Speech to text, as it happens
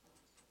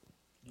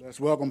Let's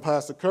welcome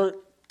Pastor Kurt.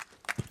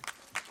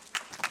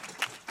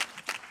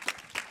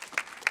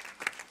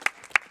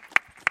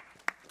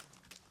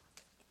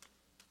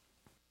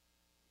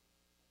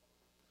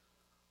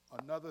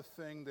 Another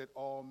thing that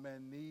all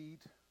men need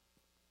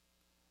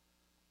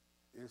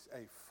is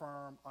a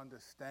firm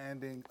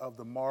understanding of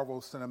the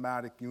Marvel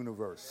Cinematic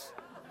Universe.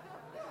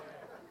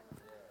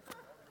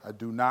 I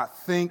do not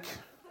think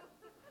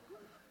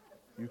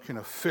you can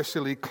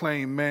officially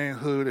claim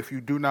manhood if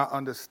you do not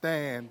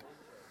understand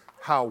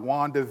how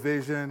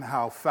WandaVision,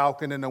 how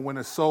Falcon and the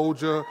Winter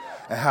Soldier,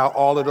 and how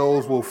all of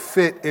those will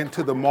fit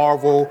into the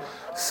Marvel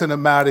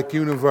Cinematic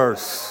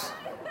Universe.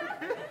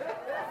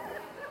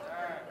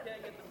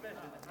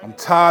 I'm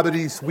tired of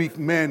these weak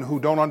men who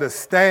don't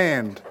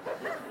understand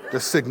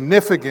the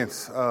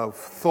significance of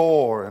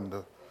Thor and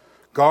the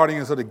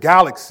Guardians of the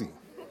Galaxy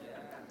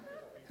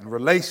in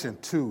relation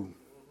to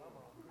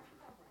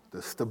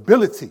the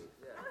stability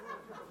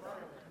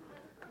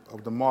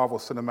of the Marvel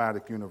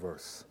Cinematic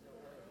Universe.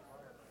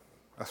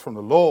 That's from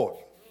the Lord.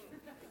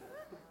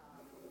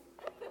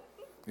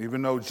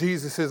 Even though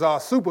Jesus is our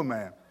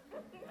Superman.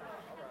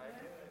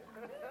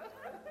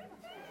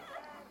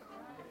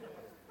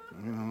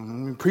 Let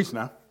me preach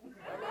now.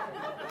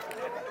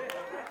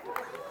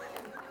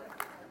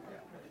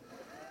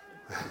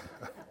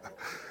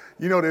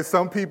 You know, there's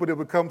some people that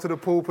would come to the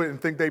pulpit and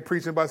think they're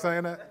preaching by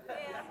saying that.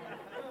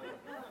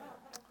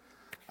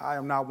 I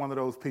am not one of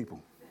those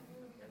people.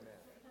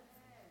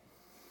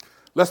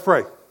 Let's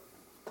pray.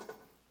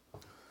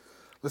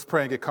 Let's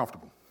pray and get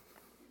comfortable.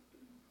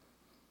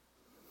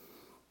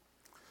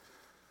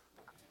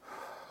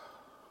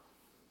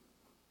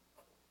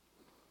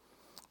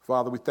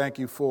 Father, we thank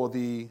you for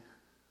the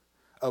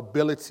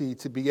ability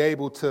to be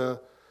able to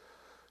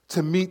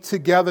meet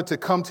together, to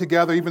come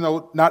together, even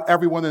though not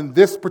everyone in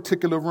this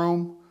particular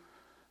room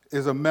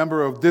is a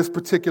member of this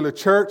particular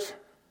church,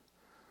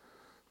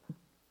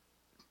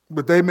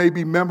 but they may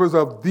be members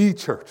of the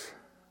church,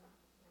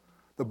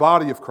 the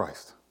body of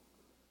Christ.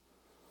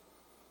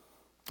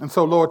 And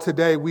so, Lord,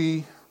 today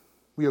we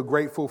are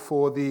grateful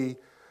for the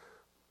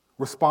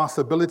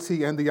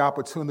responsibility and the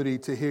opportunity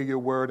to hear your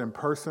word in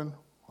person,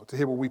 or to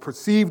hear what we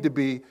perceive to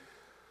be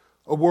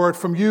a word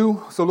from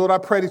you. So, Lord, I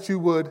pray that you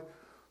would,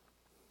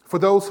 for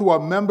those who are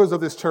members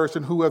of this church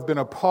and who have been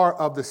a part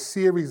of the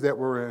series that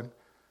we're in,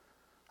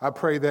 I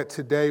pray that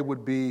today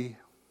would be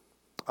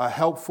a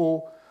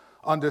helpful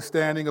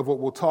understanding of what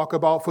we'll talk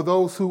about. For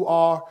those who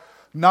are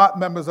not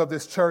members of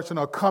this church and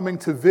are coming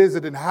to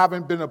visit and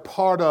haven't been a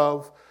part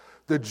of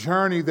the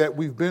journey that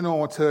we've been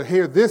on to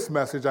hear this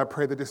message, I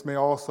pray that this may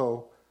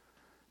also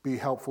be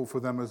helpful for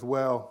them as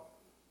well.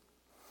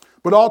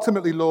 But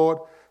ultimately, Lord,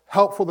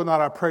 helpful or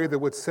not, I pray that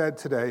what's said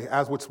today,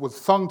 as what was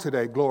sung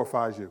today,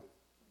 glorifies you.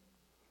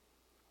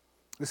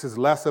 This is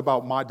less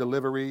about my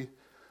delivery,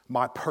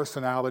 my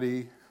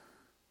personality,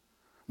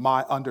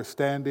 my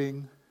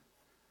understanding.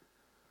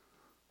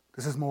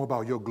 This is more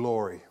about your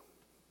glory.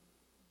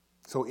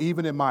 So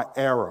even in my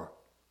error,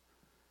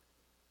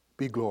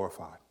 be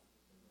glorified.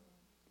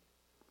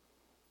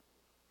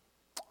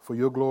 For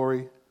your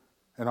glory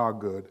and our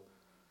good.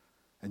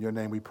 In your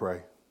name we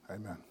pray.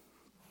 Amen.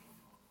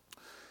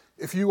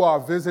 If you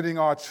are visiting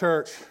our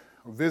church,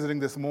 or visiting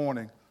this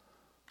morning,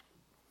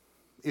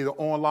 either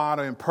online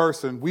or in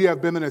person, we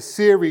have been in a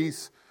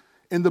series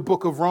in the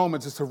book of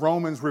Romans. It's a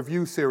Romans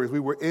review series.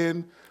 We were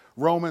in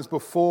Romans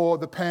before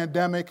the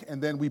pandemic,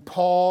 and then we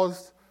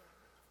paused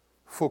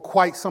for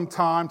quite some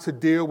time to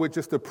deal with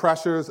just the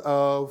pressures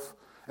of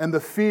and the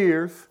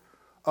fears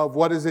of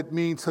what does it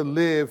mean to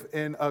live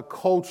in a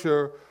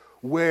culture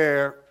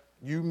where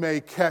you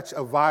may catch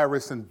a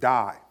virus and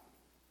die.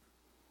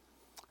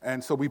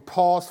 And so we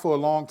paused for a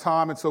long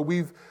time, and so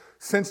we've,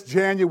 since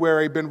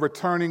January, been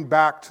returning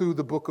back to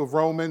the book of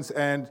Romans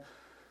and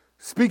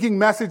speaking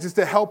messages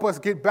to help us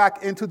get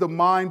back into the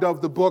mind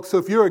of the book. So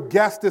if you're a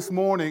guest this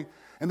morning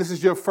and this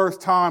is your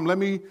first time, let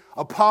me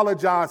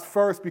apologize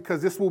first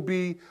because this will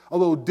be a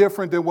little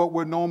different than what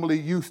we're normally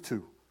used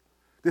to.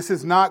 This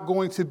is not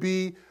going to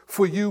be,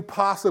 for you,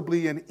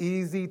 possibly an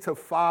easy to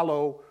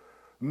follow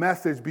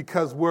message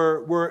because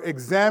we're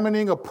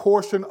examining a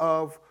portion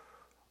of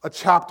a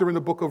chapter in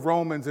the book of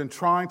Romans and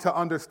trying to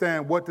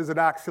understand what does it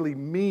actually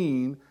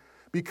mean,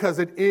 because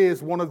it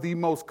is one of the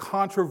most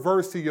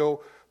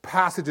controversial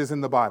passages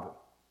in the Bible.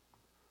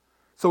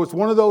 So it's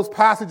one of those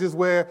passages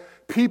where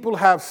people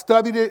have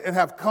studied it and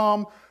have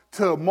come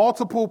to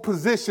multiple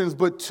positions,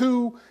 but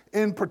two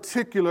in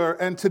particular.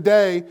 And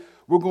today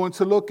we're going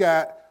to look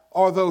at,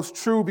 are those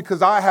true?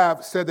 Because I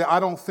have said that I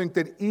don't think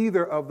that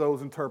either of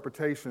those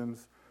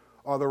interpretations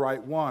are the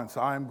right ones.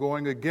 I am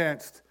going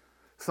against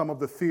some of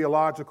the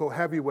theological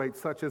heavyweights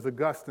such as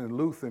Augustine,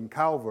 Luther,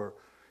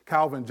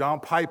 Calvin,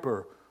 John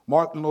Piper,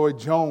 Martin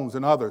Lloyd-Jones,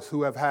 and others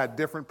who have had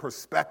different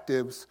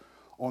perspectives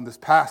on this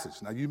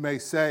passage. Now you may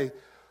say,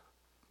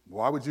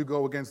 why would you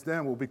go against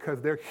them? Well,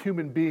 because they're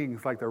human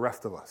beings like the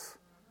rest of us.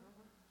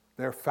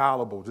 They're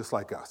fallible just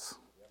like us.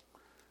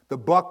 The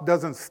buck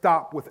doesn't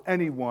stop with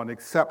anyone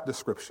except the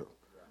Scripture.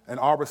 And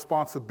our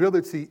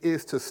responsibility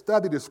is to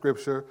study the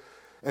Scripture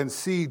and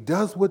see,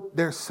 does what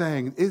they're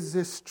saying, is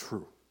this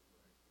true?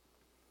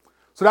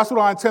 So that's what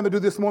I intend to do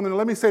this morning. And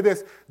let me say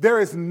this. There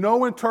is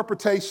no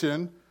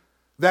interpretation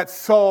that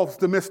solves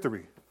the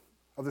mystery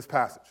of this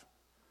passage.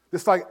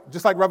 Just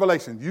like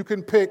Revelation. You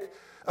can pick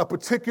a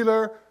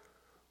particular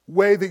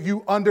way that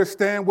you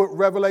understand what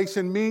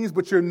Revelation means,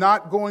 but you're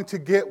not going to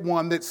get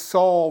one that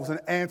solves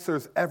and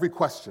answers every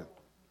question.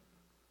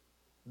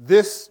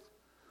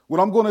 What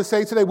I'm going to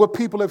say today, what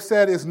people have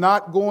said, is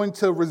not going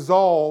to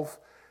resolve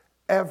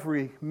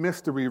every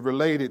mystery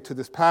related to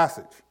this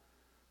passage.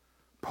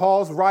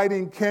 Paul's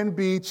writing can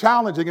be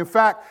challenging. In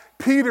fact,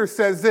 Peter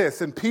says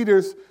this. In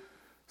Peter's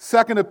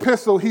second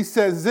epistle, he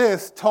says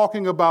this,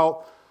 talking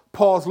about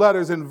Paul's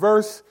letters. In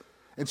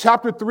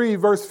chapter 3,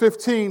 verse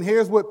 15,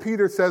 here's what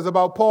Peter says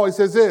about Paul. He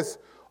says this,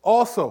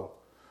 also,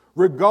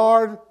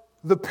 regard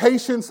the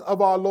patience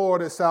of our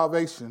Lord as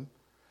salvation,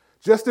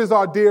 just as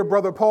our dear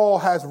brother Paul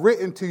has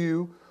written to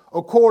you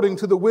according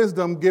to the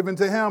wisdom given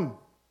to him.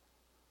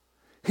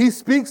 He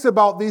speaks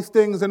about these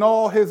things in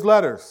all his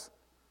letters.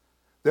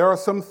 There are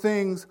some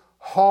things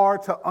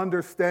hard to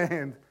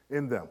understand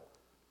in them.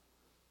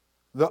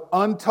 The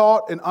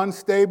untaught and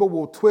unstable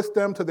will twist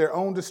them to their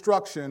own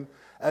destruction,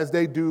 as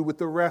they do with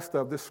the rest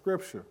of the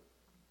scripture.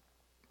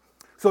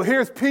 So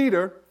here's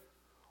Peter,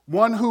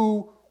 one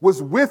who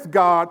was with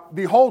God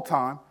the whole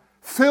time,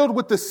 filled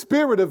with the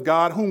Spirit of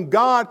God, whom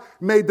God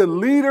made the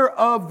leader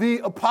of the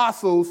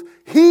apostles.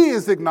 He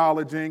is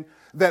acknowledging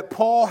that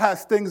Paul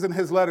has things in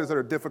his letters that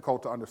are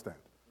difficult to understand.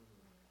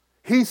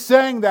 He's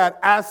saying that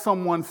as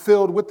someone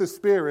filled with the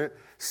Spirit,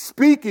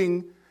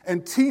 speaking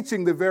and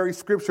teaching the very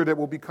scripture that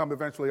will become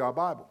eventually our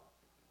Bible.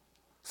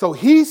 So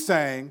he's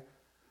saying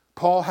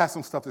Paul has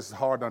some stuff that's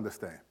hard to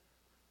understand.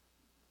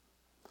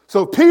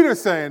 So if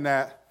Peter's saying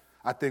that,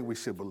 I think we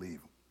should believe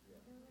him.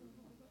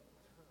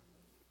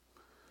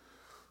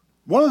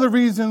 One of the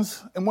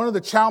reasons and one of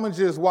the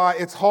challenges why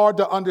it's hard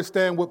to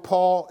understand what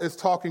Paul is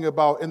talking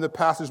about in the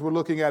passage we're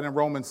looking at in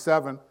Romans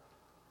 7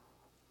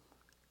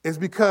 is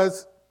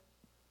because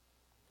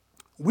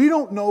we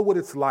don't know what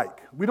it's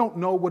like. We don't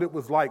know what it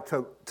was like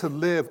to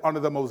live under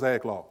the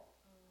Mosaic law.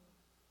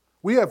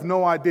 We have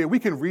no idea. We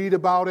can read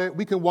about it.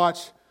 We can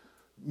watch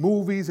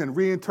movies and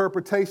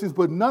reinterpretations,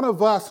 but none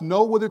of us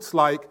know what it's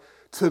like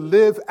to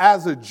live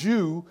as a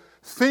Jew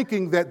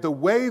thinking that the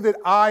way that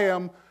I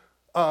am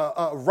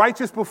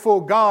righteous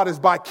before God is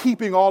by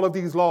keeping all of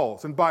these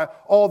laws and by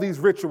all these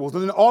rituals.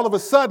 And then all of a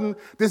sudden,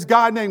 this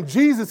guy named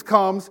Jesus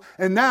comes,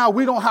 and now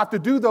we don't have to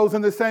do those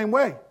in the same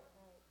way.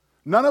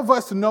 None of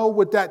us know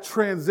what that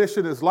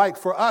transition is like.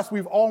 For us,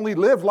 we've only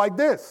lived like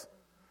this.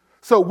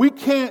 So we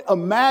can't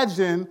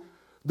imagine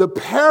the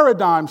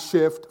paradigm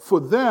shift for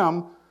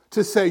them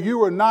to say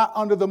you are not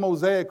under the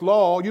Mosaic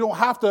law. You don't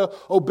have to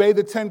obey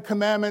the 10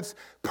 Commandments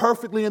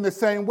perfectly in the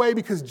same way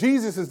because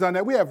Jesus has done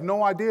that. We have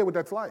no idea what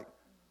that's like.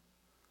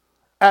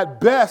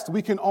 At best,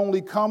 we can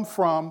only come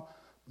from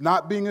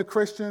not being a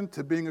Christian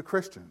to being a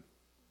Christian.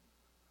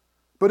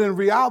 But in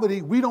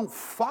reality, we don't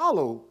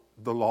follow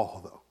the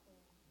law, though.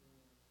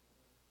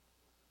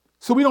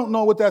 So we don't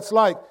know what that's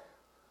like.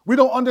 We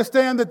don't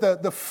understand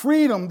that the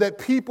freedom that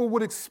people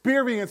would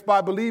experience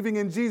by believing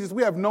in Jesus,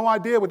 we have no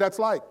idea what that's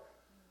like.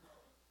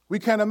 We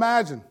can't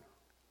imagine.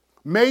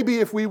 Maybe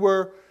if we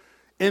were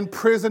in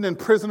prison and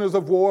prisoners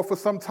of war for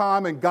some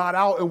time and got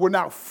out and we're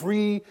now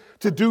free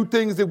to do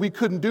things that we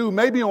couldn't do,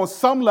 maybe on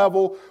some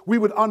level we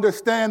would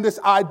understand this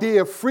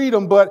idea of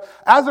freedom. But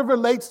as it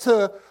relates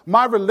to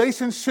my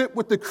relationship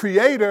with the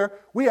Creator,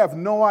 we have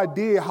no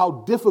idea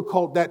how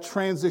difficult that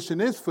transition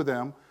is for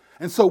them.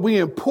 And so we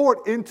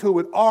import into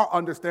it our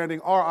understanding,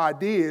 our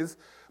ideas,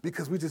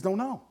 because we just don't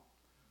know.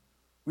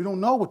 We don't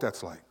know what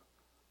that's like.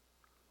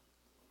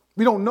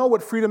 We don't know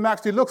what freedom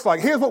actually looks like.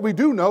 Here's what we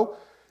do know.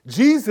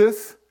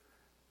 Jesus,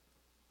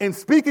 in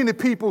speaking to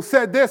people,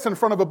 said this in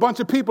front of a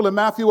bunch of people in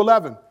Matthew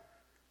 11.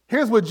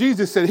 Here's what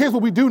Jesus said. Here's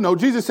what we do know.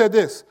 Jesus said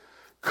this,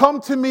 "Come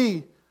to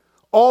me,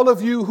 all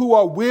of you who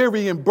are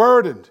weary and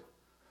burdened,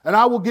 and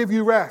I will give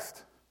you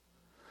rest.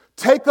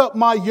 Take up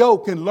my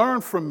yoke and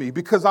learn from me,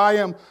 because I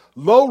am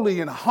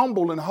lowly and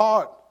humble in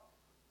heart.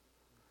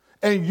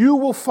 And you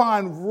will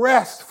find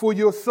rest for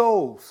your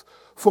souls.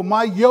 For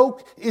my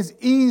yoke is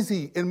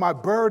easy and my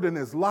burden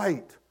is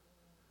light."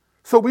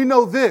 So we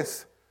know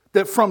this,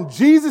 that from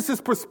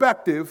Jesus'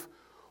 perspective,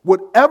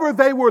 whatever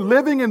they were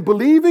living and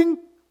believing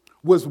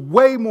was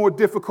way more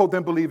difficult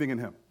than believing in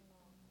him.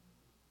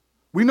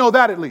 We know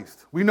that at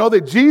least. We know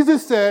that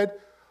Jesus said,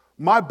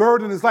 my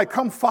burden is light.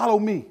 Come follow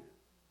me.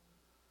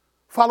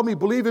 Follow me,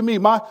 believe in me.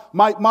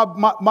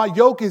 My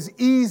yoke is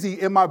easy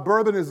and my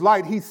burden is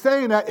light. He's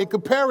saying that in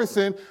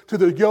comparison to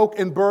the yoke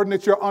and burden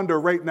that you're under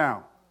right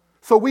now.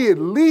 So we at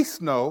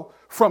least know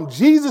from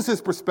Jesus'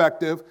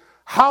 perspective,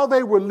 how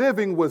they were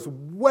living was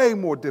way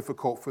more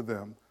difficult for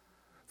them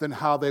than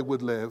how they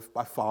would live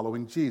by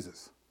following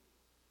Jesus.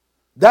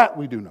 That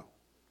we do know.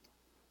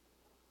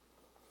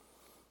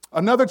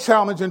 Another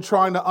challenge in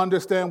trying to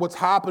understand what's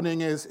happening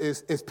is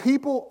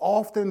people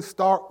often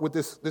start with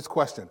this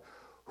question.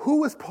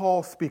 Who is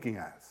Paul speaking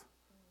as?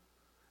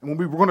 And when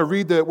we're going to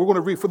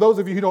read, for those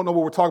of you who don't know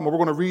what we're talking about,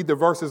 we're going to read the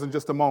verses in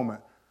just a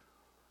moment.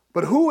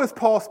 But who is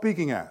Paul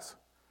speaking as?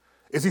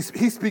 Is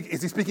he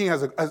speaking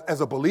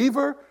as a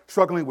believer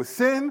struggling with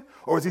sin?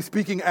 Or is he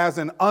speaking as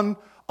an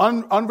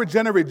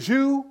unregenerate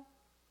Jew?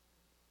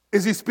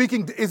 Is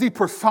he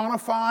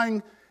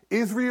personifying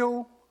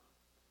Israel?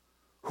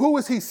 Who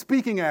is he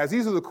speaking as?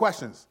 These are the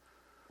questions.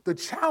 The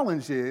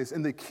challenge is,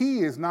 and the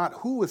key is not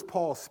who is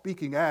Paul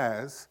speaking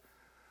as,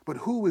 but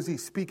who is he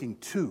speaking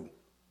to?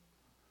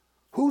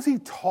 Who's he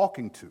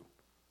talking to?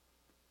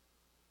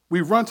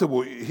 We run to,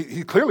 well,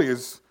 he clearly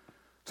is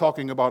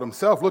talking about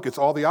himself. Look, it's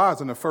all the eyes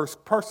in the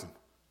first person.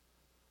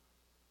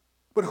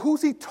 But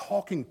who's he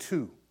talking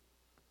to?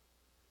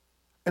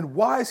 And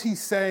why is he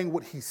saying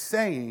what he's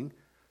saying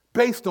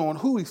based on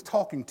who he's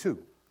talking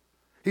to?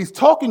 He's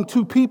talking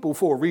to people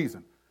for a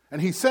reason,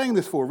 and he's saying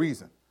this for a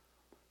reason.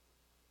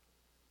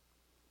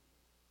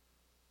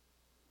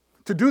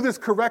 To do this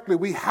correctly,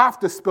 we have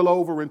to spill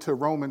over into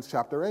Romans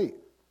chapter 8.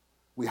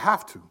 We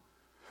have to.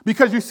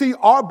 Because you see,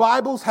 our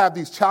Bibles have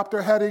these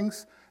chapter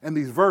headings and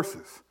these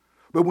verses.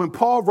 But when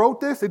Paul wrote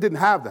this, it didn't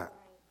have that.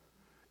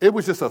 It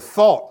was just a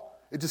thought.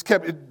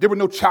 There were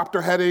no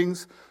chapter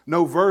headings,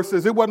 no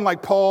verses. It wasn't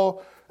like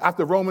Paul,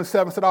 after Romans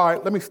 7, said, all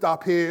right, let me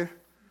stop here,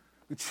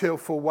 chill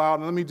for a while,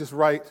 and let me just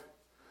write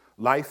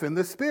life in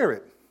the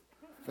Spirit.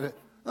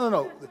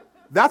 No.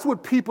 That's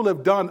what people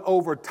have done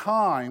over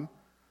time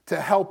to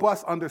help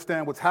us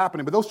understand what's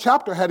happening. But those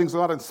chapter headings are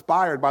not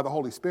inspired by the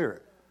Holy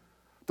Spirit.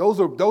 Those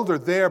are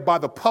there by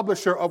the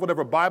publisher of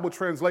whatever Bible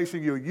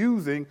translation you're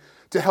using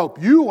to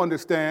help you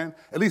understand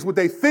at least what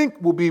they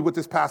think will be what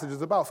this passage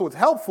is about. So it's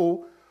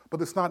helpful,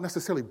 but it's not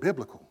necessarily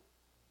biblical.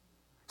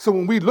 So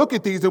when we look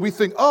at these and we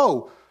think,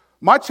 oh,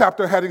 my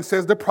chapter heading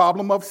says the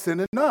problem of sin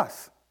in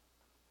us.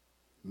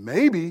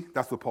 Maybe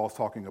that's what Paul's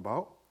talking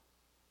about,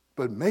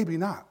 but maybe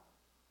not.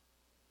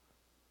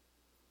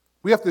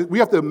 We have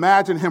to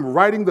imagine him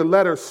writing the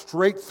letter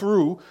straight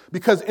through,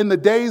 because in the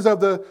days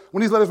when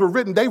these letters were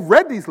written, they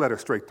read these letters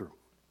straight through.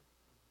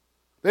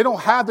 They don't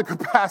have the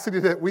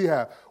capacity that we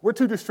have. We're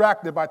too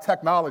distracted by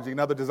technology and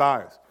other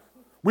desires.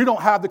 We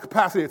don't have the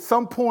capacity. At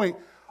some point,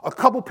 a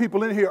couple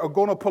people in here are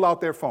going to pull out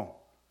their phone.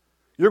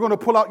 You're going to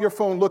pull out your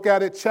phone, look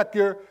at it,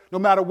 no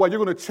matter what,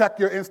 you're going to check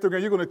your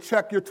Instagram, you're going to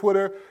check your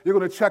Twitter, you're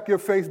going to check your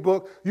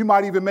Facebook. You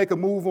might even make a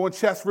move on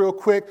chess real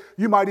quick.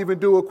 You might even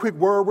do a quick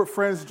word with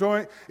friends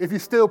joint. If you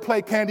still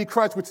play Candy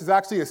Crush, which is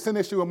actually a sin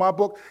issue in my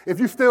book, if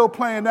you're still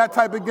playing that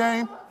type of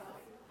game,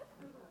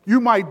 you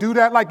might do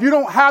that. Like, you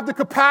don't have the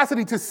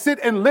capacity to sit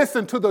and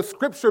listen to the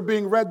scripture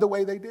being read the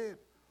way they did.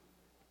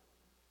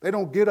 They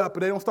don't get up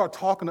and they don't start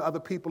talking to other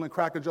people and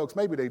cracking jokes.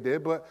 Maybe they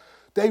did, but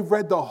they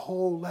read the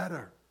whole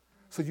letter.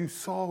 So you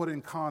saw it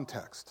in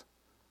context.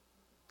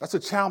 That's a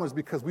challenge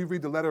because we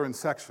read the letter in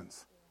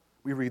sections.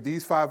 We read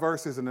these 5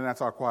 verses, and then that's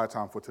our quiet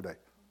time for today.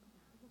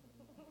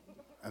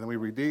 And then we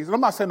read these. And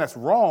I'm not saying that's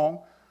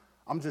wrong.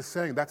 I'm just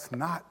saying that's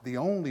not the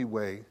only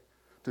way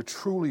to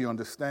truly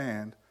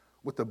understand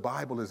what the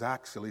Bible is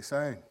actually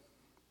saying.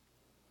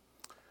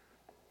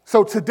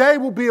 So today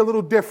will be a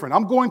little different.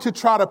 I'm going to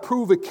try to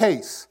prove a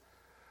case.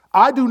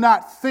 I do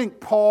not think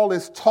Paul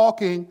is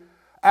talking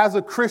as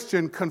a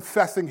Christian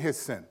confessing his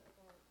sin.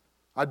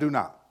 I do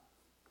not.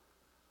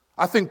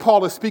 I think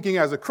Paul is speaking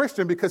as a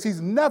Christian because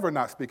he's never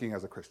not speaking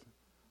as a Christian.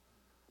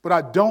 But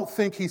I don't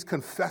think he's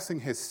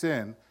confessing his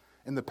sin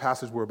in the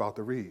passage we're about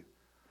to read.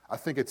 I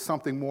think it's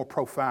something more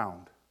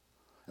profound,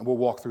 and we'll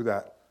walk through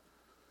that.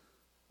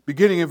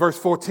 Beginning in verse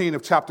 14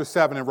 of chapter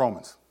 7 in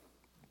Romans.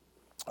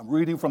 I'm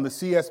reading from the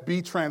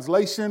CSB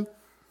translation,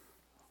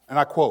 and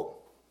I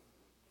quote,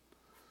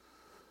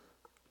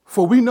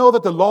 "For we know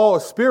that the law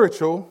is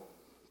spiritual,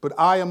 but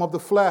I am of the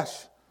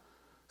flesh,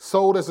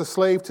 sold as a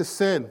slave to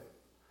sin.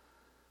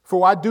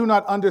 For I do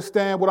not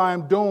understand what I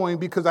am doing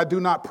because I do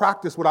not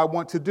practice what I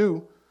want to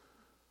do,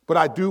 but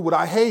I do what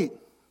I hate.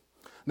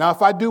 Now,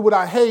 if I do what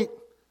I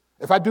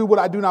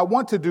do not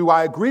want to do,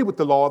 I agree with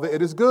the law that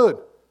it is good.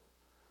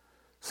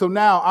 So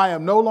now I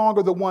am no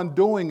longer the one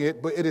doing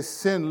it, but it is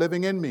sin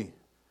living in me.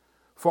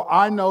 For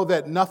I know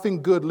that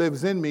nothing good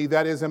lives in me,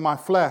 that is in my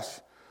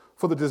flesh.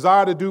 For the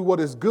desire to do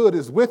what is good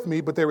is with me,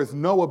 but there is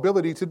no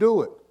ability to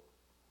do it.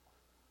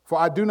 For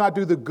I do not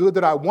do the good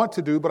that I want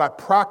to do, but I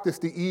practice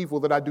the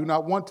evil that I do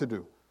not want to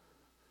do.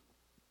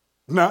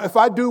 Now, if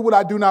I do what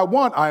I do not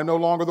want, I am no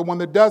longer the one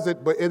that does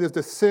it, but it is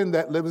the sin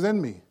that lives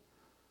in me.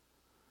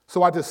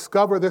 So I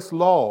discover this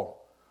law.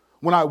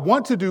 When I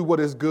want to do what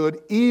is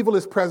good, evil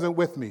is present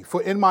with me.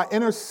 For in my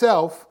inner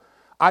self,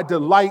 I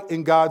delight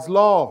in God's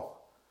law.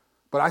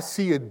 But I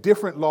see a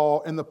different law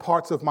in the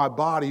parts of my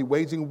body,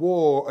 waging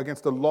war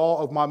against the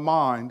law of my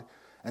mind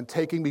and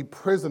taking me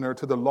prisoner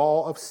to the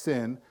law of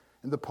sin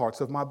in the parts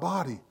of my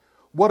body.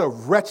 What a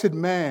wretched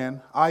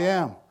man I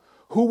am.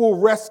 Who will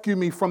rescue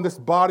me from this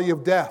body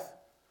of death?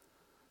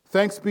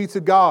 Thanks be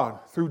to God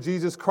through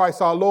Jesus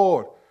Christ our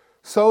Lord.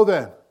 So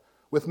then,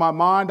 with my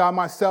mind, I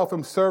myself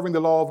am serving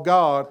the law of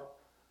God,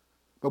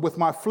 but with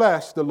my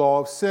flesh, the law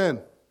of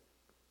sin."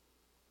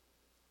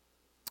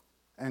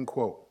 End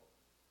quote.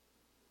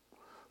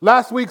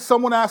 Last week,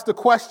 someone asked the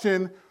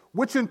question,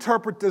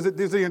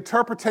 does the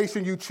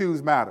interpretation you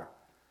choose matter?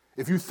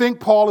 If you think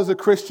Paul is a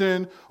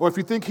Christian, or if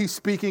you think he's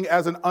speaking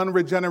as an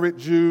unregenerate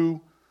Jew,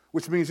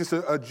 which means just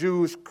a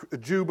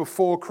Jew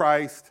before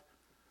Christ,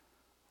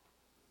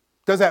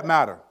 does that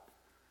matter?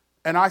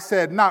 And I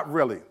said, not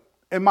really.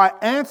 And my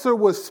answer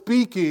was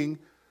speaking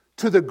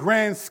to the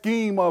grand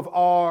scheme of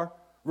our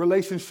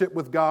relationship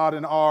with God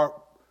and our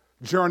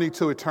journey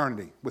to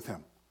eternity with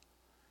him.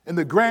 In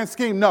the grand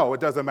scheme, no, it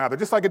doesn't matter.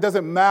 Just like it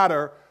doesn't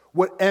matter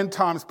what end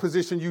times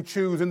position you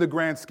choose in the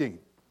grand scheme.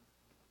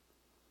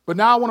 But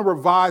now I want to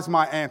revise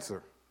my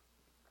answer,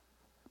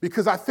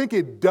 because I think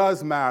it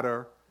does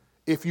matter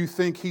if you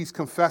think he's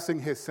confessing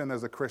his sin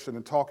as a Christian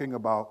and talking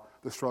about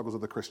the struggles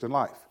of the Christian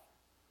life.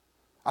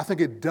 I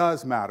think it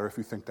does matter if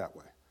you think that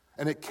way,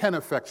 and it can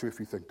affect you if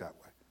you think that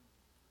way.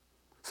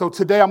 So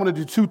today I'm going to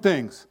do two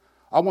things.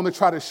 I want to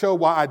try to show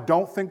why I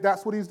don't think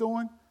that's what he's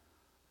doing,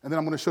 and then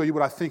I'm going to show you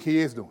what I think he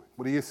is doing,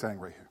 what he is saying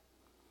right here.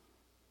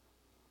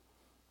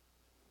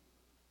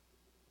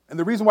 And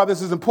the reason why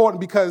this is important,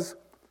 because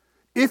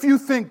if you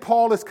think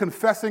Paul is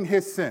confessing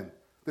his sin,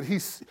 that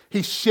he's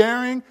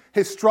sharing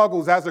his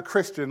struggles as a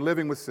Christian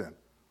living with sin,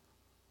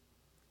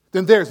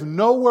 then there's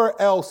nowhere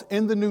else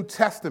in the New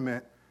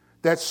Testament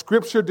that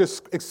Scripture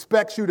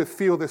expects you to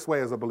feel this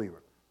way as a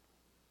believer.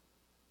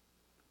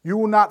 You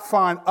will not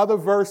find other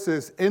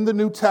verses in the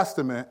New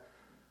Testament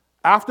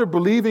after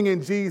believing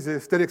in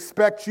Jesus that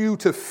expect you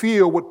to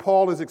feel what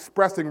Paul is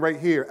expressing right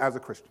here as a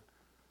Christian.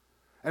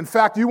 In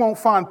fact, you won't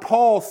find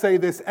Paul say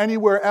this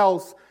anywhere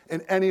else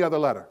in any other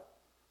letter.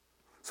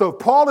 So if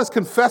Paul is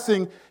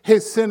confessing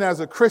his sin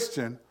as a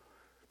Christian,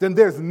 then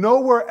there's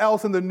nowhere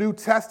else in the New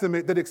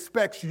Testament that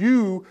expects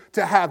you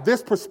to have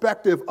this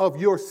perspective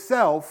of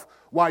yourself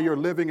while you're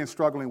living and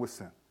struggling with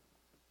sin.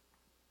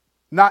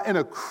 Not in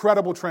a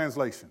credible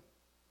translation.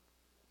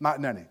 Not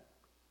in any.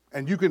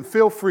 And you can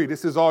feel free.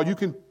 This is all. You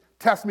can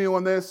test me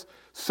on this.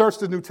 Search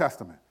the New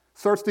Testament.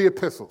 Search the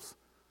epistles.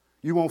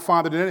 You won't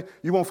find it in any,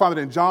 you won't find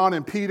it in John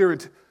and Peter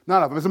and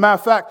none of them. As a matter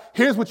of fact,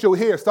 here's what you'll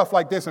hear, stuff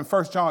like this in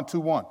 1 John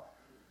 2:1.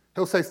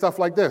 He'll say stuff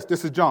like this.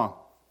 This is John,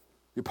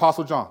 the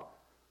Apostle John.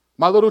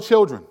 My little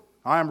children,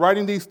 I am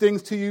writing these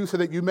things to you so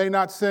that you may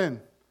not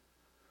sin.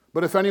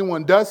 But if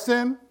anyone does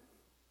sin,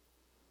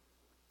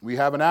 we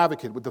have an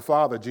advocate with the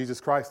Father,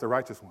 Jesus Christ, the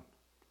righteous one.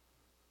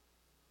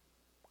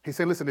 He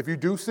said, listen, if you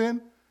do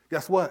sin,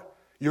 guess what?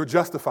 You're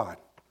justified.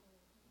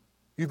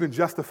 You've been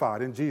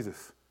justified in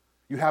Jesus.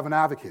 You have an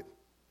advocate.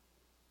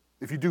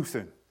 If you do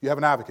sin, you have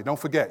an advocate. Don't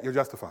forget, you're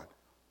justified.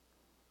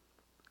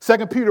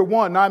 2 Peter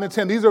 1:9 and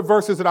 10, these are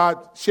verses that I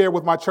share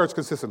with my church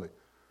consistently.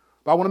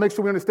 But I want to make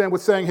sure we understand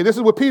what's saying here. This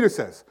is what Peter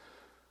says.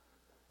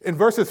 In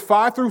verses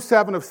 5 through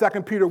 7 of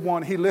 2 Peter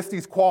 1, he lists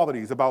these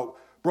qualities about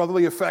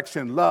brotherly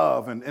affection,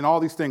 love, and all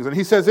these things. And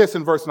he says this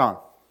in verse 9.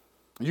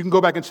 You can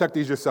go back and check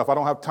these yourself. I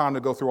don't have time to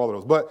go through all of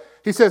those. But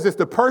he says this,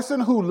 the person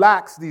who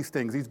lacks these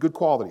things, these good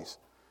qualities,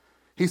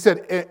 he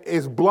said,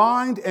 is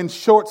blind and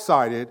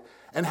short-sighted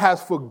and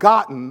has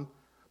forgotten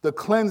the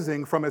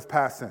cleansing from his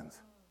past sins.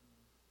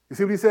 You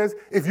see what he says?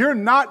 If you're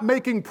not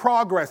making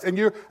progress and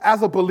you're,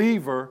 as a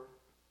believer,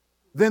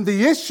 then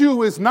the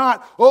issue is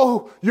not,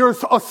 oh, you're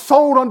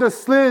sold under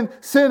sin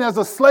as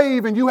a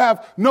slave and you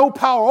have no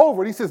power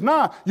over it. He says,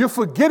 nah, you're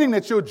forgetting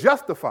that you're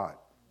justified.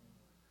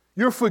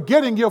 You're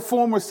forgetting your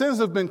former sins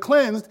have been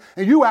cleansed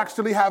and you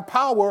actually have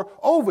power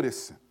over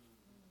this sin.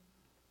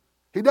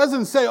 He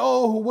doesn't say,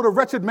 oh, what a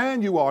wretched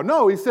man you are.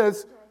 No, he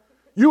says,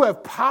 you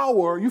have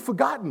power. You've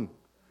forgotten.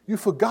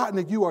 You've forgotten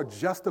that you are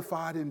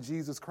justified in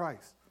Jesus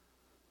Christ.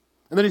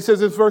 And then he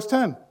says in verse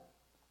 10,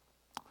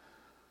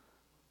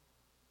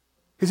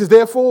 he says,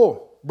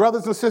 therefore,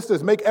 brothers and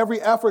sisters, make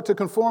every effort to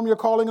conform your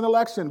calling and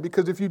election,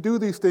 because if you do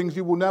these things,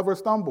 you will never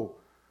stumble.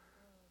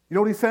 You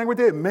know what he's saying right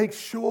there? Make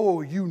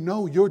sure you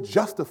know you're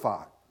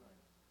justified.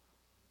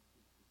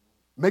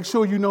 Make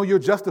sure you know you're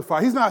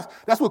justified.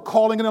 That's what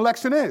calling and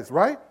election is,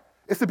 right?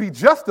 It's to be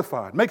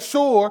justified. Make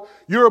sure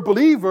you're a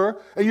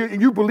believer and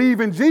you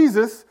believe in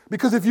Jesus,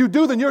 because if you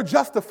do, then you're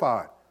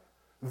justified.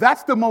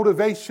 That's the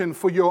motivation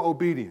for your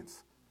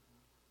obedience.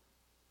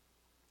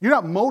 You're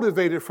not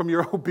motivated from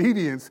your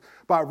obedience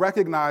by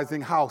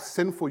recognizing how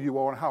sinful you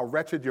are and how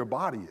wretched your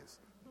body is.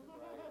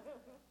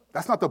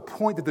 That's not the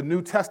point that the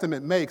New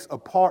Testament makes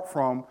apart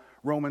from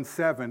Romans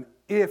 7,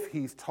 if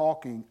he's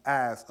talking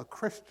as a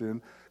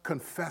Christian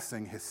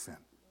confessing his sin.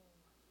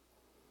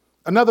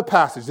 Another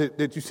passage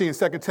that you see in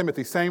 2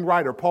 Timothy, same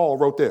writer, Paul,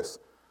 wrote this.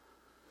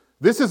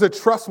 This is a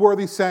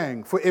trustworthy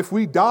saying, for if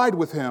we died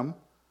with him,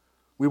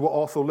 we will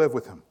also live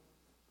with him.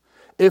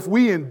 If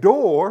we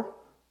endure,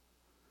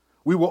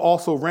 we will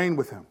also reign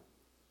with him.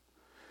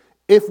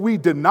 If we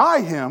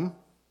deny him,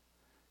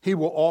 he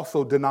will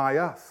also deny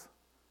us.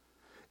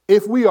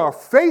 If we are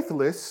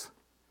faithless,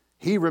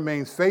 he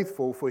remains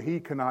faithful, for he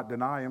cannot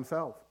deny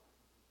himself.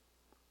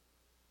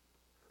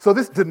 So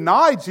this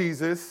deny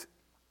Jesus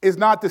is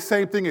not the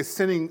same thing as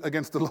sinning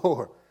against the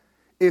Lord.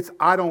 It's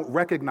I don't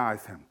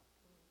recognize him.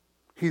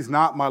 He's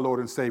not my Lord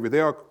and Savior.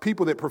 There are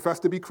people that profess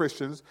to be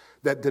Christians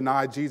that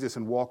deny Jesus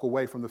and walk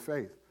away from the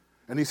faith.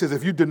 And he says,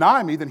 if you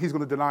deny me, then he's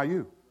going to deny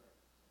you.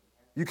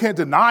 You can't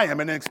deny him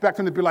and then expect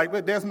him to be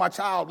like, there's my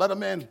child, let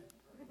him in.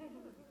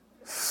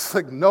 It's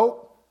like,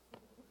 nope.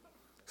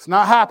 It's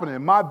not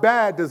happening. My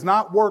bad does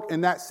not work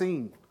in that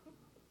scene.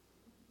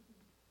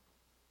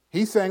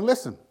 He's saying,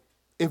 listen,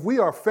 if we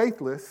are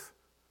faithless,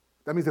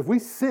 that means if we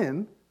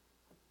sin,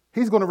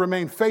 he's going to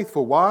remain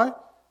faithful. Why?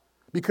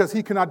 Because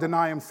he cannot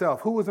deny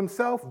himself. Who is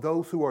himself?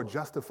 Those who are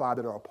justified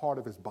that are a part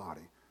of his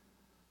body.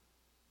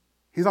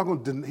 He's not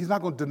going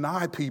to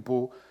deny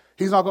people.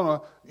 He's not going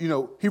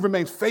to, he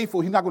remains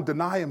faithful. He's not going to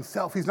deny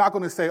himself. He's not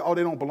going to say, oh,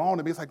 they don't belong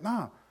to me. It's like,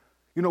 nah.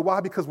 You know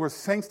why? Because we're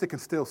saints that can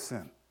still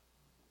sin.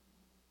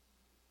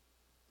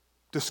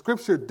 The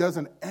scripture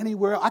doesn't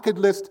anywhere, I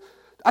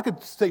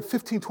could say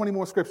 15, 20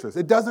 more scriptures.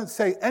 It doesn't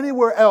say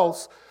anywhere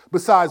else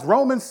besides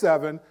Romans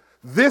 7,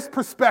 this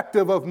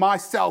perspective of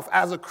myself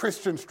as a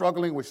Christian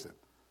struggling with sin.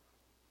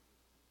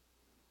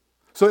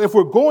 So if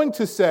we're going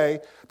to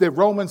say that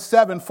Romans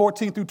 7,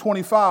 14 through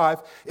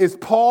 25 is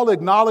Paul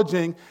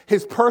acknowledging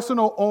his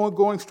personal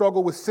ongoing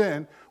struggle with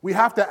sin, we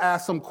have to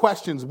ask some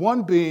questions.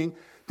 One being,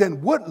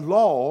 then what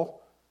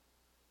law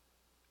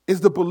is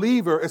the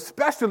believer,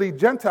 especially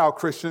Gentile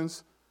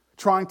Christians,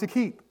 trying to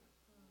keep?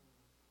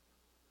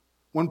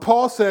 When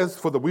Paul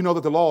says, we know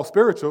that the law is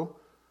spiritual,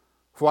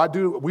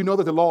 we know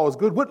that the law is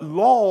good, what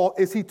law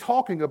is he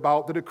talking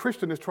about that a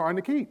Christian is trying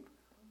to keep?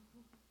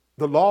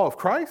 The law of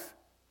Christ?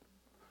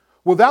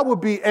 Well, that would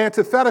be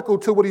antithetical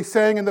to what he's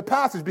saying in the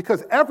passage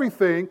because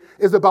everything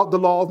is about the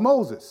law of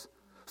Moses.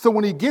 So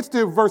when he gets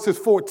to verses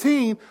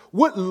 14,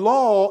 what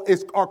law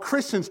are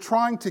Christians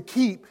trying to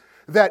keep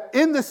that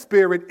in the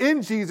Spirit,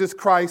 in Jesus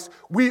Christ,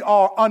 we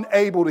are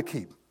unable to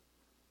keep?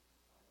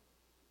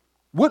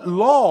 What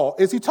law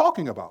is he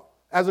talking about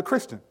as a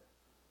Christian?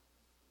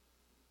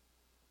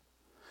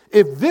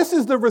 If this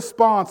is the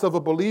response of a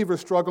believer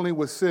struggling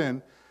with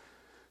sin,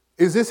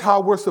 is this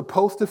how we're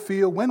supposed to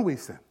feel when we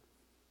sin?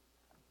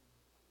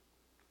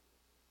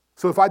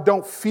 So if I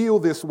don't feel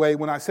this way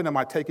when I sin, am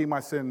I taking my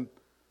sin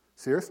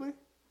seriously?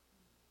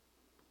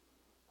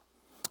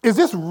 Is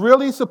this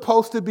really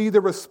supposed to be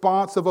the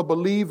response of a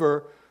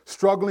believer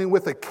struggling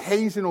with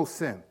occasional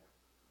sin?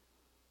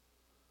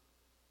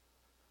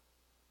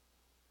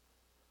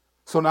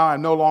 So now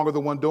I'm no longer the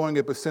one doing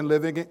it, but sin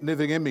living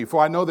in me.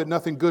 For I know that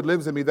nothing good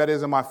lives in me, that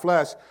is in my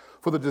flesh.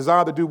 For the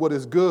desire to do what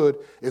is good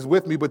is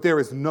with me, but there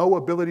is no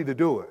ability to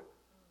do it.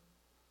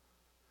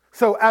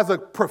 So as a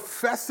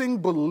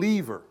professing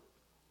believer,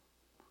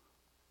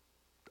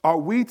 are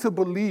we to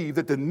believe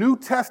that the New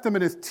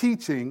Testament is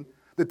teaching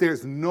that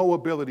there's no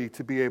ability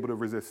to be able to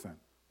resist sin?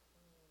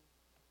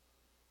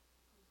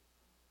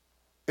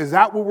 Is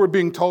that what we're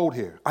being told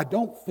here? I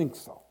don't think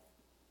so.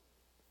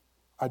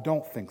 I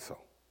don't think so.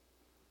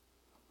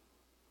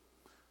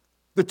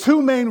 The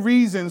two main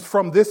reasons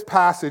from this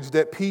passage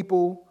that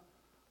people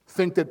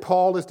think that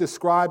Paul is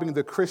describing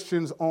the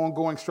Christian's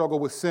ongoing struggle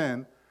with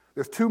sin,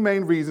 there's two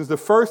main reasons. The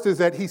first is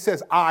that he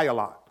says I a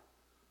lot.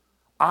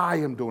 I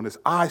am doing this.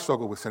 I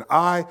struggle with sin.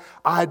 I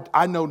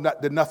know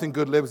that nothing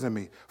good lives in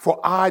me, for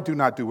I do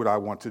not do what I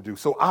want to do.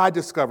 So I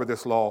discover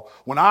this law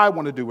when I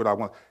want to do what I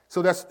want.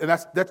 So that's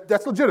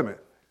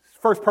legitimate.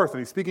 First person,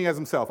 he's speaking as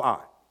himself, I.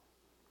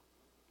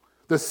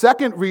 The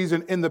second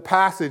reason in the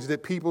passage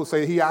that people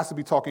say he has to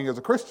be talking as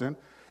a Christian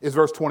is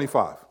verse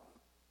 25.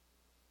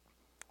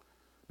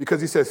 Because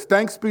he says,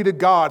 thanks be to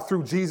God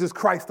through Jesus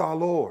Christ our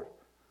Lord.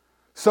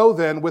 So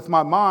then, with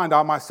my mind,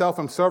 I myself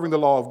am serving the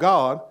law of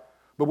God,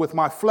 but with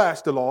my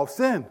flesh, the law of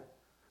sin.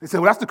 They say,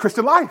 well, that's the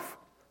Christian life.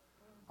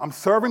 I'm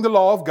serving the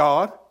law of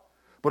God,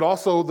 but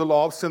also the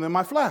law of sin in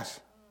my flesh.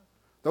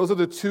 Those are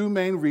the two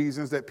main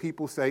reasons that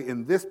people say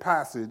in this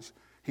passage,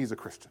 he's a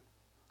Christian.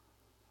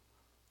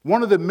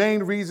 One of the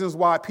main reasons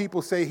why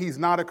people say he's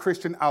not a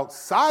Christian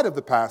outside of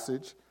the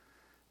passage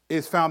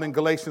is found in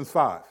Galatians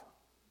 5.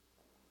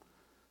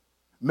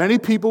 Many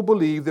people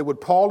believe that what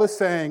Paul is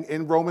saying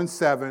in Romans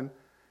 7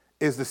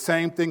 is the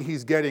same thing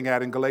he's getting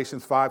at in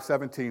Galatians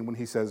 5:17 when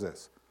he says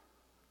this.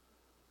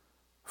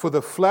 For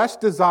the flesh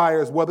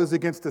desires what is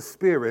against the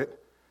spirit,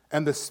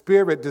 and the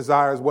spirit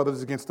desires what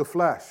is against the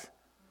flesh.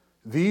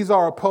 These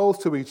are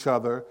opposed to each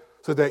other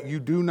so that you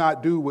do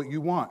not do what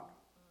you want.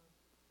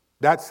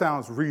 That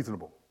sounds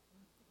reasonable.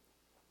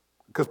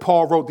 Because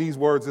Paul wrote these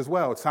words as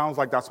well. It sounds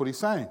like that's what he's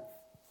saying.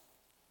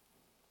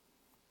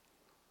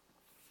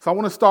 So I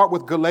want to start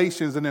with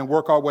Galatians and then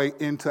work our way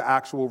into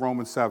actual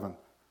Romans 7.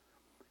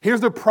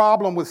 Here's the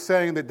problem with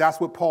saying that that's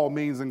what Paul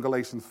means in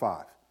Galatians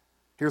 5.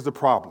 Here's the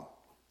problem.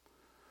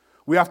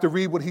 We have to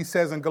read what he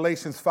says in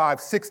Galatians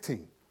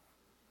 5:16,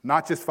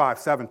 not just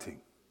 5:17.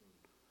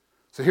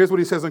 So here's what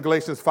he says in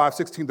Galatians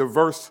 5:16, the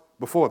verse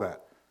before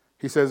that.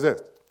 He says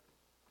this,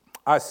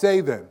 I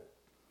say then,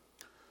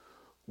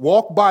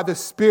 walk by the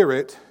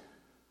Spirit,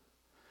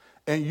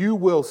 and you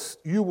will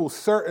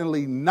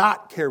certainly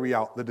not carry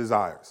out the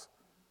desires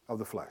of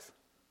the flesh.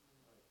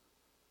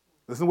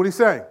 Listen to what he's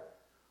saying.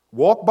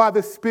 Walk by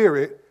the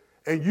Spirit,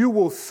 and you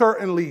will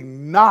certainly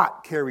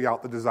not carry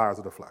out the desires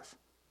of the flesh.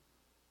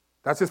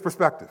 That's his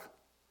perspective.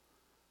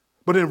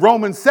 But in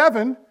Romans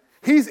 7,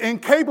 he's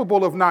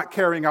incapable of not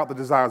carrying out the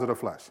desires of the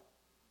flesh.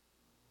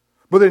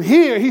 But then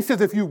here he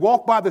says, if you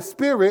walk by the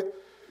Spirit,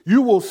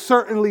 you will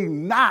certainly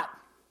not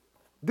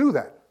do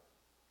that.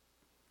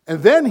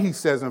 And then he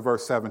says in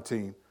verse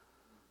 17,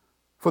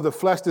 for the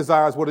flesh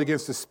desires what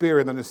against the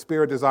Spirit, and the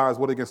Spirit desires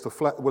what is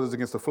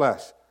against the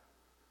flesh.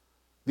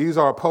 These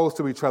are opposed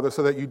to each other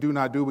so that you do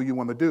not do what you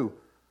want to do.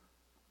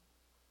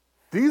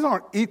 These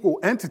aren't equal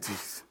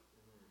entities.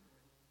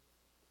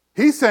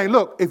 He's saying,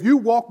 look, if you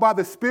walk by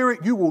the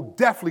Spirit, you will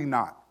definitely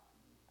not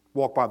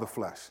walk by the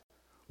flesh.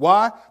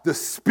 Why? The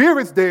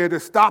Spirit's there to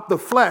stop the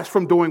flesh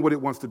from doing what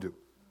it wants to do.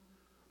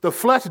 The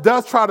flesh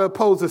does try to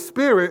oppose the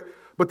Spirit,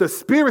 but the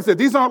Spirit said,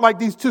 these aren't like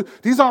these two.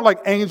 These aren't like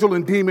angel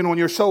and demon on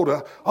your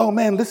shoulder. Oh,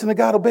 man, listen to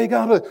God, obey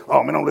God.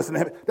 Oh, man, don't listen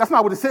to him. That's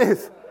not what it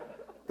says.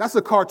 That's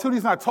a cartoon.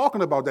 He's not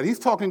talking about that. He's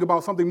talking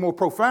about something more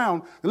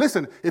profound.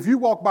 Listen, if you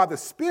walk by the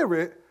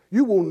Spirit,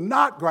 you will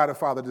not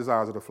gratify the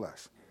desires of the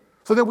flesh.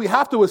 So then we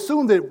have to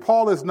assume that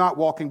Paul is not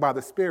walking by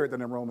the Spirit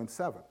then in Romans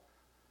 7,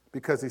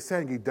 because he's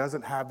saying he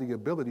doesn't have the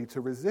ability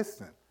to resist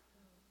sin.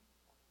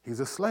 He's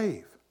a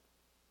slave.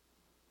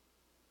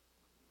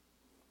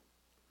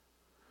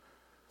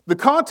 The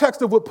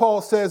context of what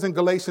Paul says in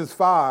Galatians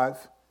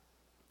 5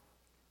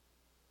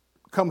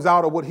 comes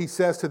out of what he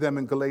says to them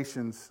in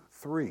Galatians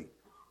 3.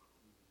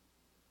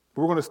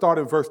 We're going to start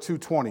in verse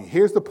 2:20.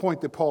 Here's the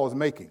point that Paul is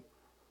making.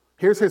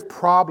 Here's his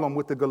problem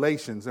with the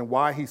Galatians and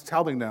why he's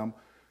telling them,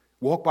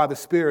 walk by the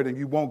Spirit and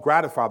you won't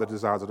gratify the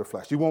desires of the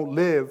flesh. You won't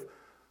live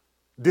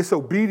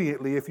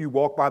disobediently if you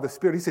walk by the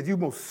Spirit. He said, you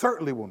most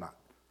certainly will not.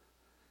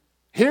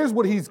 Here's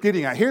what he's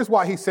getting at. Here's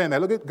why he's saying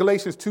that. Look at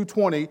Galatians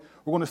 2:20.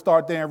 We're going to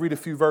start there and read a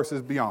few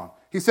verses beyond.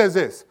 He says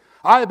this,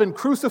 I have been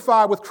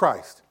crucified with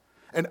Christ,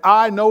 and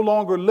I no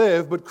longer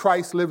live, but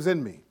Christ lives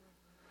in me.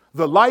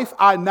 The life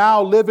I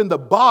now live in the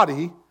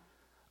body,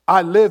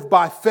 I live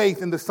by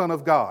faith in the Son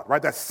of God.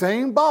 Right? That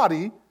same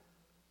body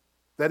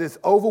that is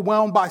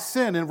overwhelmed by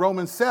sin in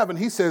Romans 7,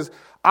 he says,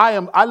 I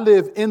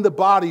live in the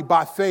body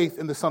by faith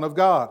in the Son of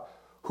God,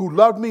 who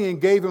loved me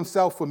and gave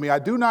himself for me. I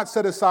do not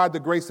set aside the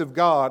grace of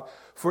God,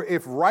 for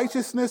if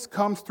righteousness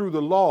comes through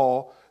the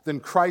law, then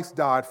Christ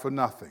died for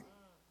nothing.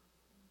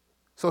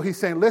 So he's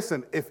saying,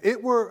 listen, if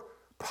it were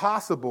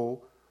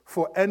possible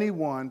for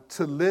anyone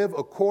to live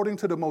according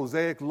to the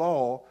Mosaic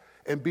law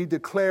and be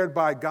declared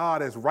by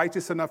God as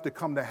righteous enough to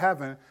come to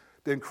heaven,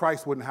 then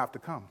Christ wouldn't have to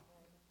come.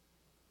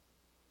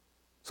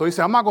 So he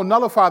said, I'm not going to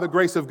nullify the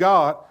grace of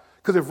God,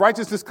 because if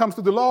righteousness comes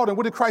through the law, then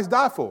what did Christ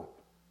die for?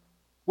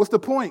 What's the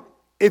point?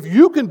 If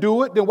you can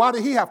do it, then why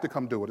did he have to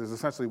come do it, is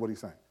essentially what he's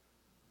saying.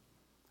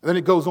 And then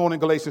it goes on in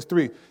Galatians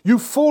 3. You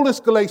foolish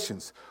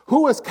Galatians,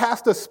 who has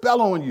cast a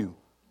spell on you?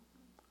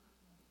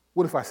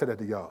 What if I said that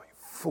to y'all? You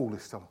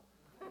foolish son.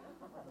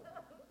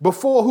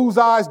 Before whose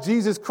eyes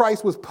Jesus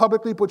Christ was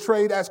publicly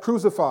portrayed as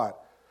crucified.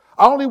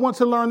 I only want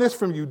to learn this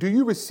from you. Do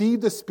you receive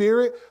the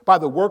Spirit by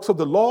the works of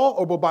the law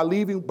or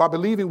by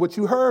believing what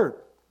you heard?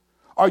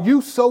 Are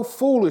you so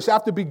foolish?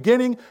 After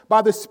beginning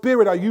by the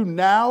Spirit, are you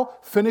now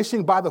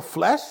finishing by the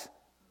flesh?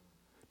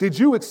 Did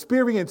you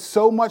experience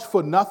so much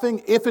for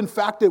nothing, if in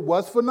fact it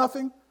was for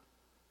nothing?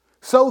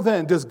 So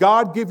then, does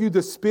God give you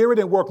the Spirit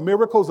and work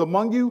miracles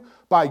among you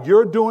by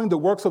your doing the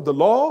works of the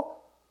law?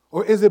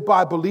 Or is it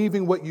by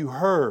believing what you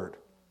heard?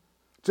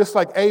 Just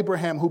like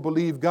Abraham, who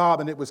believed God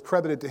and it was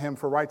credited to him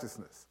for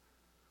righteousness.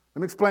 Let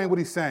me explain what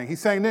he's saying.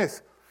 He's saying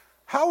this.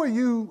 How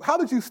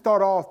did you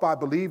start off by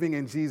believing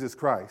in Jesus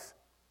Christ?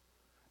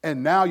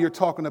 And now you're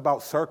talking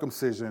about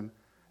circumcision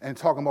and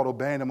talking about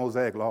obeying the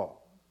Mosaic law.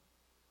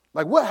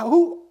 Like what?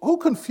 Who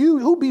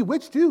confused? Who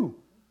bewitched you?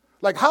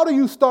 Like, how do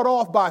you start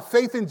off by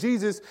faith in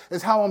Jesus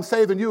is how I'm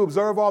saving you,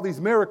 observe all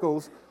these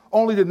miracles,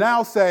 only to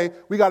now say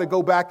we got to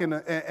go back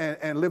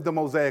and live the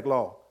Mosaic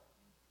law?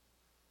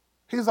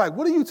 He's like,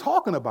 what are you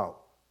talking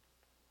about?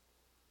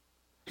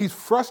 He's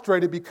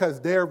frustrated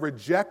because they're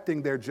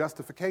rejecting their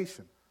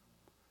justification.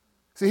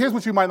 See, here's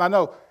what you might not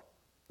know.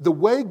 The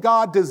way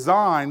God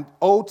designed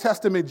Old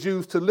Testament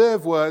Jews to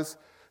live was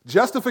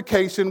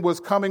justification was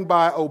coming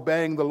by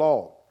obeying the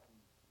law.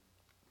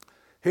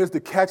 Here's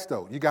the catch,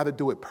 though. You got to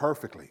do it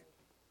perfectly.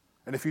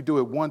 And if you do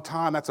it one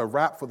time, that's a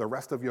wrap for the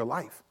rest of your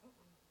life.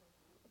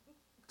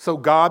 So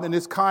God, in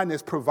his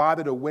kindness,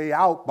 provided a way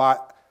out by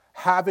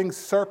having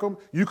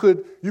you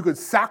could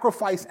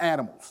sacrifice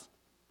animals.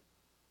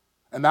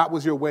 And that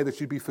was your way that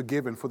you'd be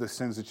forgiven for the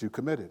sins that you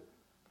committed.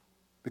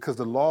 Because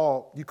the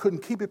law, you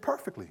couldn't keep it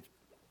perfectly.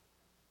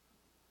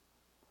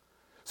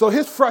 So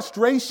his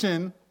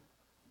frustration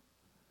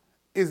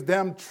is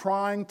them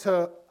trying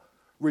to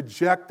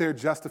reject their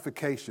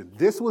justification.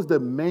 This was the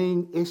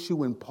main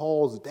issue in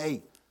Paul's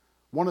day.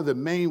 One of the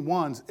main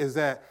ones is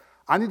that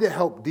I need to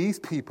help these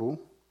people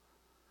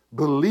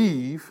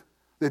believe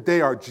that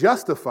they are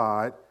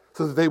justified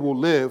so that they will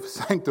live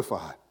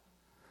sanctified.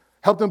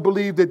 Help them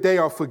believe that they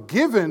are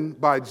forgiven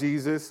by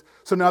Jesus,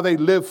 so now they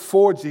live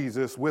for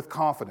Jesus with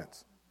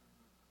confidence.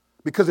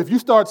 Because if you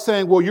start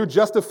saying, well, you're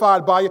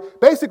justified by it,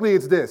 basically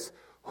it's this.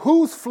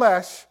 Whose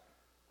flesh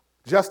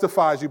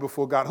justifies you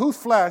before God? Whose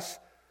flesh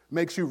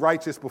makes you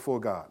righteous before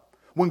God?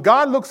 When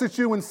God looks at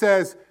you and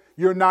says,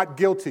 you're not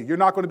guilty, you're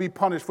not going to be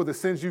punished for the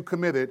sins you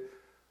committed,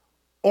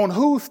 On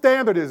whose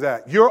standard is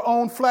that? Your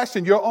own flesh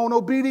and your own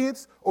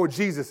obedience or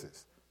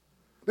Jesus's?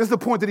 This is the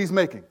point that he's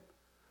making.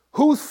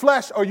 Whose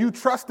flesh are you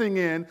trusting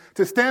in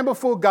to stand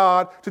before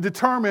God to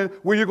determine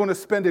where you're going to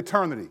spend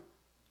eternity?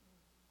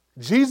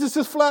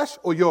 Jesus' flesh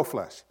or your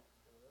flesh?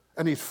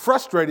 And he's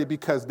frustrated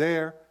because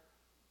they're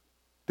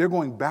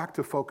going back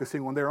to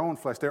focusing on their own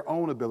flesh, their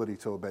own ability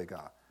to obey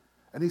God.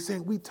 And he's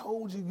saying, we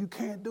told you, you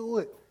can't do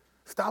it.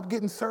 Stop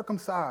getting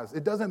circumcised.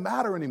 It doesn't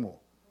matter anymore.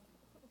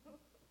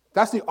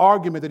 That's the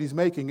argument that he's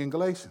making in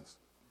Galatians.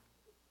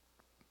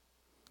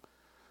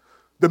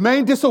 The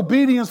main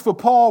disobedience for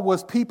Paul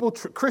was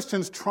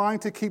Christians trying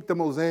to keep the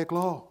Mosaic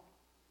law.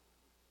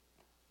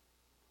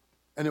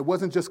 And it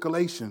wasn't just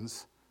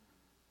Galatians.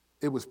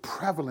 It was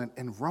prevalent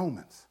in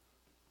Romans.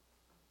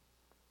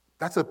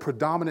 That's a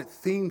predominant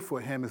theme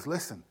for him is,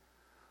 listen,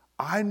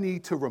 I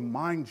need to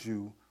remind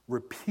you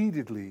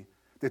repeatedly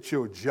that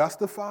you're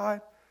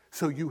justified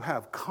so you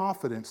have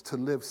confidence to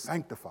live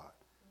sanctified.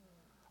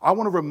 I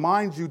want to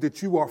remind you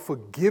that you are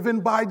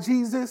forgiven by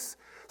Jesus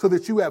so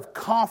that you have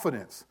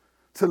confidence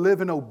to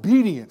live in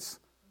obedience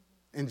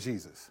in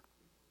Jesus.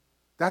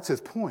 That's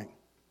his point.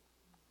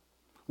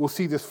 We'll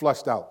see this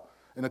fleshed out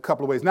in a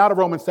couple of ways. Now to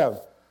Romans 7.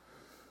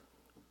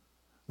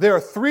 There are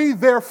 3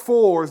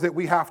 therefores that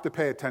we have to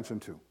pay attention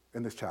to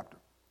in this chapter.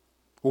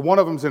 Well, one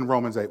of them is in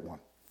Romans 8:1,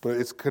 but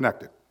it's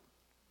connected.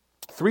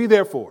 3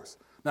 therefores.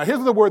 Now here's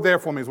what the word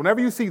therefore means. Whenever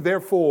you see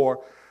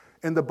therefore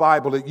in the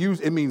Bible,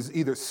 it means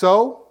either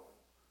so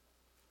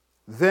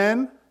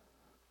then,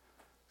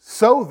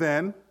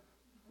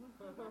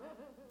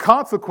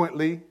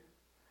 consequently,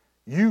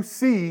 you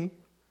see,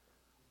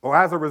 or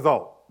as a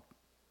result,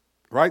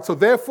 right? So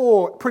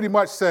therefore pretty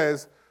much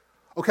says,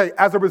 okay,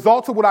 as a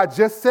result of what I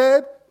just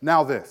said,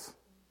 now this.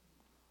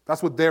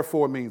 That's what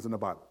therefore means in the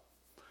Bible.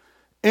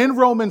 In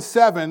Romans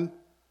 7,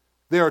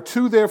 there are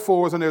 2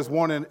 therefores and there's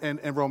one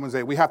in Romans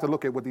 8. We have to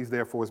look at what these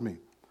therefores mean.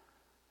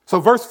 So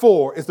verse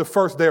 4 is the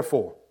first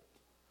therefore.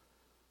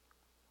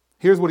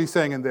 Here's what he's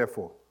saying in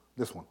therefore,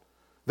 this one.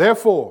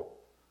 Therefore,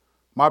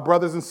 my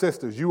brothers and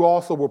sisters, you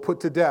also were put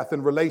to death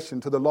in relation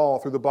to the law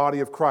through the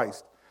body of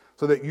Christ,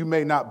 so that you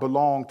may not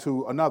belong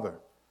to another.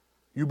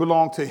 You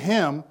belong to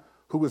him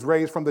who was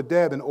raised from the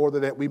dead in order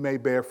that we may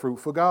bear fruit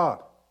for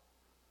God.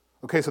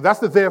 Okay, so that's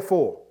the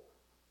therefore.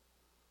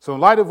 So in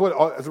light of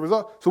what, as a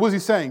result, so what is he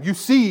saying? You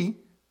see,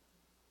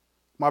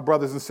 my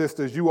brothers and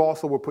sisters, you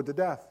also were put to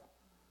death.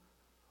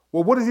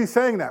 Well, what is he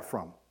saying that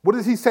from? What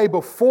does he say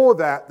before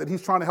that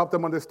he's trying to help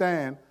them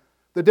understand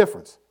the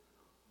difference?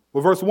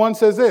 Well, verse 1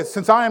 says this,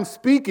 since I am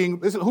speaking,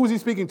 who is he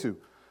speaking to?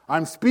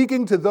 I'm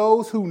speaking to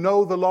those who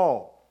know the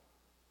law.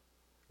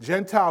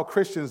 Gentile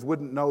Christians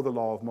wouldn't know the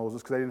law of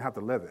Moses because they didn't have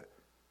to live it.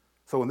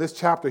 So in this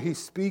chapter, he's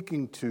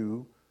speaking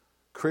to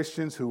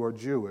Christians who are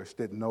Jewish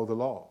that know the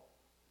law.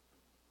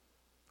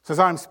 Says,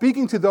 I'm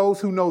speaking to those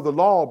who know the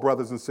law,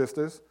 brothers and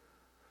sisters.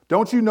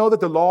 Don't you know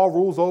that the law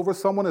rules over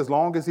someone as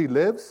long as he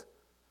lives?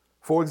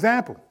 For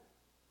example,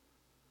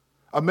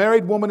 a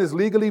married woman is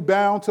legally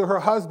bound to her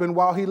husband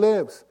while he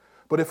lives.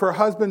 But if her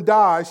husband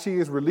dies, she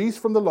is released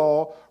from the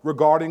law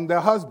regarding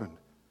the husband.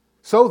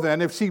 So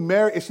then, if she's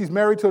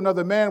married to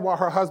another man while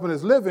her husband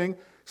is living,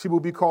 she will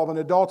be called an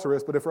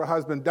adulteress. But if her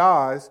husband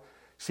dies,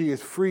 she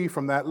is free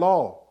from that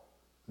law.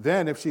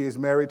 Then, if she is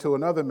married to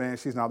another man,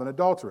 she's not an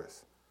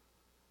adulteress.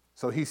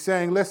 So he's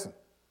saying, listen,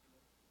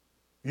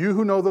 you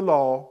who know the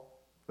law,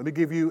 let me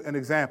give you an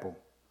example,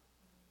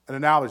 an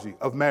analogy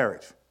of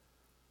marriage.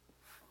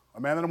 A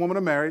man and a woman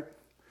are married,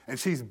 and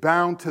she's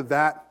bound to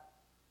that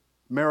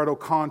marital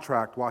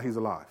contract while he's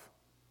alive.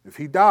 If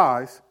he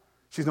dies,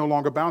 she's no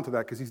longer bound to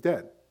that because he's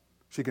dead.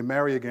 She can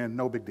marry again,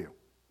 no big deal.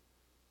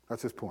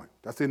 That's his point.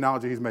 That's the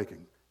analogy he's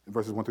making in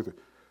verses 1 through 3.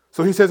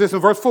 So he says this in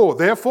verse 4.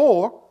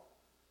 Therefore,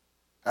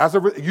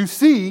 you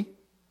see,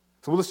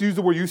 so let's use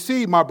the word you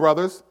see, my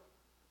brothers,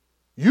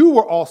 you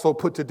were also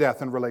put to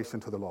death in relation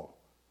to the law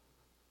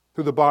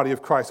through the body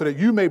of Christ so that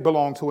you may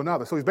belong to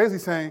another. So he's basically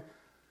saying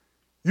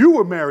you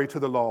were married to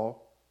the law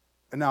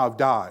and now have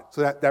died.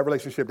 So that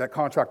relationship, that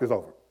contract is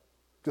over.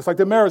 Just like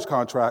the marriage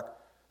contract,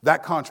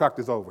 that contract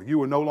is over.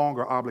 You are no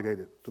longer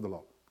obligated to the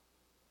law.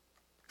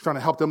 He's trying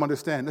to help them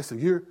understand, listen,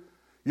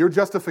 your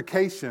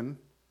justification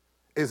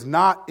is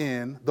not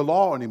in the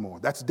law anymore.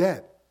 That's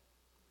dead.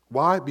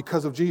 Why?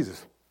 Because of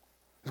Jesus.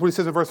 That's what he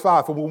says in verse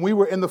 5. For when we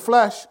were in the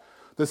flesh,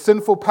 the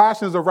sinful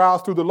passions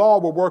aroused through the law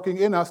were working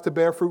in us to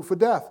bear fruit for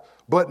death.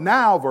 But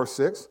now, verse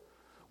 6,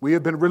 we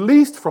have been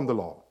released from the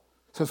law,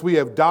 since we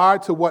have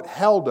died to what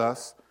held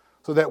us,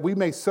 so that we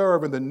may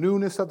serve in the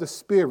newness of the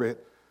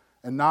Spirit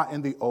and not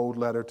in the old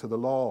letter to the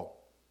law.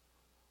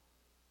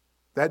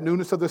 That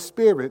newness of the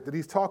Spirit that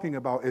he's talking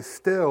about is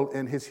still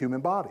in his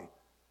human body.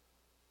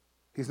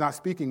 He's not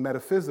speaking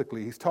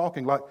metaphysically. He's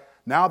talking like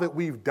now that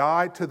we've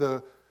died to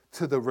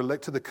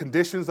the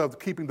conditions of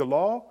keeping the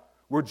law,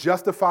 we're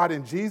justified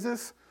in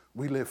Jesus,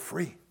 we live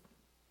free.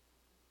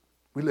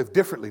 We live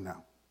differently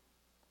now.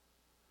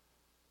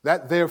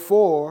 That,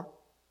 therefore,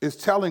 is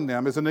telling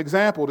them, is an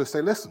example to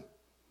say, listen,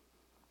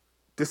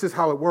 this is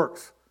how it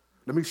works.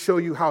 Let me show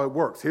you how it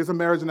works. Here's a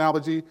marriage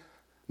analogy.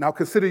 Now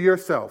consider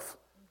yourself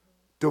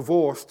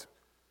divorced,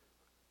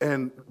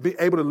 and be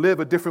able to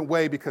live a different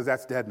way because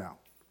that's dead now.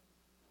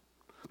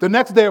 The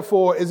next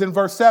therefore is in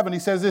verse 7. He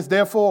says this,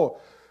 therefore,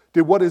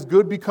 did what is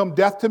good become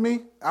death to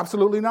me?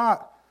 Absolutely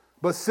not.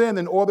 But sin,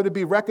 in order to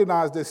be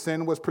recognized as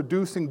sin, was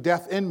producing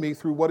death in me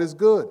through what is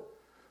good,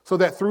 so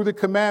that through the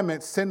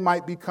commandment, sin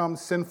might become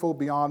sinful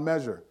beyond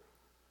measure.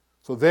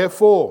 So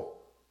therefore,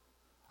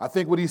 I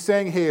think what he's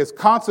saying here is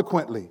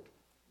consequently.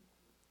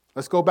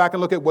 Let's go back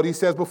and look at what he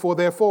says before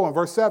therefore in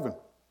verse 7.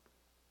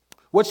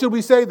 What should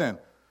we say then?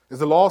 Is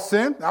the law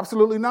sin?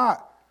 Absolutely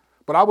not.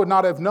 But I would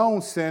not have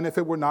known sin if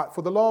it were not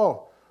for the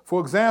law.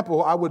 For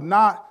example, I would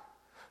not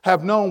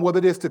have known what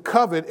it is to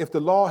covet if the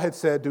law had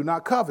said, do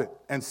not covet.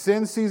 And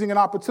sin, seizing an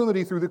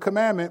opportunity through the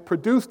commandment,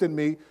 produced in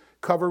me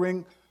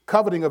coveting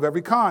of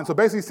every kind. So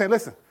basically saying,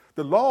 listen,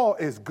 the law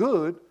is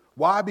good.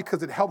 Why?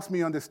 Because it helps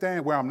me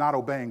understand where I'm not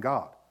obeying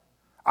God.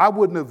 I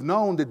wouldn't have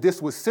known that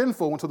this was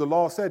sinful until the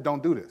law said,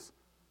 don't do this.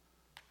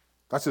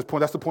 That's his point.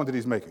 That's the point that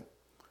he's making.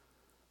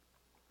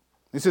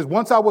 He says,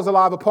 once I was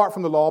alive apart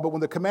from the law, but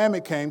when the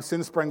commandment came,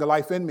 sin sprang to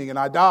life in me and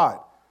I died.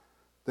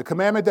 The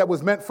commandment that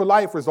was meant for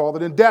life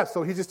resulted in death.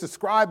 So he's just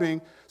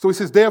describing. So he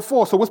says,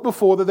 therefore. So what's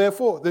before the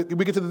therefore?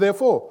 We get to the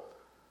therefore.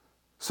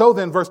 So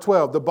then, verse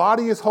 12, the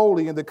body is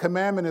holy and the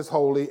commandment is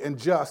holy and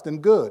just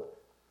and good.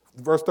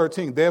 Verse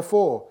 13,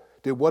 therefore,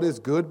 did what is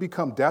good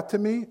become death to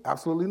me?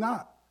 Absolutely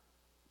not.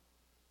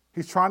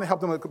 He's trying to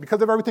help them.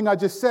 Because of everything I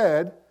just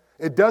said,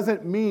 it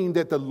doesn't mean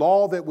that the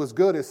law that was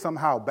good is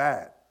somehow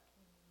bad.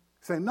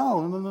 He's saying,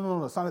 no,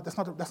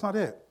 that's not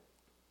it.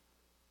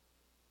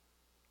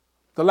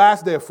 The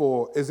last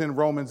therefore is in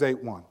Romans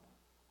 8:1,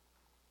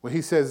 where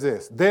he says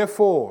this,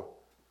 therefore,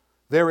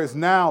 there is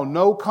now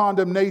no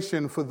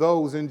condemnation for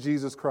those in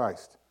Jesus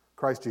Christ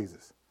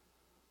Jesus.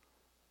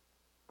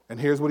 And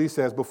here's what he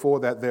says before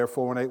that,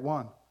 therefore, in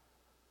 8:1.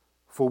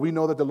 For we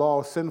know that the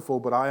law is sinful,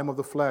 but I am of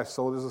the flesh,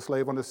 so is a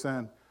slave unto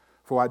sin.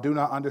 For I do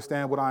not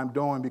understand what I am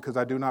doing because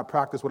I do not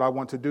practice what I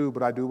want to do,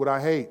 but I do what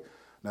I hate.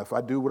 Now, if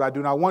I do what I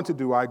do not want to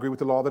do, I agree with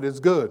the law that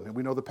is good. And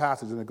we know the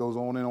passage, and it goes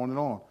on and on and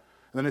on.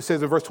 And then it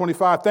says in verse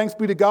 25, thanks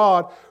be to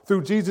God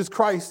through Jesus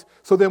Christ.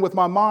 So then with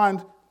my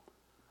mind,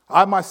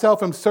 I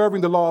myself am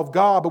serving the law of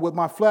God, but with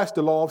my flesh,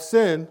 the law of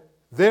sin.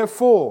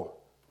 Therefore,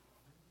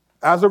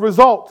 as a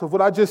result of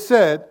what I just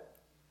said,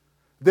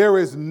 there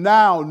is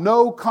now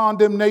no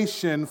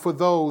condemnation for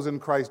those in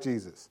Christ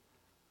Jesus.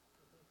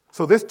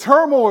 So this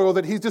turmoil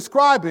that he's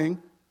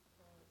describing,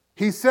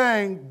 he's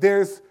saying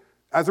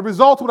as a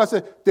result of what I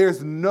said,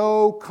 there's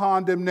no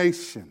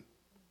condemnation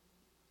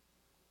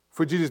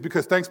for Jesus,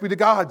 because thanks be to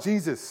God,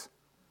 Jesus.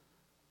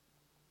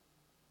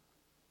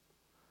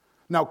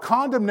 Now,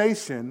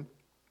 condemnation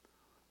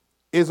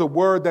is a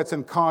word that's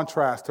in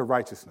contrast to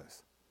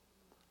righteousness.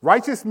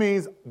 Righteous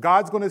means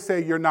God's going to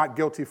say you're not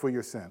guilty for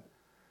your sin.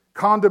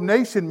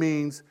 Condemnation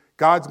means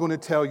God's going to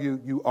tell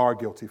you you are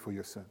guilty for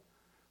your sin,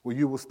 where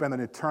you will spend an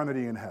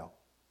eternity in hell.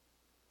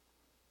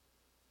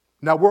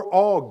 Now, we're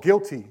all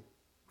guilty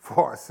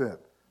for our sin.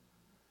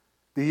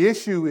 The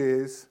issue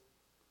is,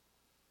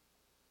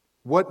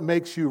 what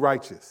makes you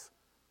righteous?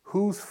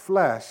 Whose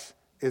flesh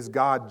is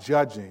God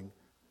judging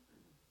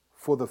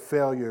for the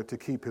failure to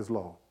keep his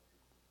law?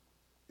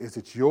 Is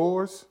it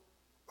yours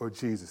or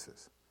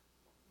Jesus's?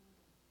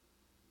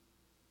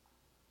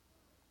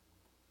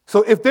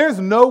 So if there's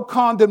no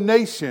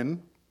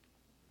condemnation,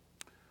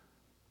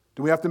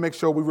 do we have to make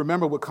sure we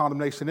remember what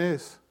condemnation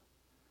is?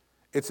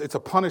 It's a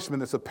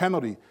punishment, it's a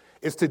penalty.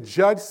 It's to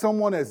judge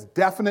someone as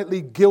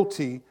definitely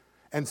guilty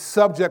and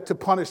subject to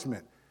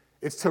punishment.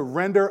 It's to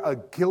render a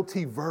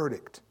guilty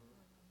verdict.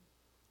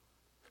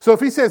 So if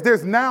he says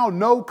there's now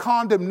no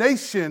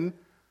condemnation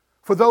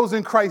for those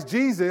in Christ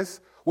Jesus,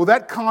 well,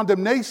 that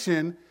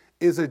condemnation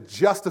is a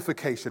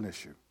justification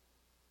issue.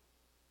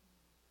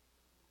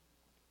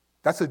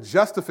 That's a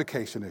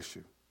justification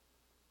issue.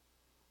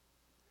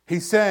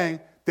 He's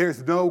saying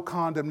there's no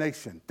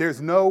condemnation. There's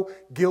no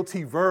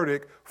guilty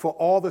verdict for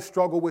all the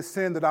struggle with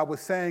sin that I was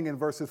saying in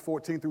verses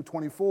 14 through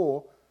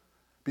 24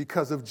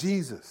 because of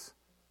Jesus.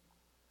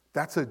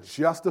 That's a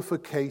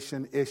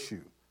justification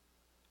issue.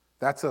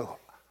 That's a,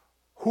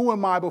 who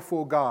am I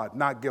before God?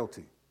 Not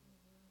guilty.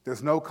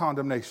 There's no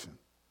condemnation.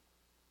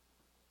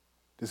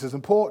 This is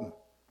important.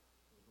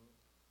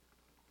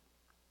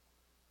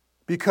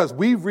 Because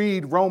we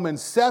read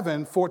Romans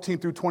 7, 14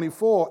 through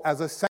 24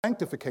 as a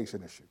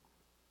sanctification issue.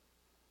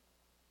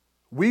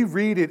 We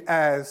read it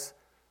as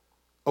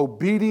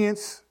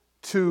obedience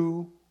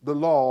to the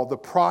law, the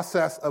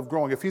process of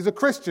growing. If he's a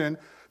Christian,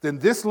 then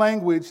this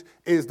language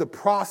is the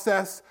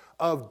process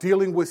of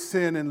dealing with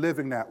sin and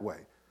living that way.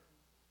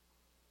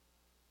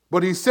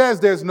 But he says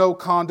there's no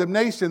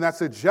condemnation.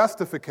 That's a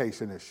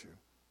justification issue.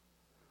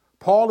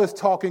 Paul is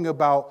talking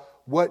about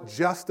what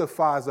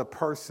justifies a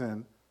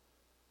person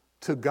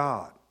to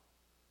God,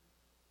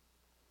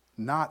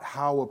 not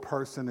how a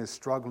person is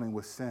struggling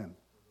with sin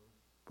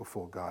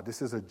before God.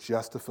 This is a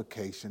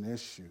justification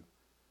issue.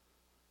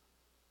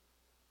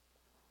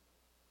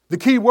 The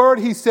key word,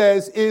 he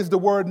says, is the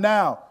word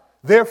now.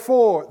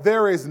 Therefore,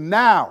 there is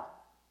now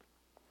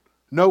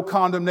no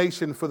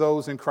condemnation for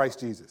those in Christ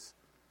Jesus.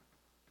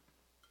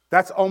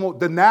 That's almost,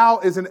 the now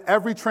is in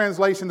every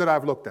translation that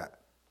I've looked at.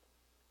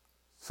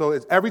 So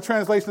it's every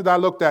translation that I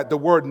looked at, the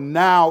word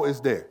now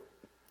is there.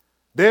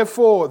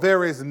 Therefore,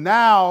 there is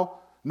now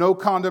no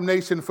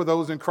condemnation for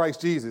those in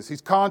Christ Jesus.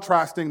 He's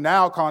contrasting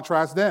now,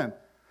 contrast then.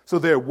 So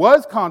there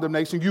was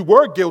condemnation. You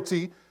were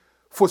guilty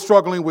for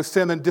struggling with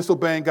sin and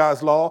disobeying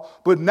God's law,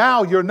 but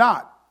now you're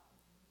not.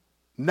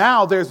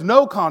 Now there's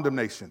no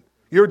condemnation.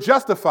 You're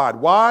justified.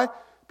 Why?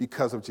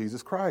 Because of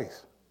Jesus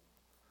Christ.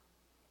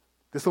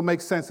 This will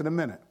make sense in a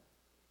minute.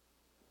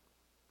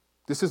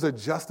 This is a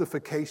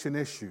justification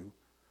issue,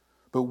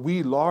 but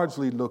we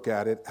largely look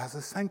at it as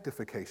a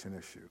sanctification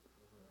issue.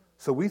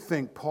 So we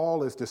think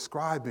Paul is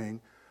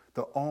describing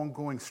the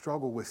ongoing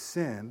struggle with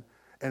sin,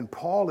 and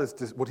Paul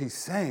is what he's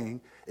saying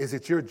is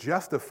that you're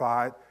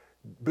justified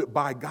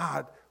by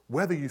God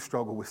whether you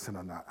struggle with sin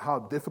or not. How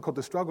difficult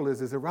the struggle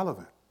is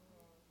irrelevant.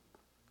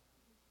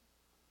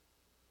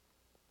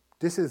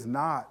 This is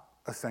not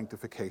a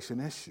sanctification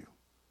issue.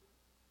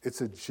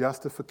 It's a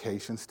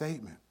justification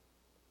statement.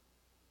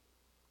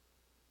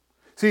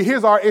 See,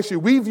 here's our issue.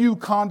 We view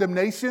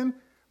condemnation.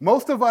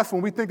 Most of us,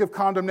 when we think of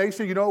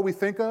condemnation, you know what we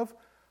think of?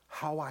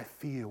 How I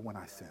feel when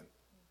I sin.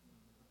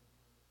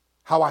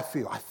 How I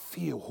feel. I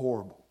feel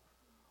horrible.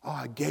 Oh,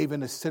 I gave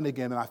in to sin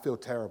again and I feel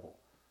terrible.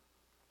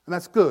 And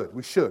that's good.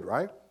 We should,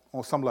 right?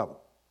 On some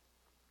level.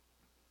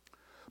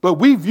 But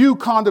we view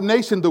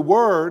condemnation, the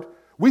word,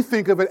 we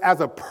think of it as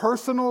a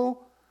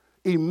personal,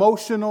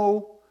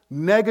 emotional,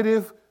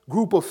 negative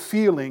group of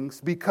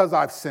feelings because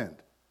I've sinned.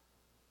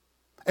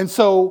 And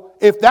so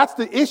if that's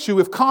the issue,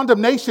 if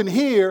condemnation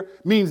here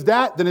means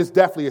that, then it's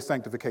definitely a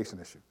sanctification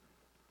issue.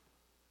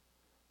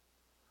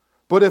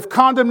 But if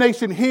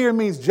condemnation here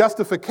means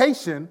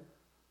justification,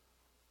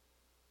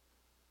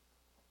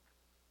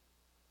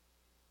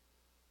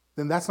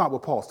 then that's not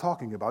what Paul's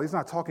talking about. He's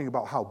not talking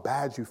about how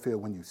bad you feel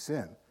when you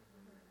sin.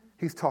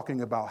 He's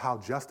talking about how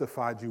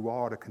justified you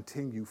are to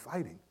continue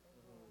fighting.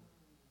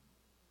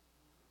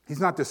 He's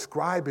not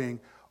describing,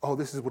 oh,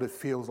 this is what it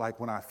feels like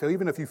when I feel.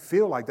 Even if you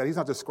feel like that, he's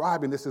not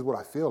describing this is what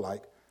I feel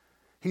like.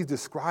 He's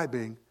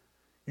describing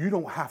you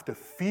don't have to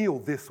feel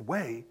this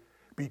way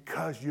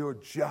because you're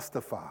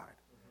justified.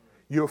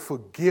 You're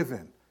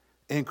forgiven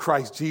in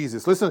Christ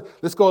Jesus. Listen,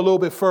 let's go a little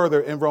bit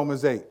further in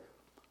Romans 8.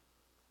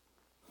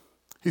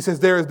 He says,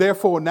 there is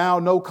therefore now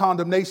no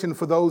condemnation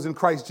for those in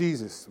Christ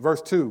Jesus.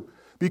 Verse 2,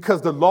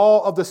 because the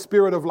law of the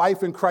Spirit of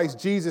life in Christ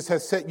Jesus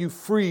has set you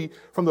free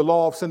from the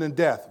law of sin and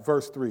death.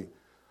 Verse 3,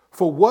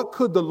 for what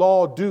could the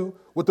law do?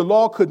 What the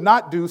law could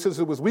not do, since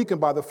it was weakened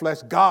by the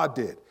flesh, God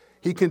did.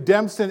 He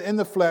condemned sin in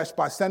the flesh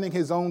by sending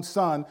his own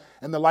son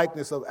in the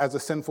likeness of as a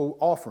sinful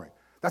offering.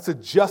 That's a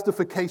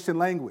justification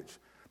language.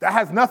 That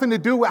has nothing to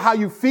do with how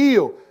you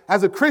feel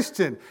as a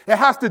Christian. It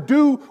has to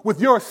do with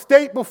your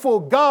state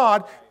before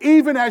God,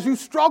 even as you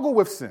struggle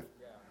with sin.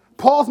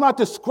 Paul's not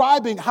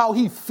describing how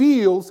he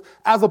feels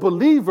as a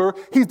believer.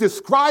 He's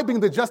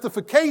describing the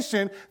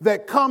justification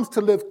that comes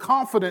to live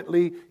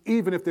confidently,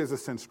 even if there's a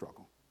sin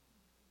struggle.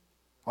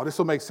 Oh, this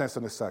will make sense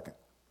in a second.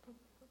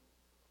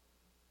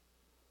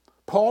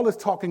 Paul is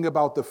talking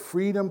about the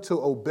freedom to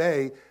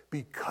obey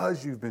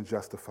because you've been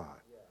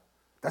justified.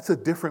 That's a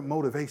different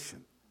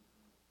motivation.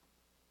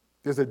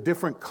 There's a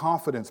different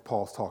confidence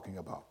Paul's talking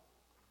about.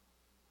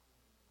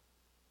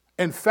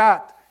 In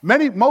fact,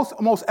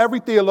 most every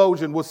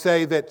theologian will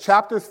say that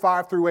chapters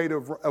 5 through 8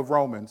 of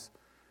Romans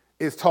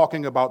is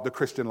talking about the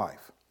Christian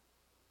life.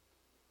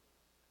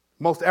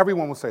 Most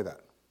everyone will say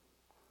that.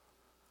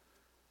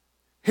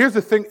 Here's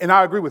the thing, and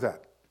I agree with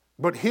that.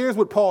 But here's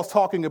what Paul's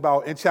talking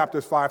about in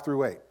chapters 5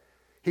 through 8.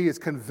 He is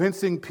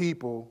convincing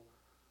people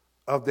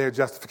of their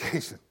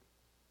justification.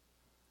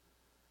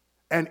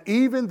 And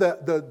even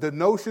the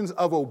notions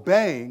of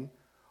obeying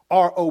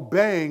are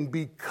obeying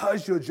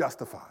because you're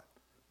justified.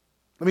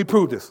 Let me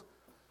prove this.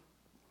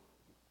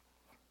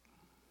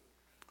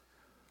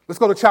 Let's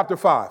go to chapter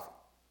 5.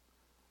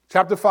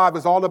 Chapter 5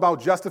 is all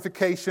about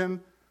justification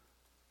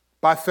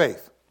by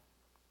faith.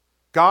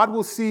 God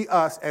will see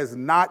us as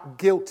not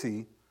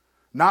guilty,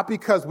 not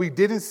because we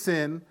didn't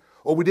sin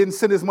or we didn't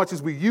sin as much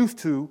as we used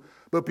to,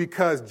 but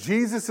because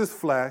Jesus'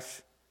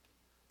 flesh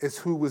is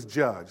who was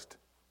judged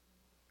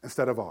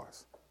instead of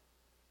ours,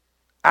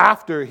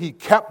 after he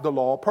kept the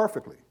law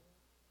perfectly.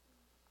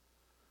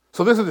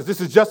 So this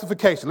is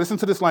justification. Listen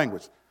to this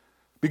language.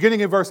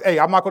 Beginning in verse 8.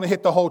 I'm not going to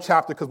hit the whole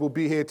chapter because we'll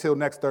be here till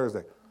next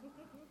Thursday.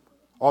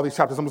 All these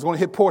chapters. I'm just going to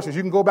hit portions.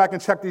 You can go back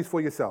and check these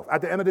for yourself. At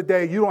the end of the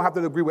day, you don't have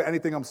to agree with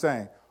anything I'm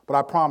saying, but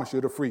I promise you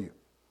it'll free you.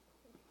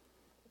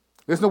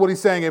 Listen to what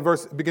he's saying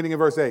beginning in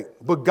verse 8.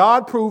 But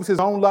God proves his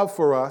own love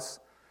for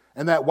us,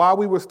 and that while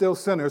we were still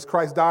sinners,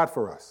 Christ died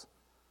for us.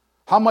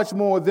 How much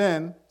more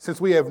then, since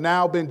we have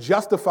now been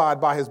justified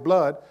by his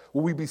blood,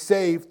 will we be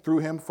saved through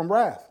him from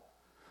wrath?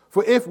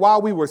 For if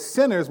while we were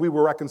sinners, we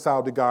were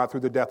reconciled to God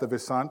through the death of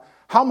his son,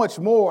 how much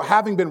more,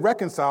 having been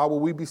reconciled, will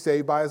we be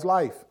saved by his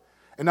life?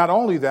 And not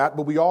only that,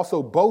 but we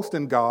also boast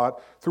in God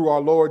through our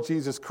Lord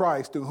Jesus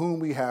Christ, through whom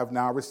we have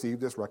now received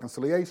this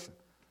reconciliation.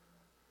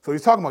 So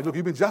he's talking about, look,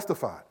 you've been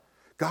justified.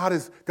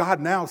 God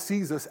now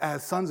sees us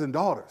as sons and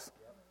daughters.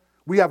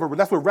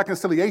 That's what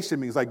reconciliation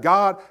means. Like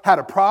God had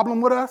a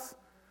problem with us,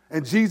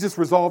 and Jesus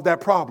resolved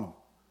that problem.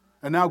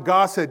 And now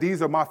God said,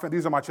 these are my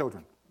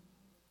children.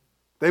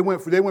 They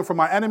went from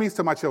my enemies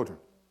to my children.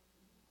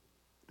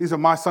 These are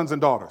my sons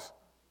and daughters.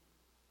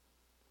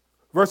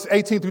 Verse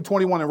 18 through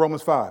 21 in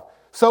Romans 5.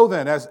 So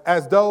then, as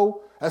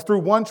through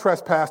one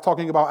trespass,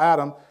 talking about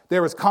Adam,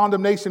 there is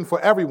condemnation for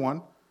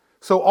everyone,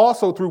 so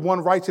also through one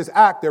righteous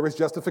act there is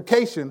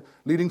justification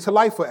leading to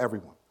life for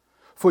everyone.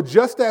 For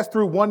just as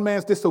through one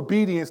man's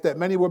disobedience that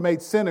many were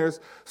made sinners,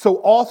 so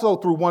also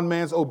through one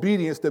man's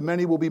obedience that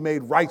many will be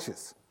made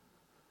righteous.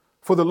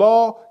 For the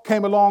law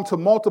came along to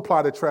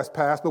multiply the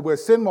trespass, but where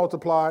sin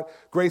multiplied,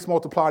 grace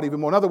multiplied even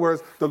more. In other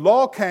words, the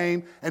law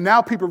came, and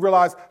now people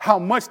realize how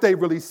much they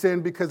really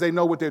sinned because they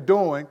know what they're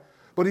doing.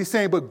 But he's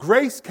saying, but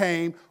grace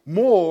came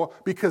more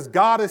because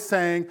God is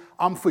saying,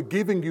 I'm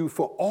forgiving you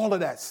for all of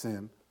that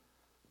sin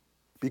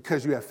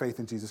because you have faith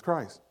in Jesus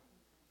Christ.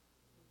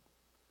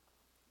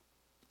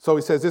 So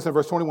he says this in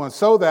verse 21,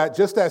 so that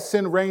just as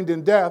sin reigned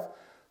in death,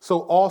 so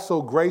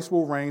also grace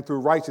will reign through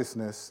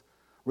righteousness,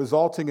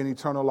 resulting in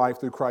eternal life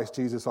through Christ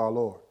Jesus our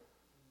Lord.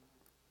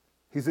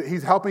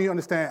 He's helping you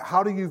understand,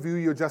 how do you view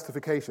your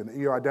justification,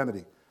 your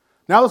identity?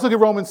 Now let's look at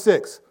Romans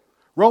 6.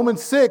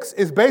 Romans 6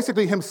 is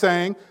basically him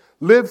saying,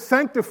 live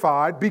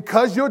sanctified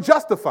because you're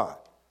justified.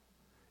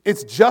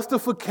 It's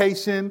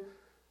justification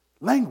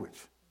language.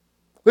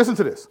 Listen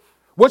to this.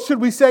 What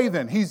should we say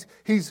then?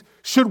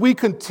 Should we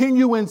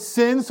continue in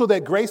sin so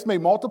that grace may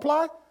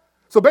multiply?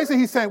 So basically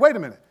he's saying, wait a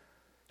minute.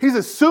 He's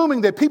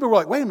assuming that people were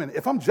like, wait a minute,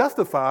 if I'm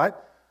justified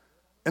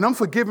and I'm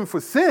forgiven for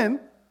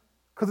sin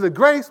because of the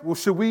grace, well,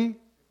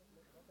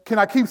 can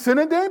I keep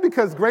sinning then?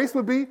 Because grace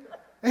would be,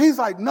 and he's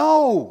like,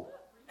 no.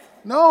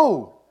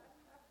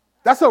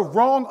 That's a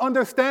wrong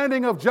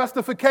understanding of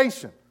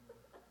justification.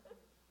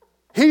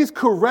 He's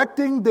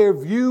correcting their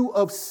view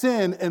of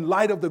sin in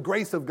light of the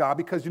grace of God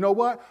because you know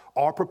what?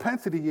 Our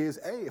propensity is,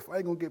 hey, if I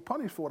ain't going to get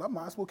punished for it, I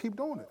might as well keep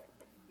doing it.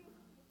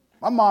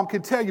 My mom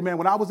can tell you, man,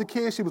 when I was a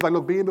kid, she was like,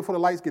 look, be in before the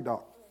lights get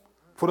dark.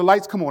 Before the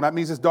lights come on, that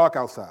means it's dark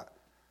outside.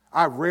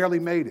 I rarely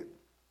made it.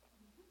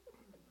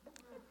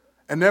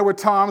 And there were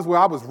times where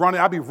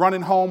I'd be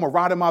running home or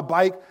riding my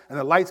bike and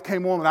the lights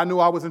came on and I knew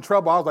I was in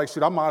trouble. I was like,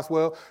 shit, I might as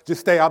well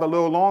just stay out a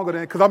little longer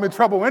then because I'm in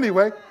trouble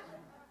anyway.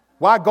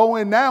 Why go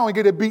in now and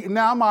get it beaten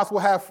now? I might as well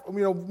have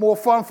more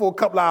fun for a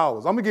couple of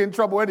hours. I'm going to get in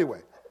trouble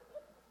anyway.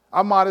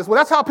 I might as well.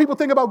 That's how people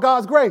think about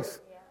God's grace.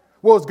 Yeah.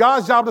 Well, it's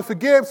God's job to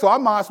forgive, so I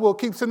might as well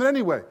keep sinning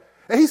anyway.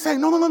 And he's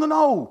saying,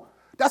 no.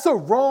 That's a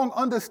wrong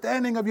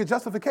understanding of your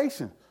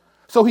justification.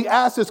 So he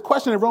asked this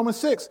question in Romans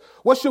 6.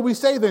 What should we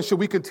say then? Should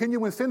we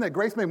continue in sin that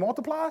grace may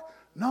multiply?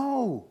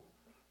 No.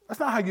 That's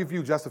not how you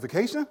view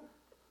justification.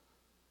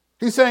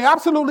 He's saying,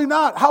 absolutely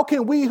not. How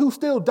can we who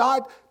still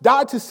died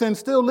to sin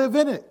still live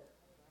in it?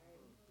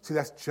 See,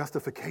 that's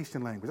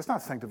justification language. That's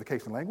not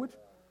sanctification language.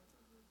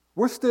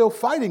 We're still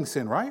fighting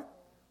sin, right?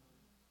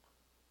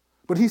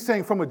 But he's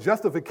saying from a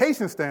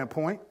justification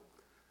standpoint,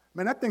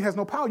 man, that thing has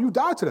no power. You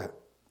died to that.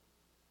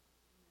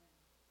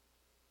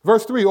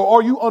 Verse 3, or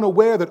are you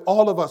unaware that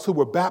all of us who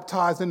were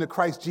baptized into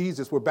Christ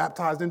Jesus were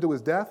baptized into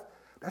his death?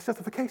 That's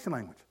justification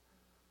language.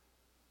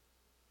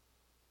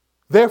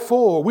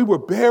 Therefore, we were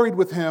buried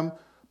with him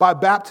by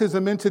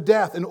baptism into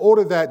death, in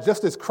order that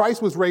just as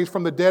Christ was raised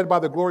from the dead by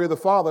the glory of the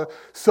Father,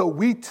 so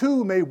we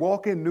too may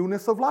walk in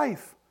newness of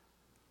life.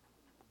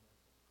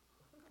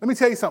 Let me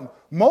tell you something.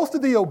 Most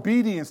of the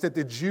obedience that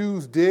the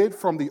Jews did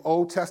from the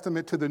Old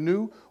Testament to the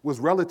New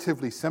was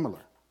relatively similar.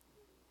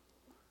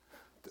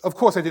 Of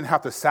course, they didn't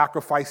have to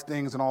sacrifice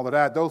things and all of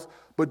that.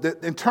 But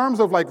in terms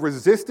of like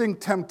resisting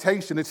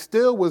temptation,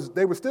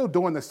 they were still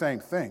doing the same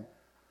thing.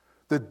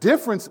 The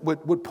difference,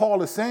 what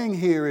Paul is saying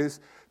here is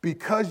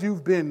because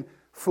you've been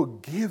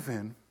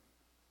forgiven,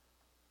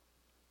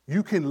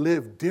 you can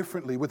live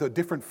differently with a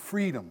different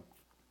freedom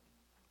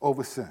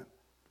over sin.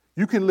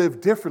 You can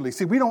live differently.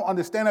 See, we don't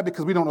understand that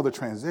because we don't know the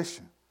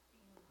transition.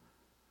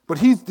 But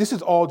this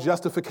is all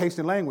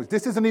justification language.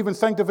 This isn't even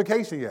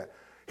sanctification yet.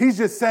 He's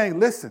just saying,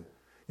 listen,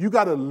 you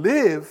got to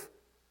live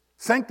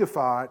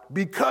sanctified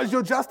because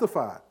you're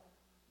justified.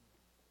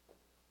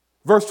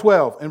 Verse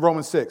 12 in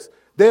Romans 6.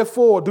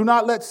 Therefore, do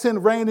not let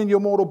sin reign in your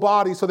mortal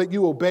body so that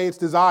you obey its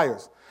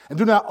desires. And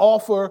do not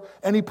offer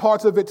any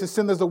parts of it to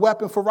sin as a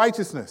weapon for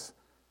righteousness.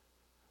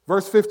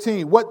 Verse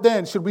 15, what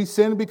then? Should we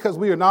sin because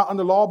we are not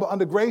under law but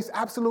under grace?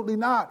 Absolutely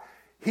not.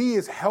 He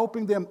is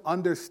helping them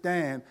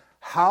understand,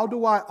 how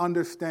do I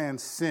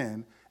understand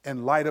sin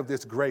in light of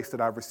this grace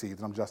that I've received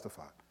and I'm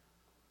justified?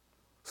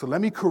 So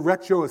let me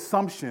correct your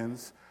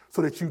assumptions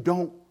so that you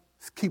don't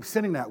keep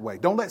sinning that way.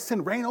 Don't let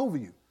sin reign over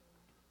you.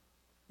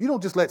 You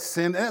don't just let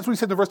sin, and that's what he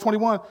said in verse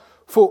 21,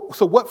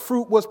 so what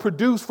fruit was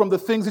produced from the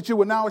things that you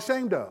were now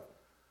ashamed of?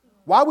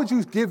 Why would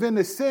you give in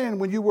to sin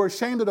when you were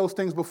ashamed of those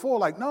things before?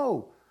 Like,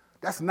 no,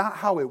 that's not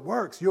how it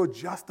works. You're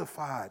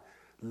justified.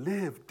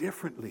 Live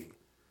differently.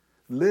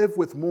 Live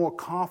with more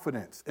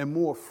confidence and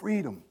more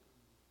freedom.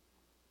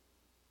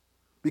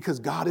 Because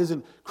God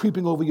isn't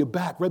creeping over your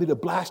back, ready to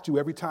blast you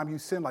every time you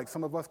sin like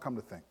some of us come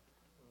to think.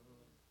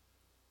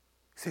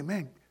 You say,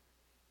 man,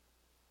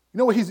 You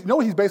know what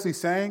he's basically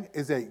saying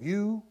is that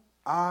you,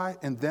 I,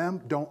 and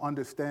them don't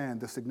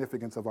understand the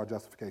significance of our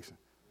justification.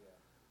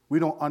 We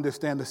don't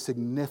understand the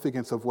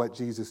significance of what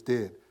Jesus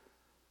did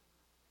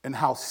and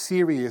how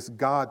serious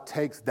God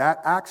takes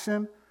that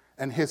action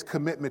and his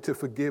commitment to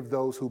forgive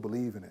those who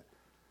believe in it.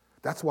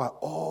 That's why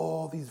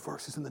all these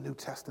verses in the New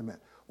Testament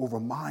will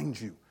remind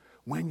you,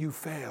 when you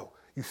fail,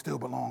 you still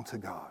belong to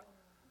God.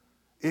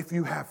 If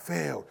you have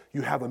failed,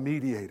 you have a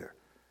mediator.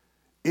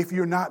 If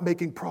you're not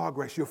making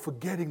progress, you're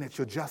forgetting that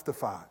you're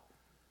justified.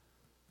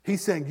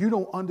 He's saying you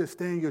don't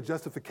understand your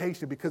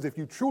justification because if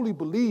you truly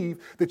believe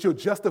that you're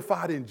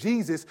justified in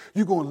Jesus,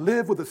 you're going to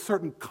live with a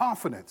certain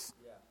confidence,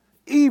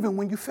 even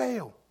when you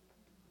fail.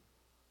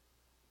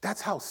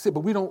 That's how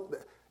simple.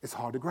 But it's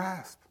hard to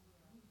grasp.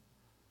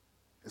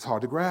 It's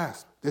hard to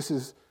grasp. This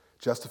is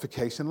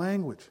justification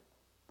language.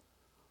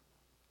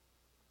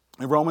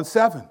 In Romans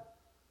 7,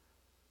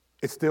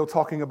 it's still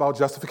talking about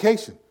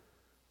justification.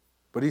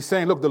 But he's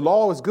saying, look, the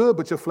law is good,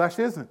 but your flesh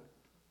isn't.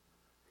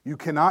 You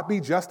cannot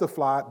be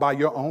justified by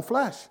your own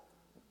flesh.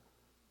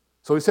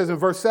 So he says in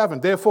verse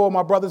 7, therefore,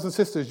 my brothers and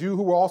sisters, you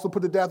who were also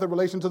put to death in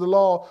relation to the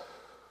law,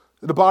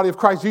 the body of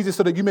Christ Jesus,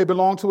 so that you may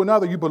belong to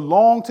another. You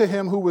belong to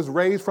him who was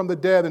raised from the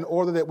dead in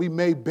order that we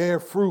may bear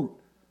fruit.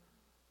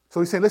 So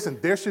he's saying, listen,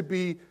 there should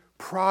be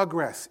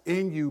progress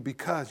in you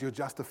because you're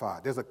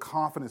justified. There's a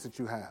confidence that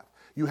you have.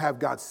 You have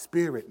God's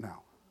Spirit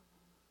now.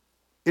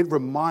 It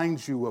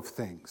reminds you of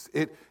things.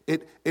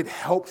 It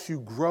helps you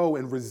grow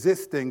and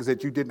resist things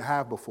that you didn't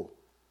have before.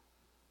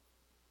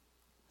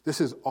 This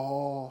is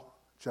all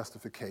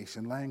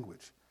justification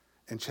language.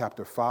 In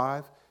chapter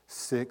 5,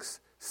 6,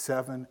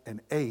 7,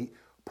 and 8,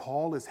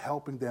 Paul is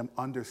helping them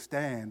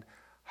understand,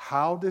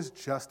 how does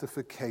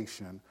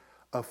justification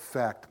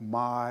affect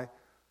my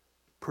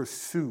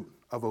pursuit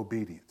of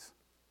obedience?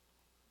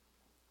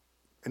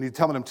 And he's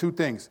telling them two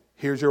things.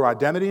 Here's your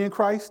identity in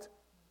Christ,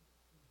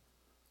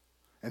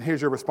 and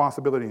here's your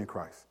responsibility in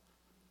Christ.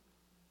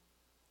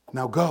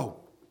 Now go.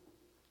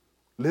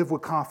 Live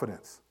with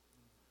confidence.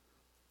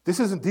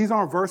 These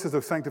aren't verses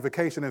of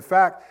sanctification. In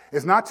fact,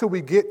 it's not till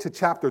we get to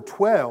chapter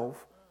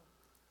 12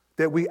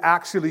 that we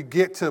actually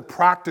get to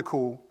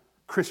practical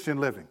Christian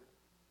living.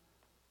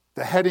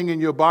 The heading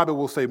in your Bible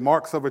will say,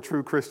 marks of a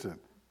true Christian,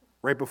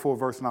 right before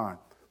verse 9.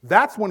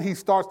 That's when he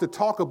starts to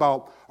talk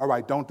about, all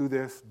right, don't do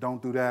this,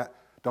 don't do that,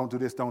 don't do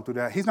this, don't do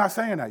that. He's not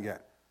saying that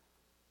yet.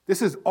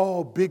 This is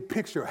all big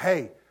picture.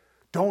 Hey,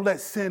 don't let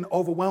sin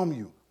overwhelm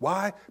you.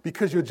 Why?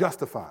 Because you're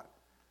justified.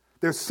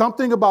 There's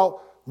something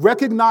about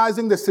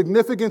recognizing the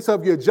significance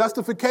of your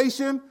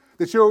justification,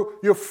 that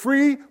you're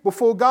free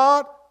before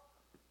God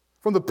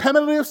from the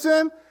penalty of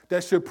sin,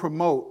 that should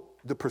promote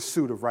the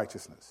pursuit of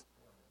righteousness.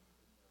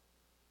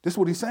 This is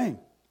what he's saying.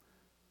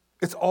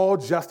 It's all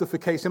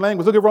justification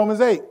language. Look at Romans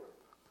 8.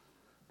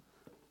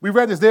 We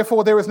read this,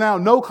 therefore there is now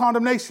no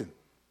condemnation.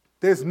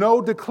 There's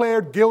no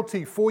declared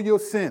guilty for your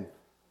sin.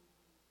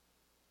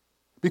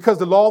 Because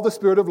the law of the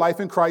Spirit of life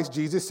in Christ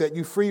Jesus set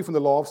you free from the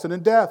law of sin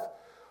and death.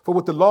 For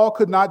what the law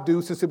could not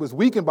do, since it was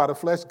weakened by the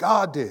flesh,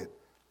 God did.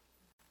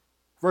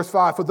 Verse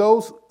 5, for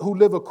those who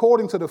live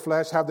according to the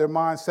flesh have their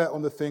mind set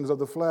on the things of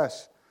the flesh.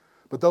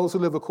 But those who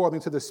live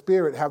according to the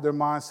Spirit have their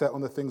mind set on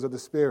the things of the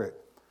Spirit.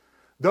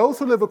 Those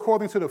who live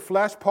according to the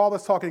flesh, Paul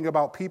is talking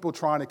about people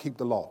trying to keep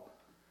the law.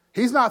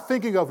 He's not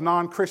thinking of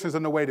non-Christians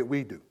in the way that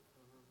we do.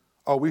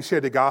 Oh, we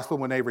share the gospel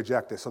when they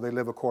reject it, so they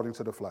live according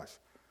to the flesh.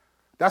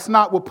 That's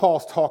not what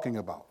Paul's talking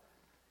about.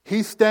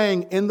 He's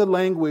staying in the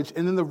language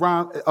and in the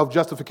round of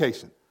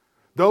justification.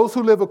 Those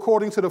who live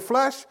according to the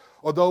flesh,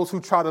 or those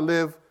who try to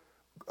live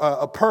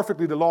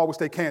perfectly the law, which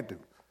they can't do.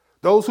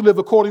 Those who live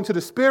according to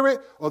the Spirit,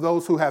 or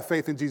those who have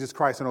faith in Jesus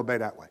Christ and obey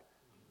that way.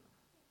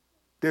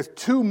 There's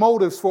two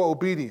motives for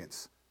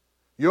obedience.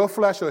 Your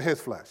flesh or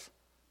his flesh.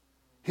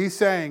 He's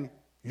saying,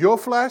 your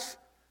flesh,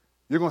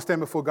 you're going to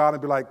stand before God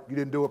and be like, you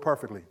didn't do it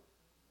perfectly.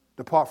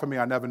 Depart from me,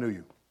 I never knew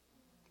you.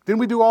 Didn't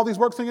we do all these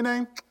works in your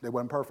name? They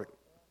weren't perfect.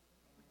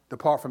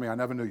 Depart from me, I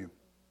never knew you.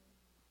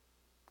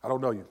 I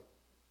don't know you.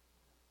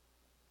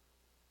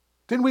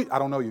 Didn't we? I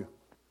don't know you.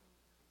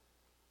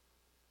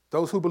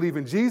 Those who believe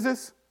in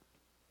Jesus,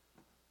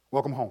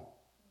 welcome home.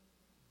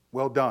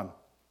 Well done,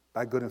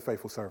 thy good and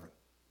faithful servant.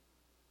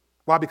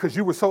 Why? Because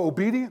you were so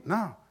obedient?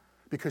 No,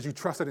 because you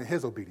trusted in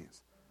his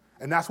obedience.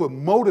 And that's what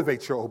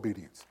motivates your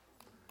obedience.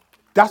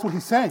 That's what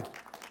he's saying.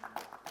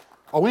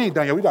 Oh, we ain't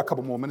done yet. We got a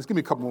couple more minutes. Give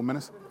me a couple more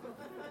minutes.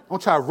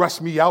 Don't try to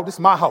rush me out. This is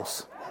my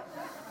house.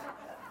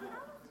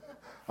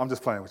 I'm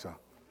just playing with y'all.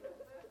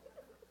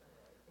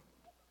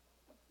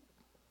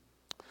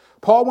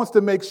 Paul wants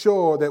to make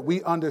sure that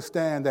we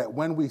understand that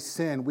when we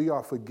sin, we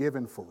are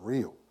forgiven for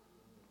real.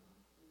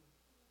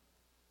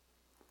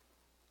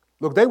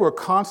 Look, they were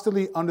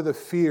constantly under the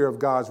fear of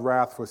God's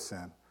wrath for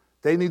sin.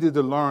 They needed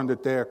to learn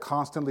that they're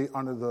constantly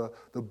under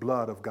the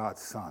blood of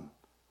God's Son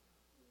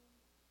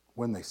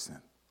when they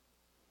sin.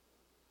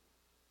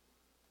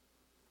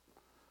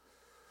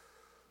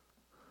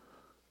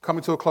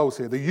 Coming to a close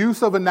here. The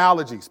use of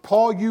analogies.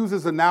 Paul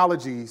uses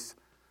analogies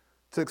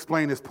to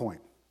explain his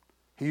point.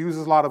 He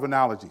uses a lot of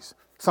analogies.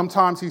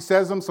 Sometimes he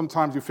says them,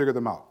 sometimes you figure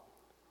them out.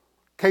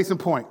 Case in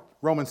point,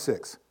 Romans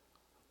 6.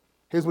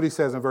 Here's what he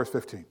says in verse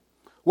 15.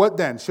 What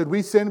then? Should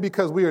we sin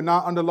because we are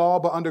not under law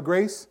but under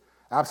grace?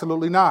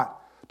 Absolutely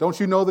not. Don't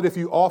you know that if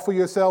you offer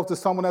yourselves to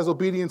someone as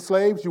obedient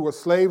slaves, you are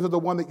slaves of the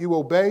one that you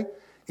obey,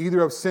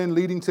 either of sin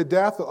leading to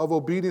death or of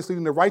obedience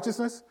leading to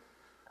righteousness?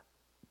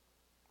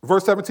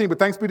 Verse 17, but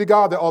thanks be to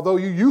God that although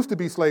you used to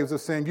be slaves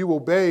of sin, you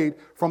obeyed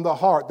from the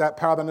heart that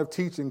pattern of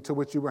teaching to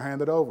which you were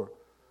handed over.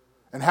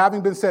 And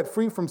having been set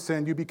free from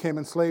sin, you became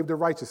enslaved to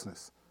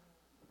righteousness.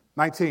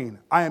 19,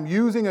 I am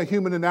using a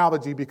human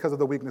analogy because of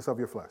the weakness of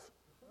your flesh.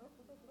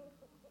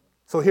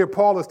 So here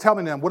Paul is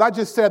telling them, what I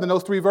just said in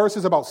those 3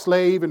 verses about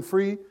slave and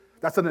free,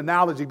 that's an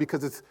analogy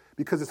because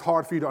it's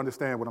hard for you to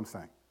understand what I'm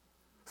saying.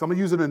 So I'm going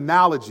to use an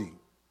analogy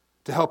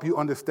to help you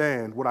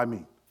understand what I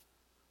mean.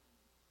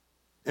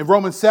 In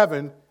Romans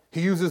 7,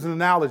 he uses an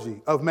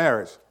analogy of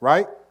marriage,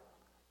 right?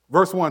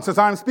 Verse 1, since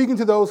I am speaking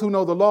to those who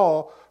know the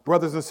law,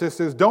 brothers and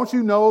sisters, don't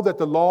you know that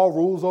the law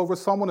rules over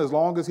someone as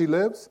long as he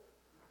lives?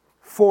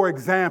 For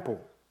example,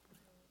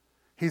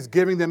 he's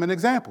giving them an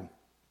example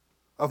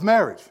of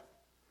marriage.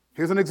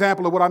 Here's an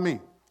example of what I mean.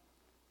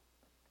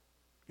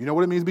 You know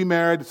what it means to be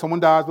married,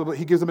 someone dies, but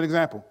he gives them an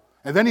example.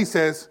 And then he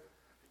says,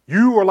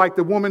 you are like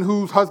the woman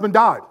whose husband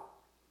died.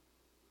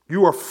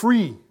 You are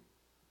free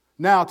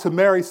now to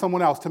marry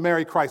someone else, to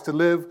marry Christ, to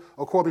live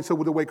according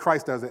to the way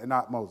Christ does it and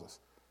not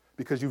Moses,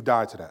 because you've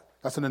died to that.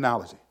 That's an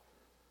analogy.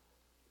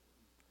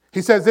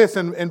 He says this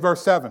in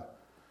verse 7.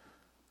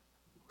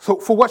 So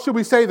for what should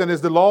we say then?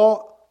 Is the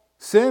law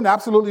sin?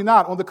 Absolutely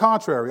not. On the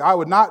contrary, I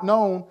would not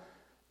know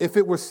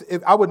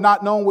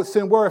what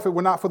sin were if it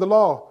were not for the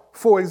law.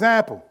 For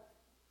example,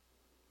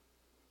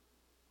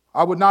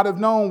 I would not have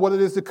known what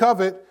it is to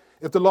covet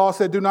if the law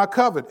said do not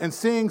covet. And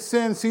seeing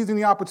sin, seizing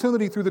the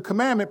opportunity through the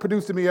commandment,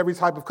 produced in me every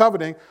type of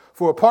coveting,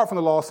 for apart from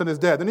the law, sin is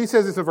dead. And he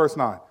says this in verse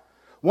 9.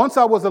 Once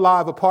I was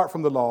alive apart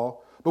from the law,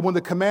 but when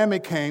the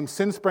commandment came,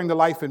 sin sprang to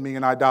life in me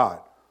and I died.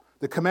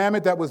 The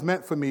commandment that was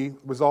meant for me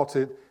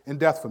resulted in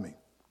death for me.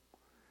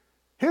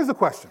 Here's the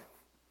question.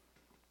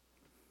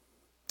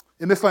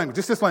 In this language,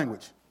 just this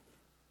language.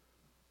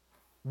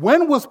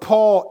 When was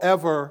Paul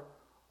ever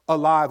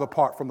alive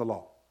apart from the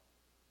law?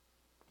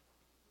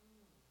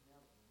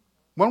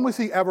 When was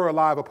he ever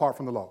alive apart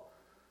from the law?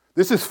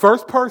 This is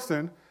first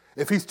person.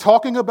 If he's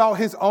talking about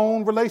his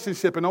own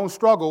relationship and own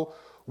struggle,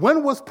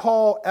 when was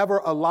Paul ever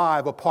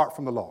alive apart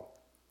from the law?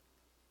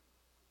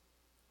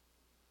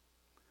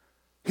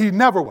 He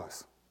never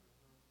was.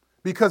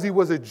 Because he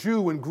was a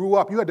Jew and grew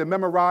up. You had to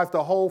memorize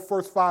the whole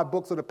first 5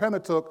 books of the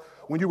Pentateuch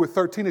when you were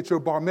 13 at your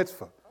bar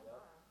mitzvah.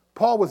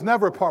 Paul was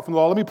never apart from the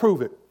law. Let me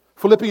prove it.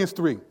 Philippians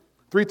 3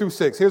 through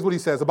 6. Here's what he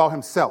says about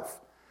himself.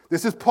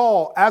 This is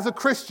Paul, as a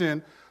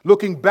Christian,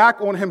 looking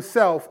back on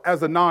himself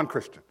as a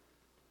non-Christian.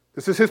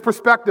 This is his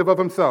perspective of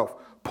himself.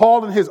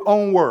 Paul in his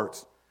own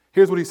words.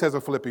 Here's what he says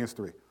in Philippians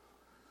 3.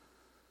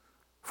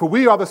 For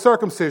we are the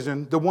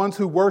circumcision, the ones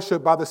who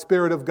worship by the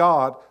Spirit of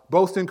God,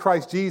 boast in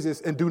Christ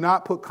Jesus, and do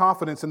not put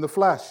confidence in the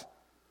flesh.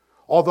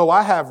 Although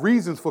I have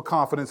reasons for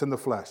confidence in the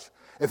flesh.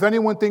 If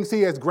anyone thinks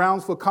he has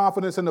grounds for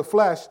confidence in the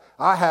flesh,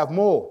 I have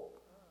more.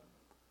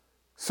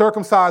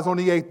 Circumcised on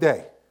the 8th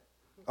day,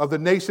 of the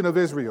nation of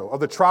Israel,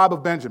 of the tribe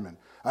of Benjamin,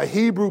 a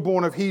Hebrew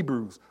born of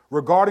Hebrews,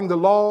 regarding the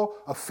law,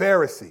 a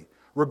Pharisee,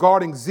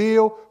 regarding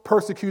zeal,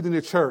 persecuting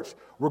the church,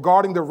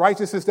 regarding the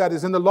righteousness that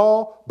is in the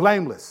law,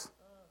 blameless.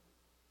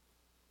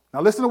 Now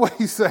listen to what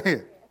he's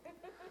saying.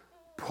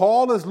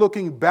 Paul is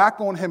looking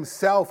back on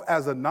himself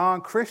as a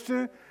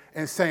non-Christian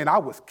and saying, I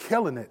was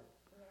killing it.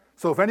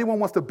 So if anyone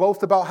wants to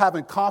boast about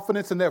having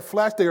confidence in their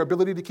flesh, their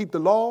ability to keep the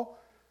law,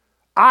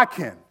 I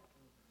can.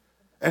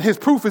 And his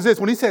proof is this.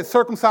 When he said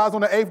circumcised on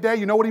the 8th day,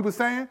 you know what he was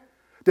saying?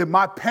 That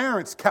my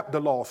parents kept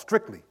the law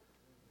strictly.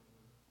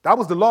 That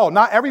was the law.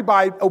 Not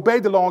everybody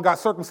obeyed the law and got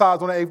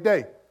circumcised on the 8th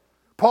day.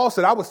 Paul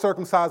said, I was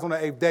circumcised on the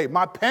 8th day.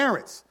 My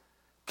parents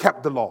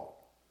kept the law.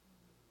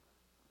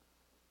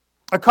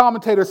 A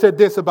commentator said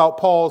this about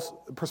Paul's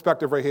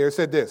perspective right here. It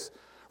said this.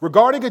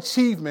 Regarding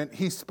achievement,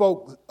 he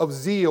spoke of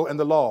zeal in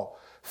the law.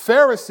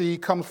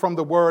 Pharisee comes from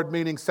the word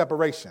meaning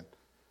separation,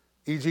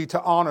 e.g.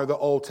 to honor the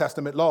Old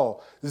Testament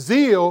law.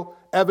 Zeal,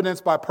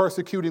 evidenced by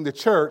persecuting the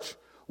church,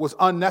 was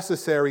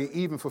unnecessary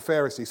even for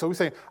Pharisees. So he's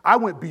saying, I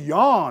went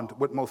beyond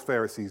what most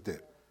Pharisees did.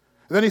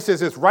 And then he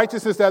says this,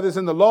 righteousness that is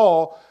in the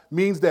law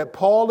means that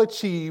Paul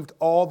achieved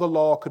all the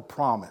law could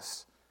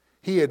promise.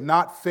 He had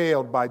not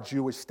failed by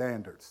Jewish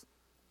standards.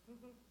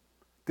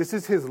 This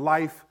is his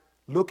life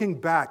looking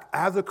back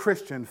as a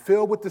Christian,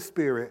 filled with the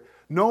Spirit,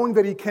 knowing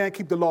that he can't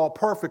keep the law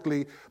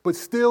perfectly, but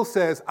still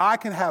says, I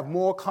can have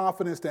more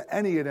confidence than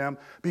any of them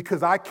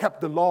because I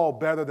kept the law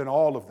better than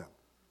all of them.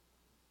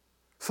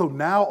 So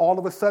now, all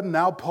of a sudden,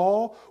 now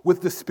Paul,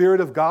 with the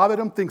Spirit of God in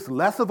him, thinks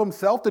less of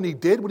himself than he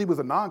did when he was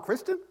a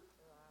non-Christian?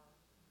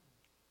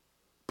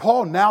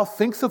 Paul now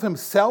thinks of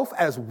himself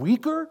as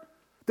weaker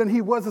than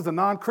he was as a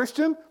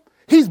non-Christian?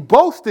 He's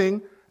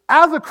boasting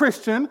as a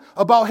Christian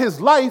about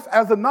his life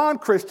as a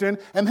non-Christian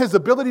and his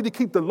ability to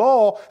keep the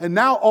law, and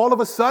now all of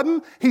a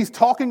sudden he's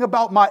talking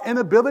about my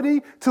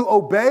inability to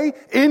obey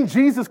in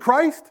Jesus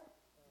Christ?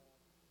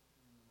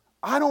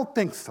 I don't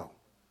think so.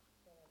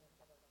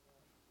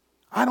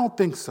 I don't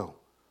think so.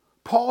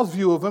 Paul's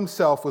view of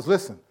himself was,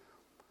 listen,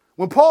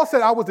 when Paul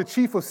said I was the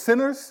chief of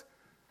sinners,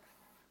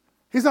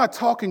 he's not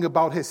talking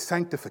about his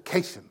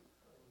sanctification.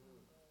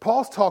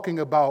 Paul's talking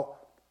about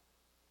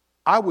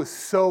I was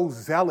so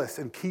zealous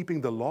in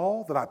keeping the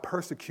law that I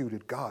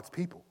persecuted God's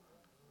people.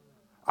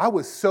 I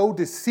was so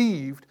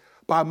deceived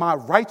by my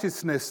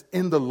righteousness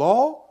in the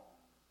law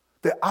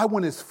that I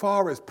went as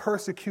far as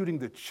persecuting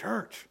the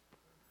church.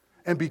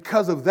 And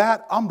because of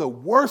that, I'm the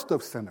worst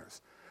of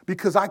sinners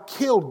because I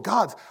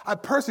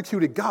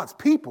persecuted God's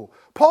people.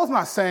 Paul's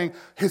not saying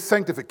his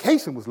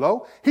sanctification was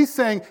low. He's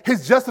saying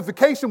his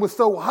justification was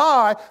so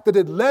high that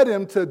it led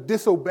him to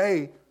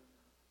disobey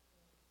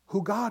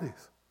who God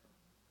is.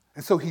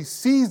 And so he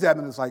sees that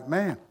and is like,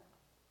 man,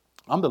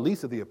 I'm the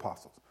least of the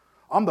apostles.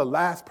 I'm the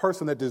last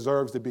person that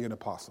deserves to be an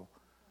apostle.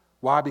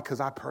 Why? Because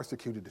I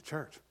persecuted the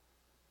church.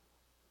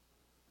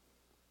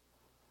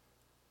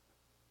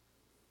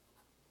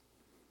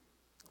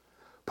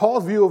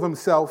 Paul's view of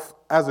himself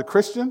as a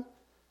Christian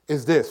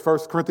is this, 1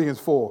 Corinthians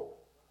 4.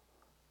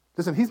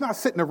 Listen, he's not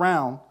sitting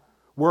around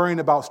worrying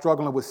about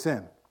struggling with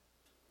sin.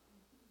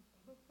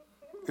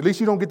 At least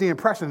you don't get the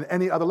impression in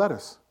any other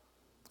letters.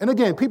 And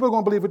again, people are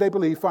going to believe what they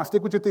believe. Fine,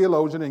 stick with your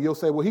theologian and you'll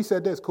say, well, he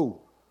said this,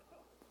 cool.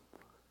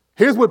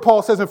 Here's what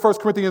Paul says in 1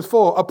 Corinthians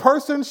 4. A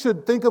person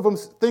should think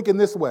in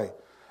this way.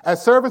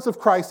 As servants of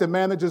Christ and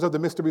managers of the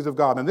mysteries of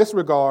God. In this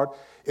regard,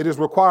 it is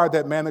required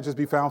that managers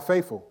be found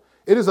faithful.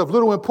 It is of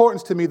little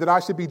importance to me that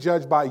I should be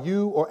judged by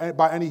you or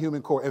by any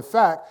human court. In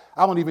fact,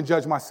 I don't even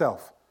judge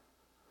myself.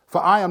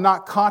 For I am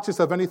not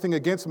conscious of anything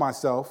against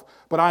myself,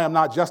 but I am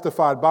not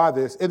justified by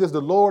this. It is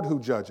the Lord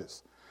who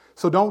judges.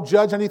 So don't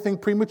judge anything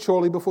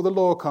prematurely before the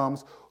Lord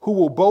comes, who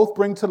will both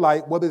bring to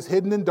light what is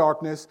hidden in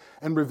darkness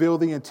and reveal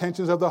the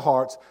intentions of the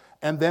hearts,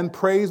 and then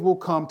praise will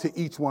come to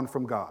each one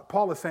from God.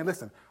 Paul is saying,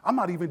 listen, I'm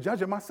not even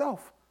judging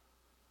myself.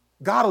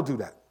 God will do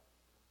that.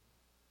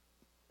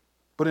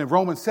 But in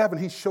Romans 7,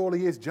 he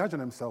surely is judging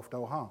himself,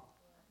 though, huh?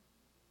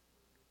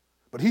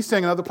 But he's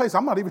saying in another place,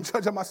 I'm not even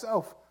judging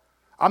myself.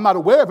 I'm not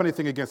aware of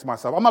anything against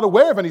myself. I'm not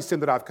aware of any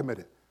sin that I've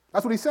committed.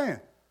 That's what he's saying.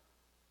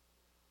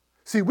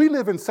 See, we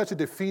live in such a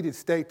defeated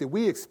state that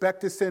we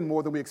expect to sin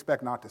more than we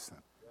expect not to sin.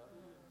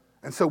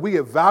 And so we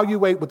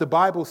evaluate what the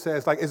Bible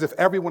says like as if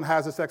everyone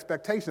has this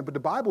expectation, but the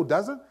Bible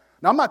doesn't.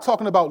 Now, I'm not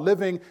talking about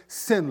living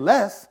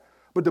sinless,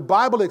 but the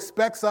Bible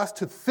expects us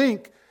to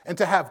think and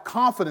to have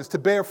confidence, to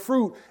bear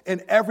fruit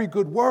in every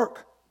good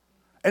work.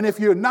 And if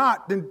you're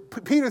not, then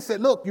Peter said,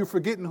 look, you're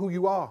forgetting who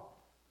you are.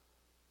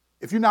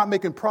 If you're not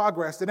making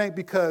progress, it ain't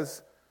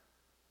because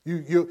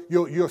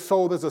you're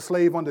sold as a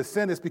slave under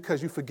sin. It's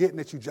because you're forgetting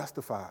that you're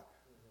justified.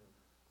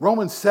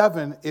 Romans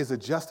 7 is a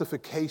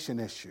justification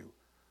issue,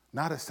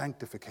 not a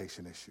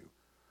sanctification issue.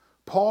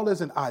 Paul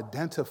isn't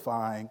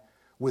identifying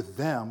with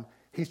them.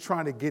 He's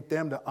trying to get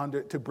them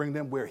to bring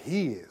them where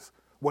he is,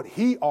 what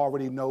he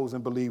already knows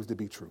and believes to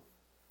be true.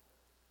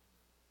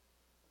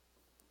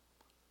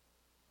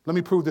 Let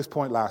me prove this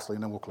point lastly,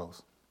 and then we'll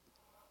close.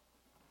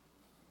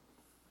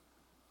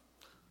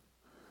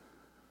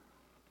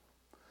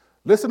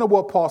 Listen to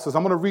what Paul says.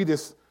 I'm going to read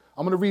this.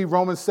 I'm going to read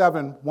Romans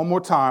 7 one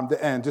more time,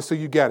 the end, just so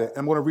you get it.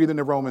 I'm going to read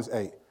into Romans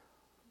 8.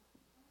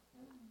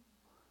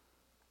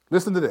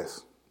 Listen to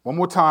this. One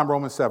more time,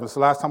 Romans 7. It's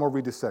the last time I'll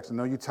read this section.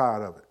 I know you're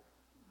tired of it.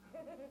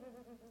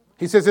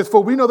 He says,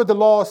 for we know that the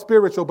law is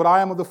spiritual, but I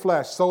am of the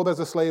flesh, sold as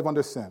a slave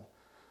under sin.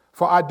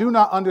 For I do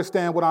not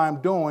understand what I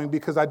am doing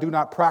because I do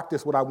not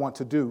practice what I want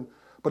to do,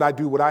 but I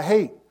do what I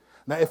hate.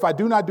 Now, if I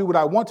do not do what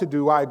I want to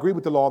do, I agree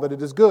with the law that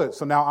it is good.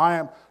 So now I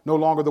am no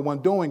longer the one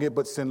doing it,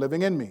 but sin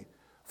living in me.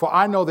 For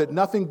I know that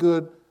nothing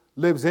good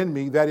lives in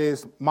me, that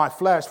is, my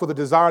flesh, for the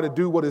desire to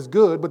do what is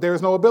good, but there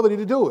is no ability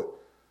to do it.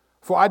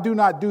 For I do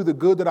not do the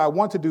good that I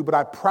want to do, but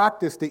I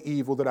practice the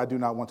evil that I do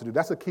not want to do.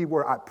 That's a key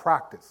word, I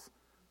practice.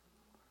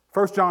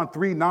 1 John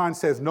 3:9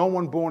 says, no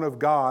one born of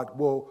God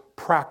will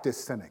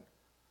practice sinning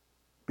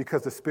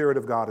because the Spirit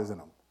of God is in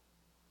them.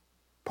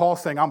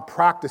 Paul's saying, I'm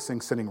practicing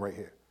sinning right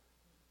here.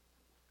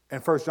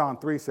 And 1 John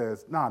 3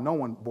 says, no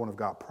one born of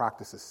God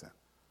practices sin.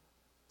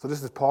 So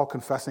this is Paul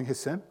confessing his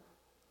sin.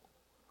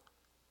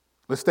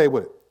 Let's stay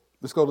with it.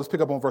 Let's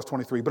pick up on verse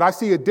 23. But I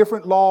see a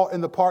different law in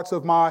the parts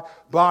of my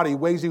body,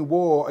 waging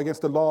war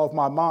against the law of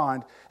my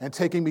mind and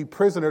taking me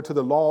prisoner to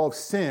the law of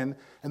sin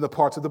in the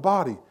parts of the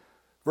body.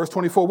 Verse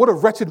 24, what a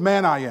wretched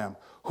man I am.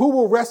 Who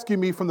will rescue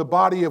me from the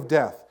body of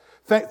death?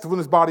 From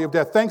this body of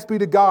death. Thanks be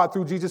to God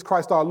through Jesus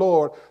Christ our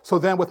Lord. So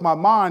then with my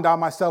mind, I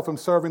myself am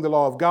serving the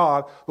law of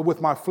God, but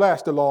with my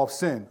flesh, the law of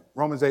sin.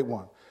 Romans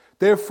 8:1.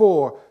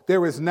 Therefore,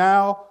 there is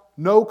now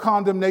no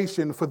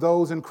condemnation for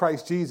those in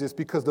Christ Jesus,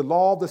 because the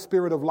law of the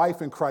Spirit of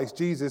life in Christ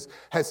Jesus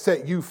has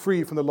set you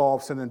free from the law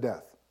of sin and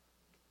death.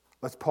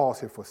 Let's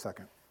pause here for a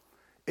second.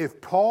 If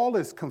Paul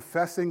is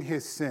confessing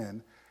his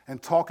sin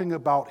and talking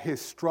about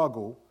his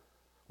struggle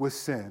with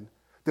sin,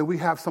 then we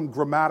have some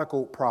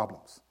grammatical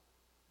problems.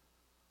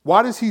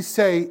 Why does he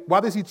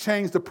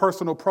change the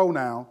personal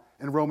pronoun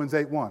in Romans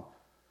 8:1?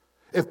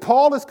 If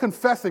Paul is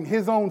confessing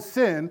his own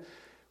sin,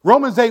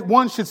 Romans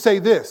 8:1 should say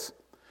this: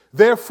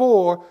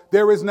 Therefore,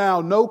 there is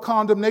now no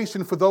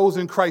condemnation for those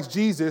in Christ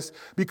Jesus,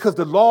 because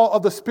the law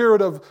of the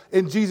Spirit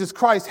in Jesus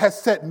Christ has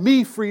set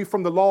me free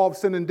from the law of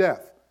sin and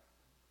death.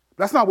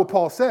 That's not what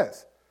Paul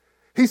says.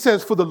 He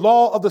says, for the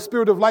law of the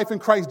Spirit of life in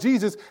Christ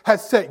Jesus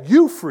has set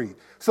you free.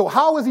 So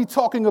how is he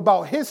talking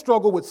about his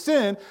struggle with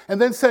sin and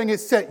then saying it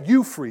set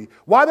you free?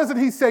 Why doesn't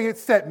he say it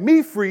set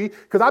me free?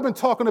 Because I've been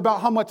talking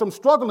about how much I'm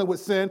struggling with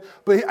sin,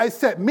 but it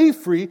set me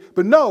free.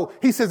 But no,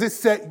 he says it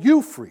set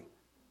you free.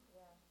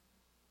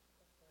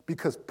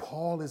 Because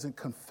Paul isn't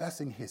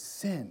confessing his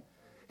sin.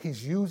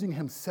 He's using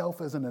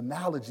himself as an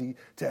analogy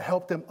to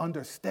help them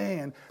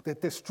understand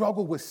that their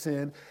struggle with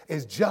sin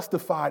is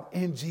justified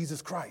in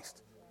Jesus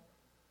Christ.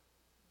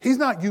 He's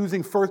not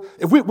using first.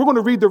 If we're going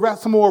to read the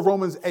rest some more of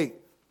Romans 8.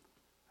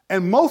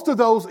 And most of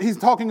those, he's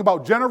talking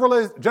about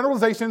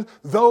generalizations,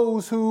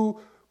 those who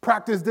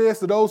practice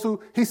this, or those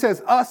who, he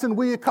says us and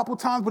we a couple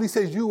times, but he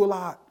says you a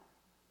lot.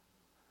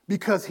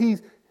 Because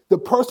the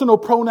personal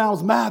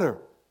pronouns matter.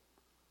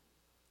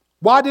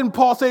 Why didn't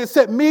Paul say it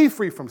set me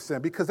free from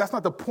sin? Because that's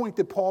not the point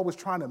that Paul was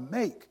trying to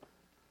make.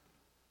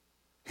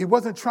 He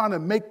wasn't trying to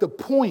make the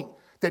point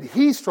that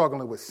he's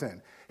struggling with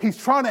sin. He's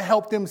trying to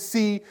help them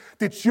see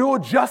that you're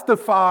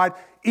justified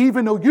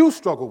even though you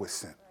struggle with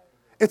sin.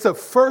 It's a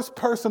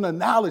first-person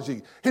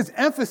analogy. His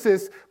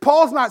emphasis,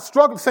 Paul's not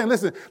struggling, saying,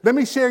 listen, let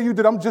me share you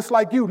that I'm just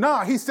like you.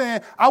 Nah, he's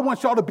saying, I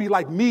want y'all to be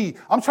like me.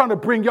 I'm trying to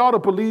bring y'all to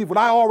believe what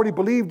I already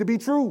believe to be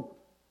true.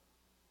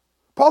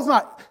 Paul's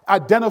not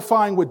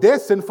identifying with their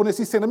sinfulness.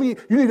 He's saying, you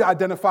need to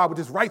identify with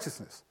this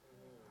righteousness.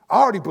 I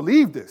already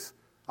believe this.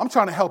 I'm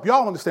trying to help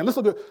y'all understand.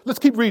 Let's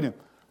keep reading.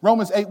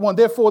 Romans 8:1,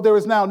 therefore there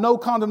is now no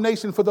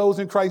condemnation for those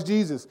in Christ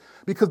Jesus,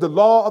 because the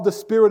law of the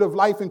Spirit of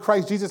life in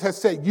Christ Jesus has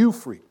set you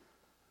free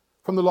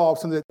from the law of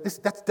sin.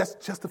 That's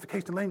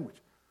justification language.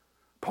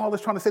 Paul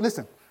is trying to say,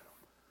 listen,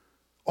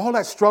 all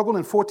that struggle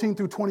in 14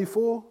 through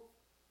 24,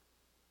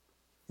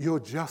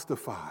 you're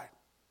justified.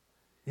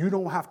 You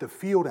don't have to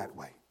feel that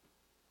way.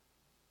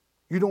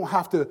 You don't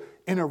have to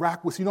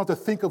interact with, you don't have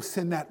to think of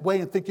sin that way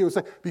and think you're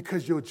saying,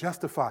 because you're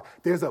justified.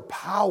 There's a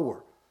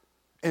power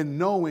in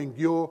knowing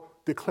you're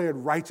declared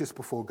righteous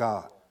before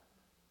God.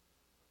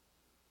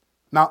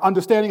 Now,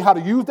 understanding how to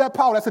use that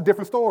power, that's a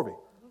different story.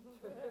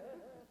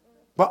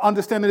 But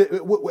understanding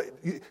it,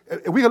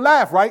 we can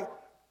laugh, right?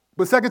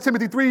 But 2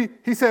 Timothy 3,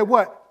 he said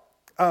what?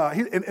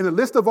 In the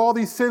list of all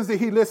these sins that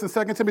he lists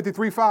in 2 Timothy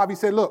 3:5, he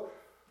said, look,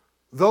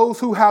 those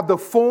who have the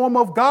form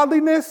of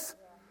godliness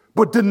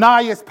but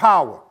deny its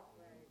power.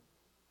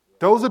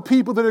 Those are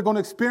people that are going to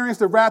experience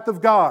the wrath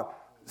of God.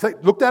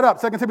 Look that up,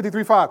 2 Timothy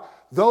 3:5.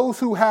 Those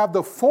who have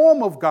the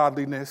form of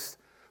godliness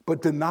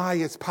but deny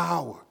its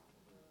power.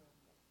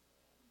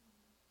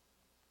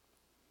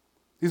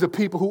 These are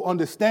people who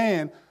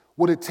understand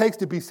what it takes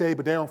to be saved,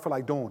 but they don't feel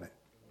like doing it.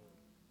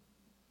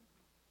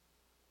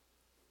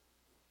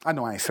 I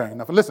know I ain't saying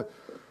nothing. Listen.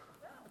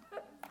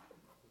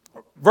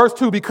 Verse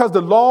 2, because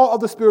the law of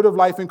the Spirit of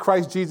life in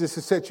Christ Jesus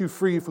has set you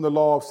free from the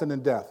law of sin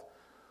and death.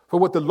 For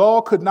what the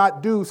law could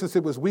not do, since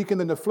it was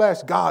weakened in the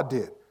flesh, God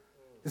did.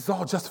 This is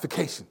all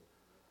justification.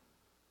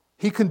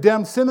 He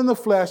condemned sin in the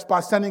flesh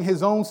by sending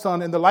his own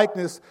Son in the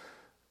likeness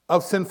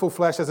of sinful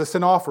flesh as a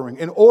sin offering,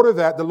 in order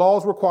that the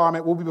law's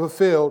requirement will be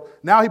fulfilled.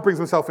 Now he brings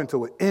himself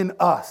into it, in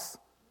us.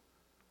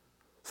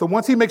 So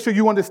once he makes sure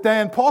you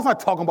understand, Paul's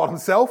not talking about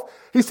himself.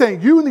 He's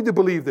saying you need to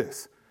believe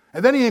this.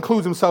 And then he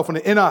includes himself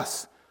in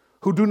us,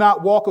 who do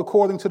not walk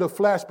according to the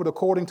flesh, but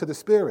according to the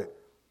Spirit.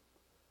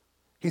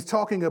 He's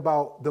talking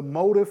about the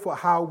motive for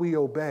how we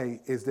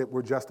obey is that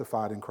we're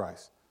justified in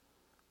Christ.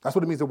 That's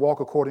what it means to walk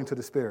according to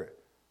the Spirit.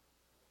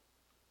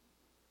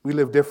 We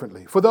live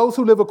differently. For those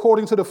who live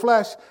according to the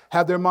flesh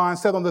have their mind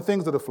set on the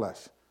things of the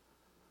flesh.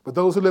 But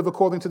those who live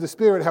according to the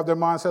Spirit have their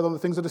mind set on the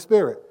things of the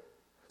Spirit.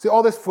 See,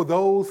 all this for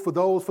those,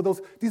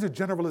 these are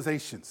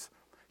generalizations.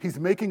 He's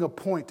making a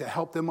point to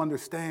help them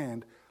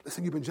understand,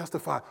 listen, you've been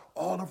justified.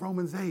 All of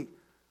Romans 8,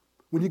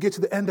 when you get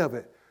to the end of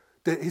it,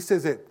 that he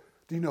says that,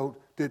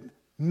 that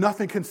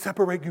nothing can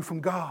separate you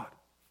from God.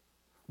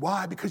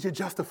 Why? Because you're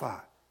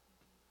justified.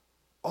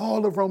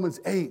 All of Romans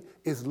 8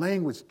 is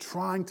language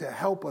trying to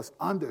help us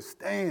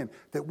understand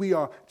that we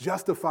are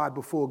justified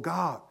before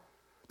God.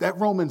 That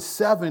Romans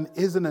 7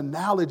 is an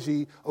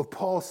analogy of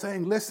Paul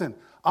saying, listen,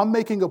 I'm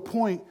making a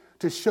point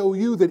to show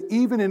you that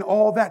even in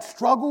all that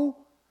struggle,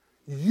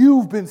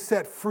 you've been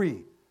set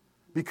free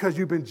because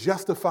you've been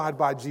justified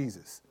by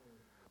Jesus.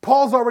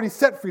 Paul's already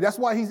set free. That's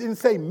why he didn't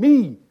say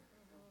me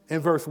in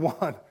verse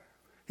 1.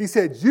 He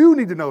said, you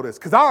need to know this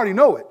because I already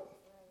know it.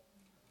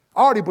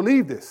 I already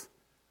believe this.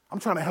 I'm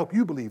trying to help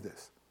you believe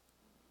this.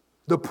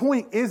 The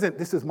point isn't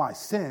this is my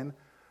sin.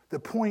 The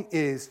point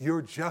is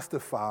you're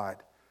justified.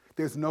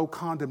 There's no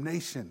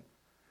condemnation.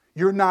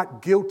 You're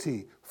not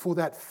guilty for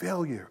that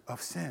failure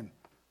of sin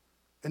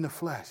in the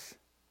flesh.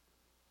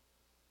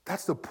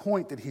 That's the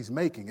point that he's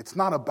making. It's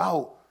not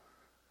about,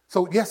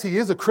 so yes, he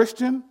is a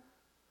Christian,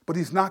 but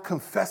he's not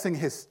confessing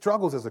his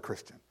struggles as a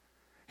Christian.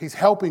 He's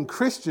helping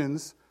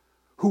Christians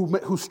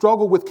who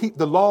struggle with keep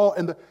the law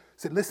and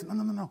said, listen,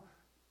 no.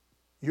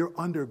 You're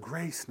under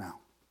grace now.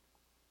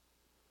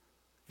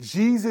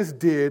 Jesus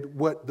did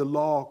what the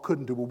law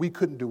couldn't do, what we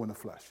couldn't do in the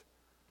flesh.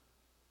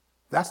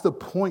 That's the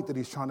point that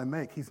he's trying to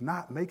make. He's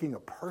not making a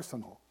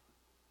personal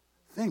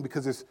thing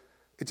because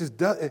it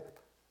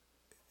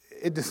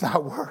does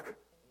not work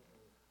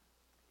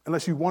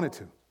unless you want it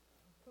to.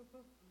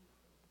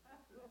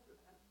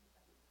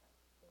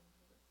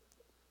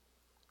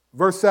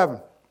 Verse 7,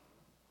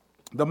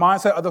 the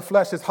mindset of the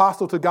flesh is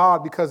hostile to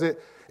God because it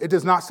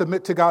does not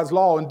submit to God's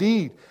law.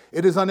 Indeed,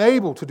 it is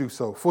unable to do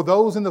so for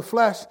those in the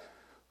flesh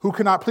who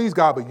cannot please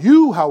God. But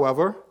you,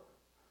 however,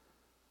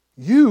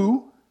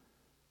 you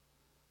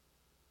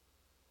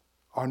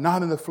are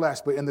not in the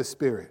flesh, but in the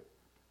Spirit.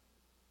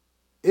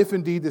 If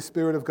indeed the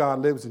Spirit of God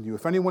lives in you.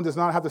 If anyone does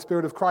not have the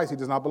Spirit of Christ, he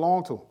does not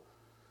belong to him.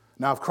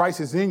 Now, if Christ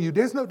is in you,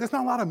 there's not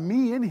a lot of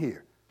me in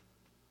here.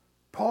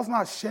 Paul's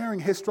not sharing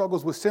his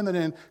struggles with sin and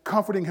then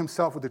comforting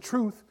himself with the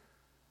truth.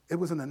 It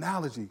was an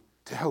analogy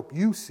to help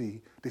you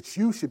see that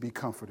you should be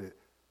comforted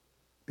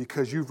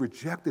because you've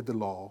rejected the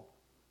law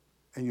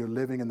and you're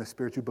living in the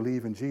Spirit. You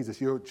believe in Jesus.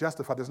 You're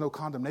justified. There's no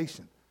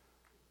condemnation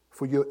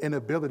for your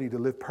inability to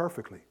live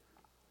perfectly.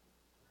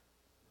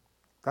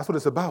 That's what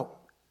it's about.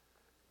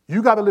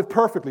 You got to live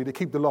perfectly to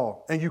keep the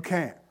law, and you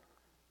can't.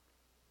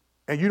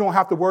 And you don't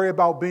have to worry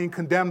about being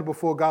condemned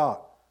before God.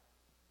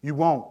 You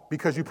won't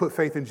because you put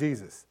faith in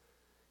Jesus.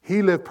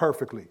 He lived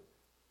perfectly.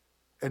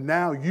 And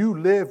now you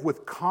live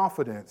with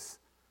confidence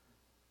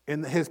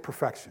in his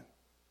perfection.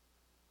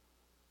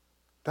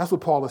 That's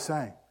what Paul is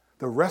saying.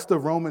 The rest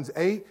of Romans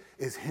 8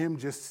 is him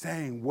just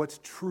saying what's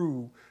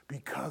true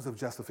because of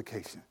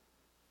justification.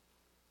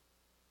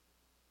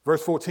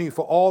 Verse 14,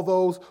 for all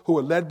those who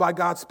are led by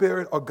God's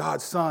Spirit are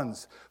God's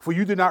sons. For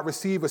you did not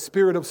receive a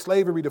spirit of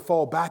slavery to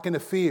fall back into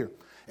fear.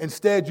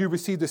 Instead, you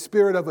received the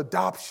spirit of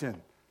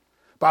adoption,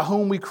 by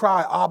whom we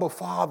cry, Abba,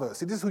 Father.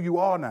 See, this is who you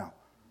are now.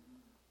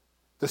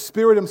 The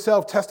Spirit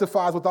himself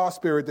testifies with our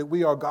spirit that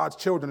we are God's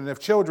children, and if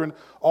children,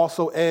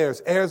 also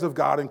heirs, heirs of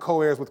God and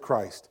co-heirs with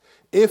Christ,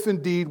 if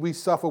indeed we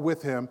suffer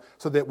with him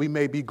so that we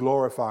may be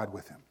glorified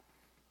with him.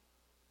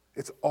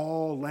 It's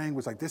all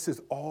language. Like this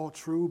is all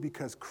true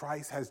because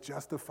Christ has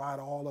justified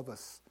all of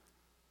us.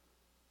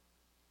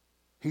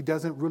 He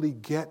doesn't really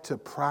get to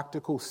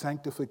practical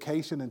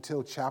sanctification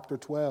until chapter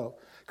 12.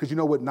 Because you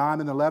know what 9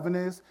 and 11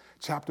 is?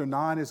 Chapter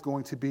 9 is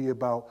going to be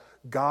about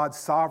God's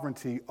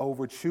sovereignty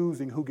over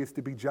choosing who gets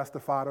to be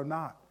justified or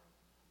not.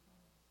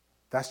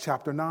 That's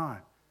chapter 9.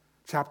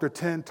 Chapter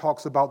 10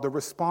 talks about the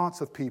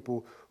response of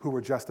people who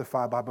were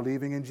justified by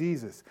believing in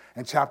Jesus.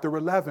 And chapter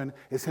 11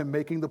 is him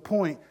making the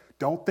point,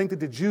 don't think that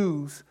the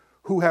Jews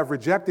who have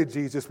rejected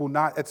Jesus will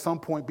not at some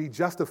point be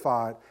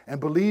justified and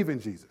believe in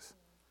Jesus.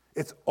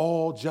 It's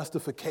all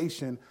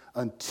justification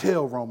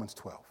until Romans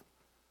 12.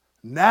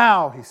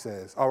 Now, he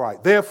says, all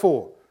right,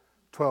 therefore,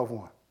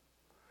 12:1.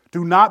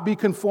 Do not be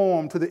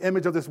conformed to the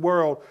image of this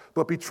world,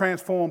 but be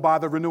transformed by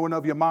the renewing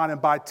of your mind, and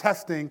by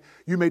testing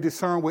you may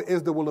discern what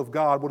is the will of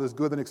God, what is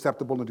good and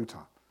acceptable in due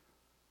time.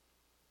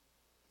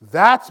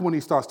 That's when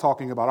he starts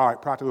talking about, all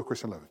right, practical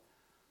Christian living.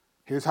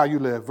 Here's how you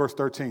live. Verse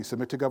 13,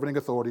 submit to governing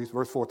authorities.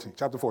 Verse 14,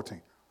 chapter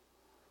 14.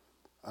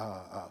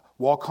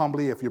 Walk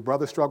humbly. If your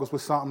brother struggles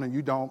with something and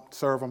you don't,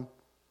 serve him.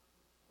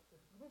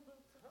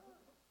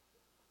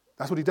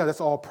 That's what he does.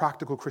 That's all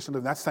practical Christian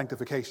living. That's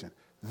sanctification.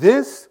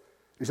 This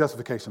is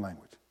justification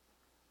language.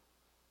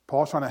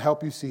 Paul's trying to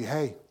help you see,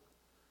 hey,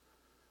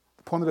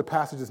 the point of the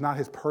passage is not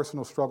his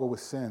personal struggle with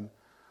sin.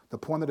 The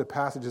point of the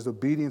passage is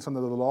obedience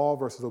under the law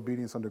versus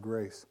obedience under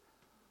grace.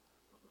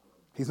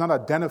 He's not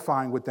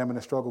identifying with them in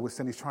the struggle with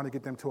sin. He's trying to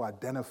get them to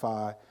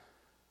identify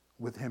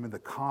with him in the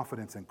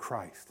confidence in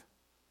Christ.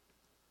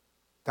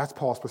 That's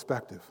Paul's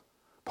perspective.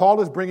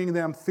 Paul is bringing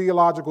them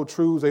theological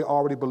truths they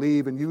already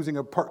believe and using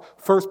a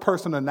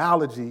first-person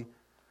analogy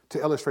to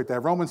illustrate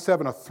that. Romans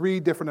 7 are 3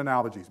 different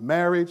analogies.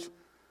 Marriage,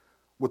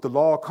 what the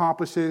law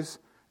accomplishes,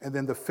 and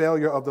then the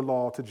failure of the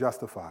law to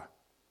justify.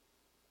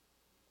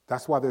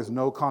 That's why there's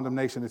no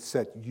condemnation. It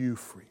set you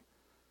free.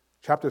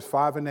 Chapters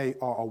 5 and 8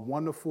 are a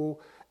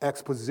wonderful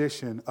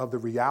exposition of the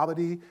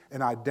reality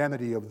and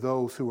identity of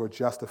those who are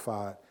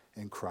justified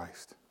in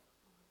Christ.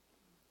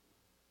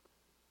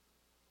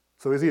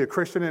 So is he a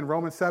Christian in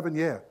Romans 7?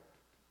 Yeah.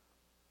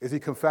 Is he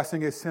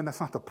confessing his sin? That's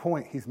not the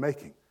point he's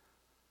making.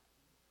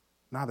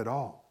 Not at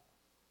all.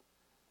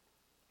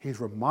 He's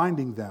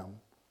reminding them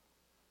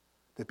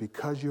that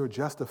because you're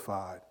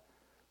justified,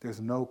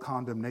 there's no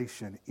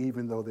condemnation,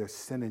 even though there's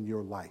sin in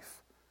your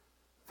life.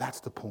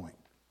 That's the point.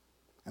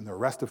 And the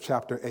rest of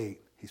chapter 8,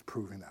 he's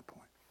proving that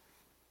point.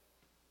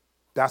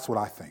 That's what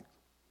I think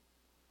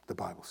the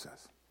Bible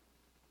says.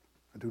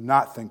 I do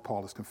not think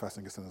Paul is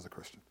confessing his sin as a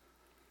Christian.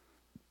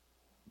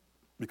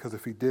 Because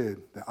if he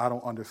did, then I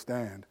don't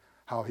understand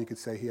how he could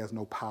say he has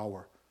no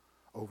power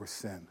over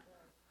sin.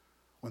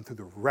 When through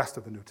the rest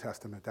of the New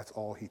Testament, that's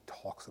all he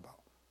talks about,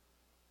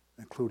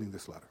 including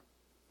this letter.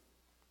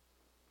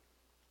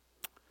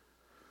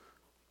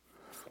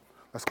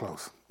 Let's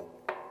close.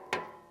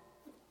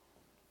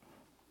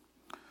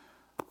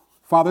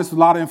 Father, this is a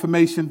lot of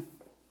information.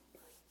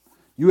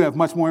 You have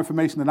much more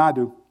information than I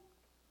do.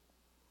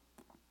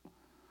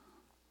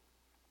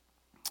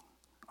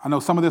 I know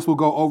some of this will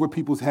go over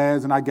people's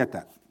heads, and I get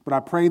that. But I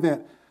pray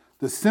that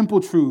the simple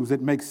truths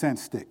that make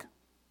sense stick.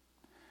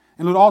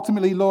 And Lord,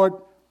 ultimately, Lord,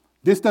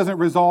 this doesn't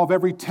resolve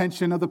every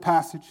tension of the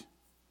passage.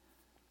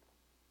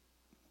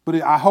 But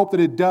I hope that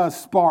it does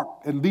spark,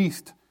 at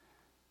least,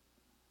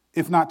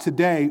 if not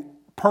today,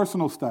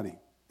 personal study,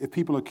 if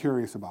people are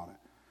curious about it.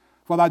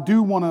 Father, I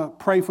do want to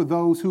pray for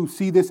those who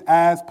see this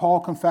as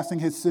Paul confessing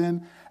his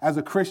sin as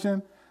a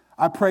Christian.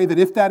 I pray that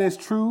if that is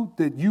true,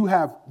 that you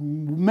have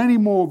many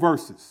more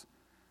verses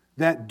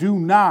that do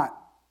not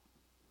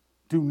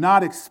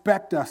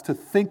expect us to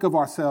think of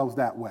ourselves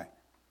that way.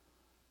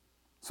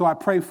 So I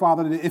pray,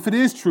 Father, that if it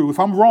is true, if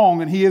I'm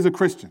wrong and he is a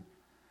Christian,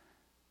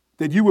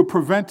 that you would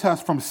prevent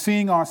us from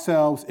seeing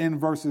ourselves in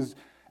verses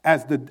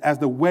as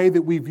the way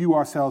that we view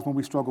ourselves when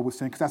we struggle with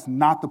sin, because that's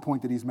not the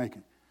point that he's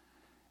making.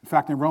 In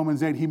fact, in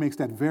Romans 8, he makes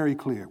that very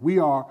clear. We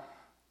are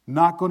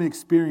not going to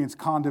experience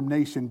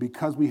condemnation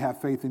because we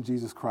have faith in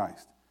Jesus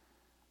Christ.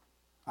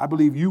 I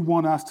believe you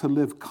want us to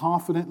live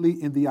confidently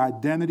in the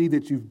identity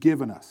that you've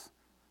given us,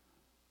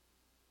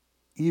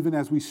 even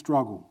as we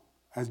struggle.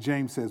 As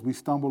James says, we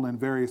stumble in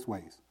various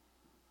ways.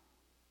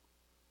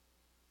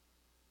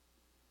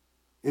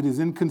 It is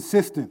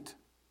inconsistent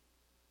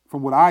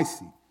from what I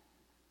see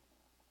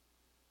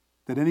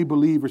that any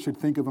believer should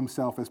think of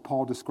himself as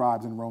Paul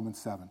describes in Romans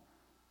 7.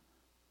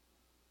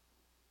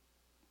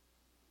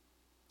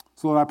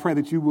 So Lord, I pray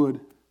that you would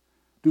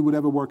do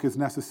whatever work is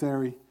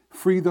necessary,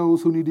 free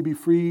those who need to be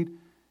freed,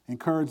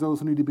 encourage those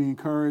who need to be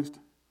encouraged,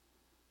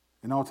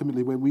 and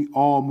ultimately when we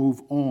all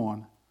move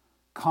on,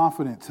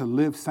 confident to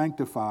live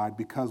sanctified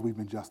because we've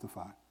been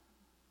justified.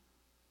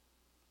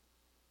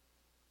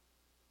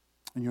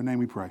 In your name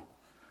we pray.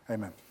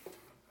 Amen.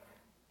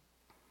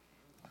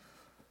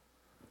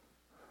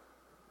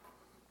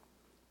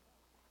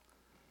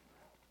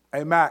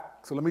 Hey,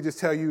 Mac, so let me just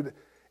tell you,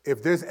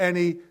 if there's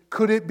any,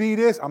 could it be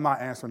this? I'm not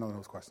answering none of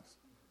those questions.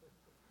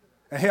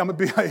 And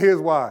here's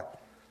why.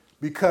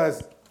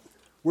 Because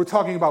we're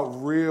talking about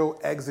real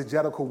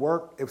exegetical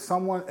work.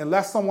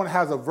 Unless someone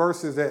has a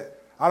verses that,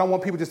 I don't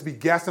want people just to be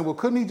guessing, well,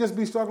 couldn't he just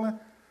be struggling?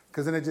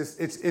 Because then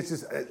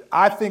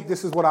I think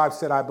this is what I've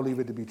said I believe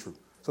it to be true.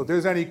 So if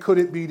there's any, could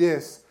it be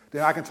this,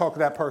 then I can talk to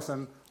that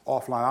person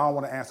offline. I don't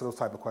want to answer those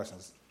type of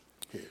questions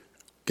here.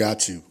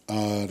 Got you.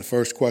 The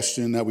first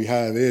question that we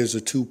have is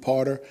a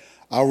two-parter.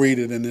 I'll read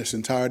it in its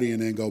entirety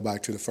and then go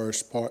back to the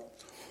first part.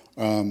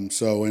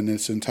 So in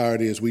its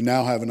entirety is we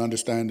now have an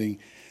understanding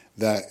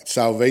that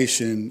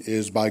salvation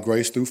is by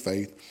grace through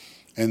faith,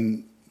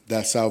 and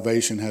that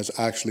salvation has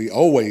actually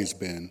always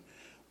been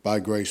by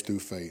grace through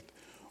faith.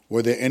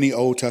 Were there any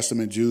Old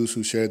Testament Jews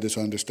who shared this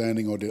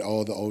understanding, or did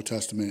all the Old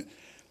Testament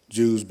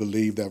Jews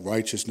believe that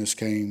righteousness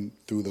came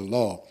through the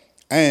law?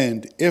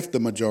 And if the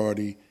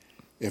majority,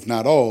 if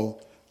not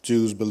all,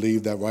 Jews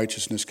believed that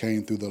righteousness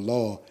came through the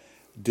law,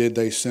 did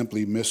they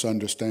simply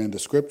misunderstand the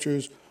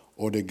scriptures,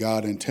 or did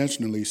God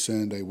intentionally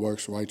send a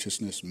works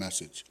righteousness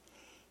message?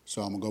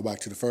 So I'm going to go back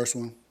to the first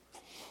one,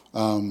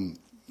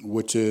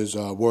 which is,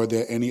 were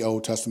there any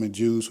Old Testament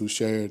Jews who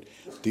shared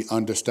the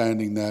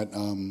understanding that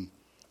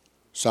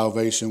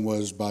salvation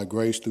was by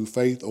grace through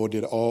faith, or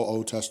did all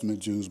Old Testament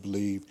Jews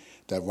believe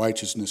that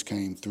righteousness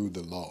came through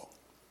the law?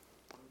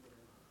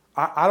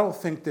 I don't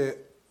think that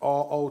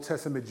all Old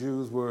Testament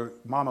Jews were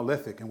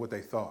monolithic in what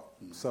they thought.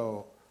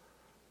 So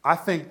I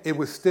think it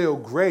was still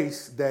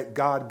grace that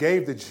God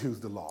gave the Jews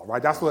the law,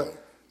 right?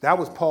 That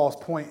was Paul's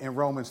point in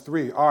Romans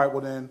 3. All right,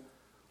 well then,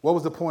 what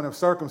was the point of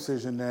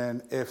circumcision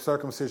then if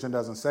circumcision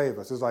doesn't save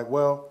us? It's like,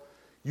 well,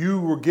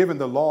 you were given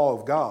the law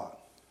of God,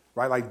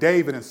 right? Like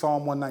David in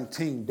Psalm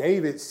 119,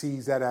 David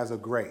sees that as a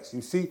grace.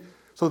 You see,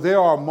 so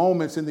there are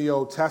moments in the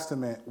Old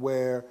Testament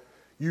where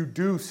you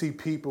do see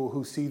people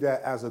who see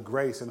that as a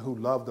grace and who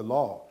love the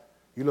law.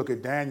 You look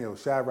at Daniel,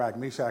 Shadrach,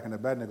 Meshach, and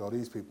Abednego,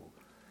 these people.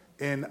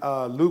 In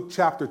Luke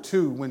chapter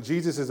 2, when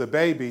Jesus is a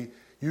baby,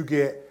 you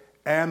get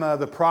Anna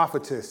the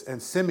prophetess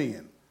and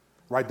Simeon,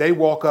 right? They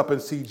walk up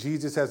and see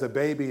Jesus as a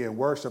baby and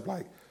worship.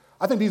 Like,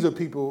 I think these are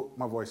people,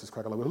 my voice is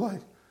cracking a little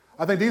bit,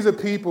 I think these are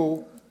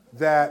people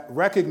that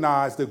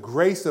recognize the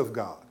grace of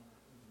God,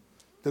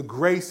 the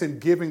grace in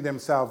giving them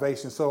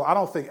salvation. So I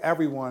don't think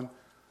everyone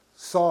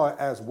saw it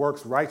as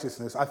works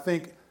righteousness. I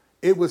think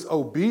it was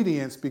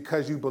obedience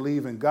because you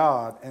believe in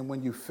God, and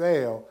when you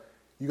fail,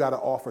 you got to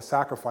offer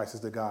sacrifices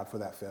to God for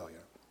that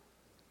failure.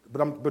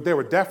 But there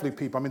were definitely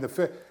people. I mean,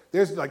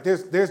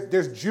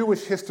 there's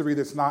Jewish history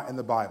that's not in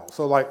the Bible.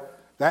 So like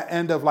that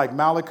end of like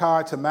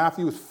Malachi to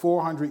Matthew is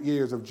 400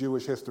 years of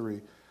Jewish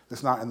history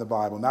that's not in the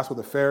Bible, and that's where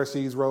the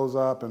Pharisees rose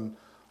up and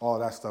all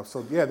of that stuff.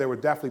 So yeah, there were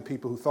definitely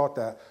people who thought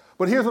that.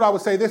 But here's what I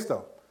would say this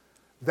though,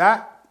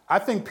 that I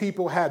think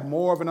people had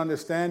more of an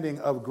understanding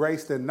of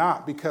grace than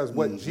not, because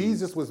what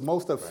Jesus was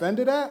most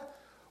offended at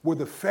were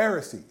the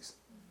Pharisees.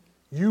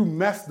 You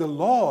messed the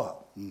law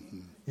up.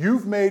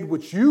 You've made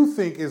what you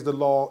think is the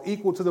law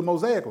equal to the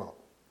Mosaic law.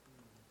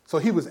 So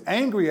he was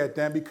angry at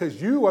them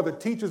because you are the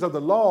teachers of the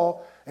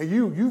law and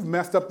you've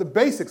messed up the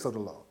basics of the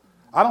law.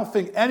 I don't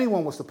think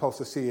anyone was supposed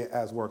to see it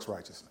as works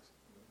righteousness.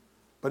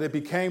 But it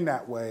became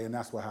that way, and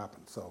that's what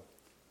happened. So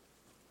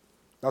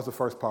That was the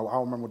first part. I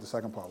don't remember what the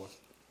second part was.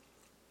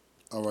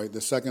 All right,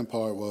 the second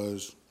part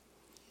was,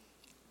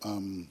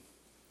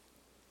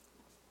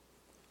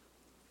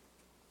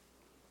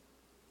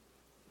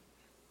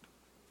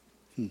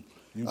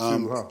 You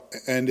too, huh?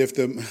 and if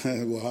the,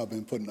 well, I've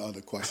been putting other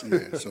questions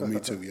there, so me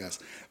too, yes.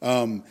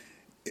 And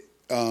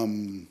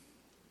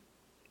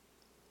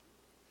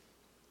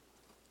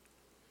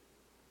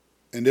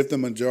if the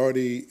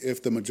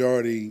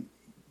majority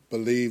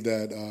believe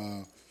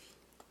that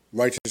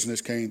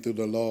righteousness came through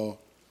the law,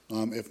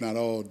 if not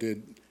all,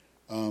 did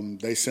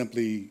they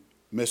simply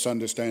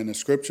misunderstand the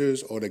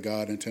scriptures, or did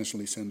God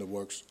intentionally send the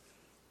works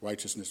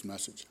righteousness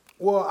message?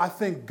 Well, I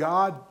think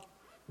God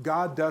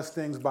does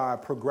things by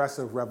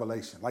progressive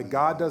revelation. Like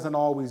God doesn't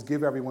always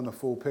give everyone the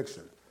full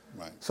picture.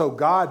 Right. So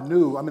God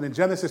knew, I mean, in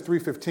Genesis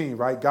 3:15,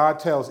 right, God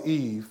tells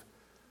Eve,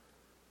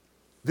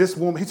 this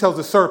woman, he tells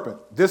the serpent,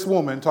 this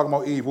woman, talking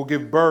about Eve, will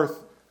give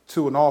birth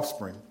to an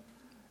offspring,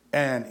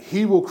 and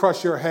he will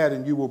crush your head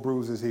and you will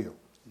bruise his heel.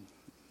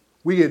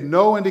 We get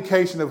no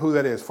indication of who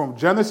that is. From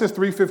Genesis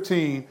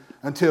 3:15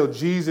 until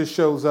Jesus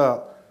shows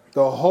up,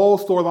 the whole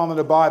storyline of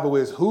the Bible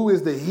is who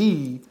is the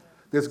he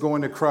that's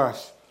going to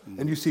crush.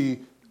 And you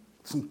see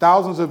some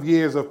thousands of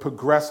years of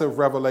progressive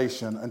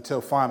revelation until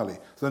finally.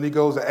 So then he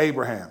goes to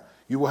Abraham,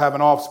 you will have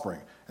an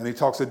offspring. And he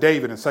talks to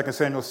David in 2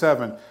 Samuel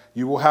 7,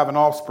 you will have an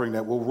offspring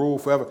that will rule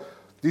forever.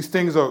 These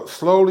things are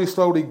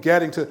slowly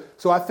getting to.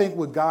 So I think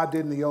what God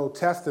did in the Old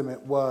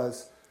Testament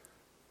was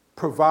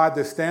provide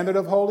the standard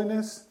of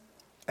holiness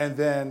and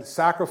then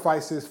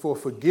sacrifices for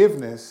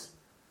forgiveness,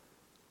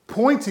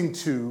 pointing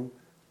to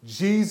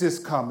Jesus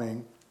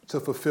coming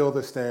to fulfill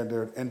the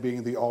standard and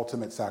being the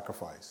ultimate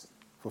sacrifice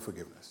for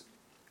forgiveness.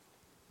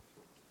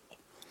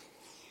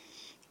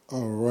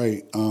 All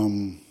right.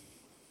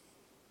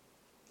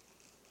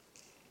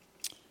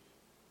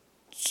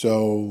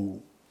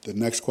 So the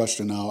next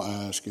question I'll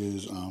ask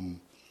is,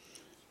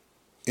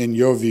 in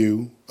your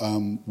view,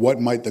 what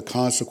might the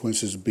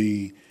consequences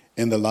be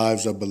in the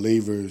lives of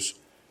believers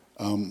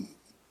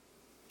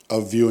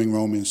of viewing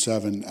Romans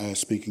 7 as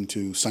speaking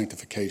to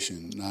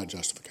sanctification, not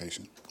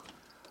justification?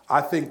 I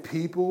think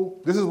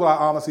people, this is what I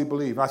honestly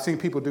believe. I've seen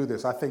people do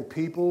this. I think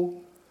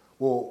people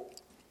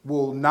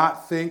will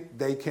not think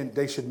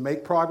they should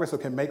make progress or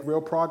can make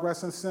real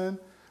progress in sin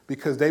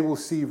because they will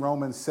see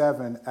Romans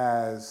 7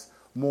 as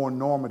more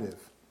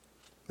normative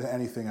than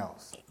anything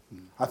else.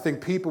 I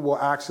think people will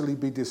actually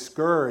be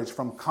discouraged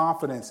from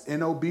confidence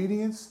in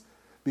obedience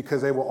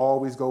because they will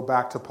always go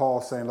back to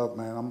Paul saying, look,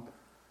 man,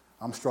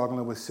 I'm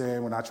struggling with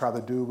sin. When I try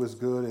to do what's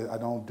good, I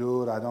don't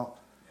do it.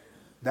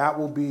 That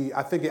will be,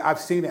 I've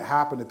seen it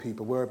happen to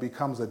people where it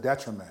becomes a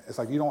detriment. It's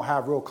like you don't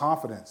have real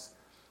confidence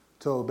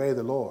to obey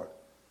the Lord.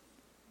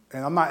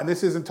 And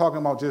this isn't talking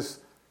about just,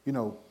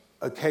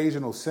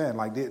 occasional sin.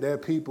 Like there are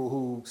people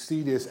who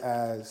see this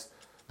as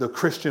the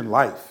Christian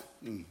life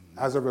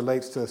as it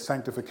relates to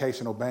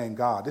sanctification, obeying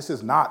God. This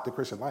is not the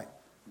Christian life.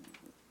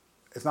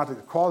 It's not,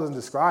 Paul isn't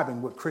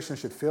describing what Christians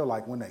should feel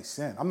like when they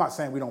sin. I'm not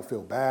saying we don't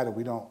feel bad or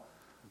we don't,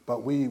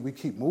 but we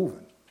keep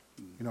moving.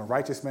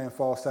 Righteous man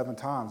falls 7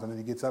 times and then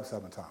he gets up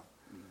 7 times.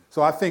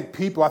 So I think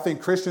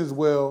Christians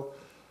will,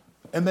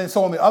 and then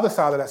so on the other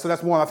side of that, so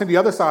that's one. I think the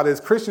other side is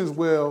Christians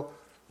will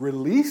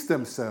release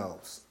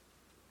themselves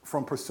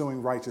from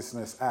pursuing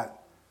righteousness at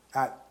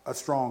a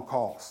strong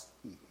cost.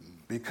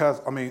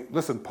 Because,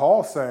 listen,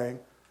 Paul's saying,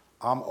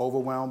 I'm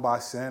overwhelmed by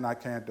sin, I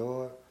can't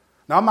do it.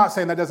 Now, I'm not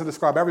saying that doesn't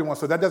describe everyone,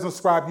 so that doesn't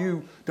describe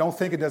you. Don't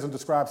think it doesn't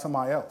describe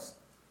somebody else.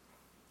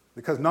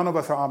 Because none of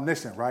us are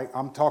omniscient, right?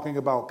 I'm talking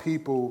about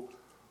people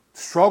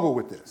struggle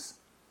with this.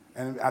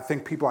 And I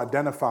think people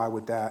identify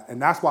with that. And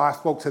that's why I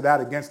spoke to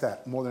that against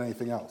that more than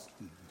anything else.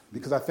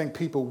 Because I think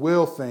people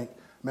will think,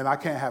 man, I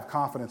can't have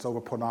confidence over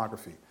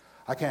pornography.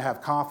 I can't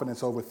have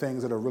confidence over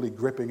things that are really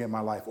gripping in my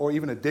life, or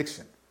even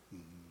addiction.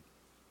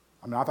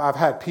 I've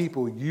had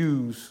people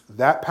use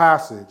that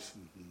passage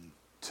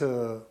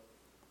to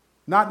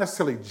not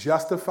necessarily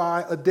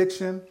justify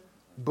addiction,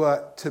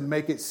 but to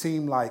make it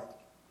seem like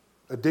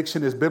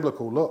addiction is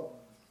biblical. Look.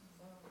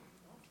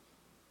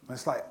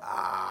 It's like,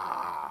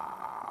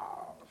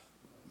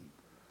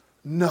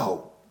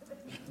 no.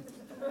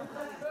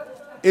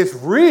 It's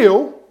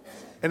real,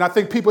 and I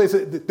think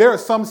there are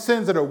some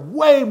sins that are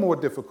way more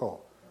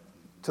difficult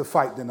to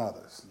fight than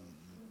others.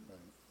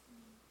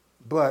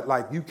 But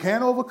like you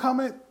can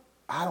overcome it,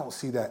 I don't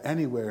see that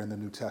anywhere in the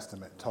New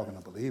Testament talking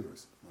to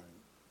believers.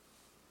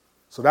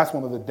 So that's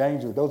one of the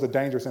those are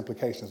dangerous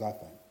implications, I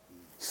think.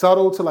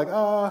 Subtle to like,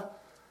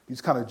 you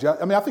just kind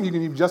of, I think you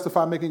can even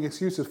justify making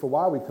excuses for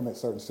why we commit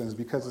certain sins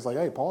because it's like,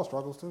 hey, Paul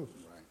struggles too.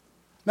 Right.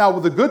 Now,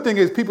 the good thing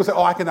is people say,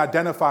 I can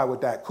identify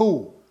with that.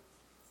 Cool.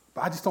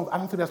 But I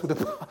don't think that's what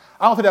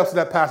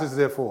that passage is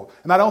there for.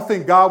 And I don't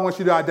think God wants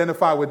you to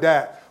identify with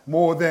that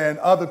more than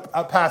other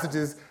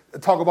passages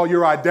that talk about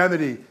your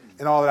identity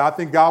and all that. I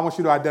think God wants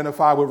you to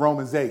identify with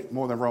Romans 8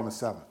 more than Romans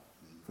 7,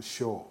 for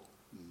sure.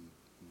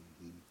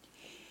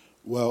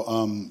 Well,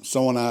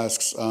 someone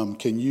asks,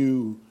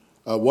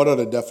 what are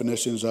the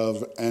definitions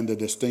of and the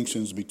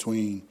distinctions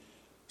between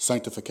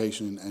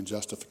sanctification and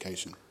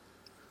justification?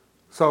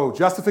 So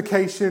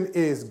justification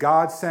is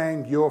God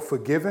saying you're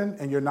forgiven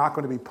and you're not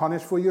going to be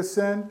punished for your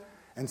sin.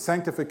 And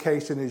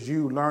sanctification is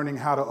you learning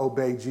how to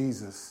obey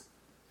Jesus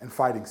and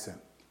fighting sin.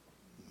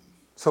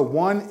 So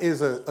one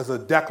is a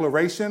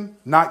declaration,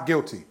 not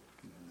guilty.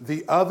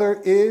 The other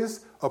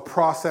is a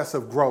process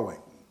of growing.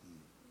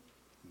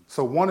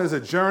 So one is a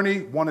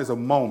journey, one is a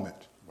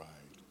moment. Right.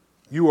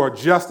 You are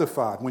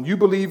justified. When you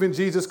believe in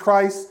Jesus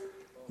Christ,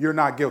 you're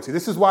not guilty.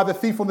 This is why the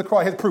thief on the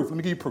cross has proof. Let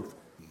me give you proof.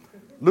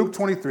 Luke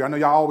 23. I know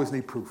y'all always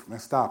need proof. Man,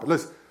 stop it.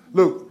 Listen,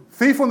 Luke,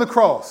 thief on the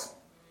cross.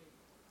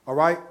 All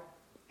right?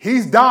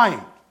 He's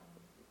dying.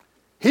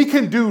 He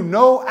can do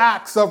no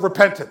acts of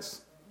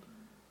repentance.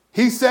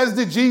 He says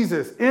to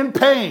Jesus, in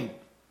pain,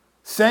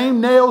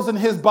 same nails in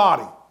his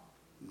body.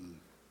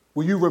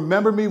 Will you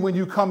remember me when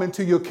you come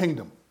into your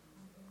kingdom?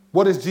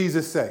 What does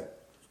Jesus say?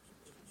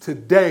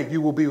 Today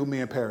you will be with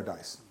me in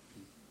paradise.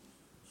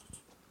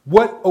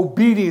 What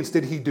obedience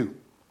did he do?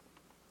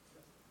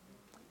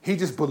 He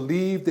just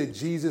believed that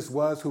Jesus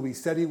was who he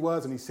said he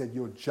was, and he said,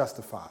 you're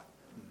justified.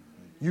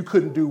 You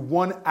couldn't do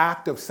one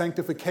act of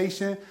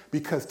sanctification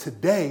because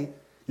today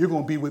you're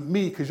going to be with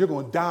me because you're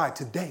going to die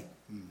today.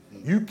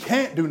 You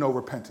can't do no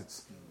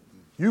repentance.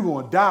 You're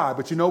going to die,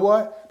 but you know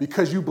what?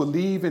 Because you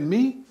believe in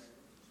me,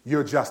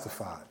 you're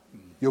justified.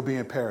 You'll be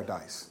in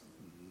paradise.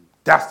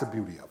 That's the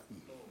beauty of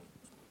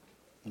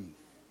it.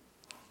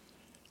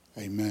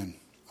 Amen.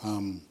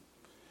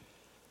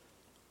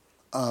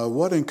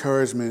 What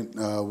encouragement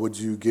would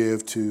you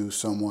give to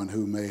someone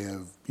who may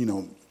have,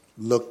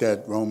 looked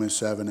at Romans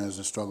 7 as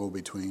a struggle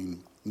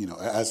between,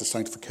 as a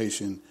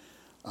sanctification,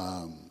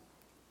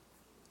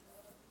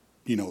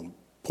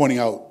 pointing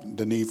out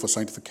the need for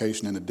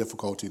sanctification and the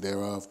difficulty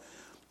thereof?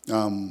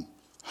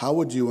 How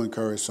would you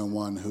encourage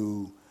someone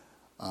who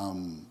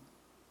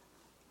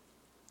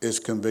is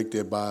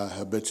convicted by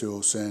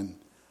habitual sin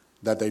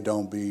that they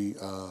don't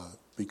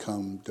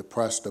become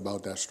depressed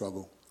about that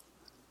struggle?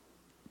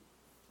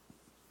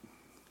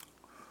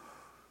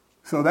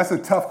 So that's a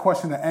tough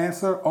question to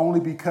answer,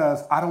 only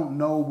because I don't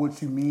know what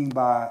you mean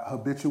by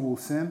habitual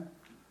sin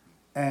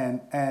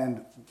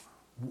and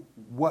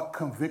what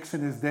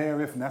conviction is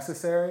there if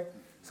necessary.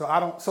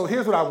 So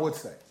here's what I would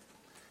say.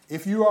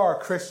 If you are a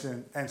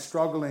Christian and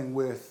struggling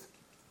with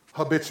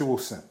habitual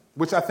sin,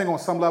 which I think on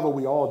some level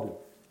we all do,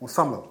 on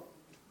some level,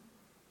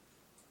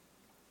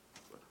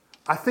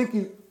 I think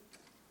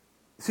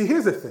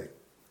here's the thing.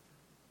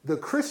 The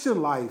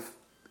Christian life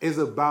is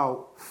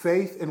about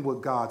faith in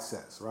what God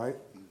says, right?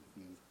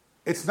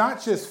 It's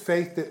not just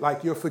faith that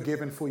like you're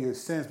forgiven for your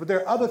sins, but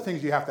there are other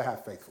things you have to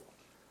have faith for.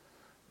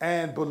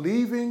 And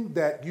believing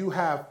that you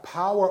have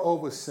power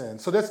over sin.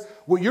 So that's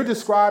what you're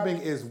describing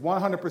is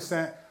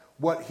 100%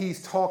 what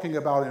he's talking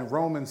about in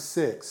Romans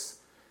 6.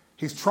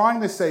 He's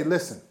trying to say,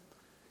 listen,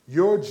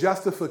 your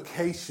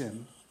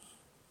justification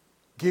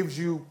gives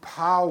you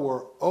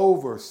power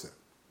over sin.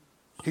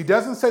 He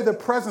doesn't say the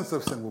presence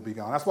of sin will be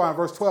gone. That's why in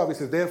verse 12 he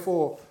says,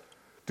 therefore,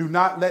 do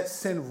not let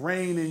sin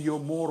reign in your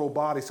mortal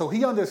body. So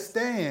he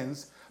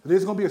understands that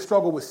there's going to be a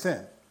struggle with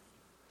sin.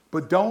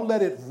 But don't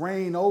let it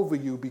reign over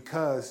you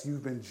because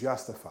you've been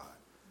justified.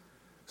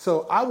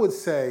 So I would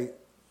say,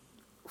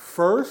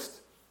 first,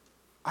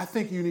 I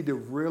think you need to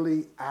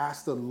really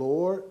ask the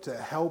Lord to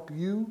help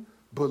you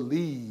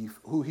believe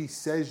who he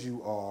says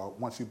you are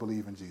once you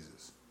believe in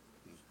Jesus.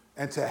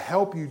 And to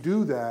help you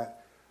do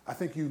that, I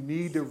think you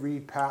need to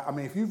read,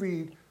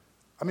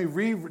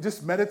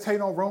 just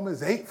meditate on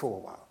Romans 8 for a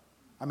while.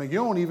 You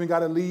don't even got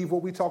to leave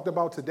what we talked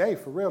about today,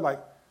 for real. Like,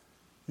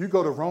 you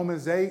go to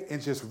Romans 8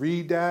 and just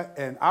read that,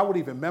 and I would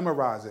even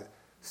memorize it.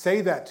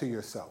 Say that to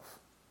yourself.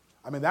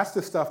 That's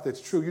the stuff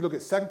that's true. You look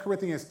at 2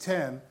 Corinthians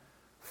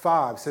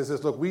 10:5 says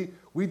this, look,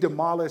 we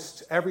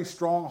demolished every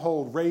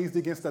stronghold raised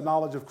against the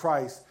knowledge of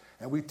Christ,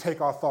 and we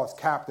take our thoughts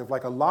captive.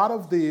 Like, a lot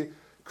of the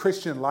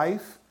Christian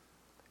life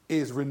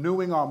is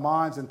renewing our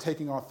minds and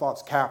taking our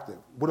thoughts captive.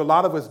 What a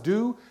lot of us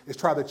do is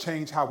try to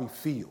change how we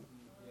feel.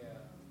 Yeah.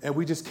 And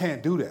we just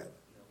can't do that.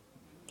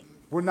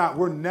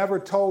 We're never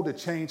told to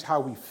change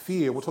how we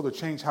feel. We're told to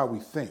change how we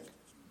think.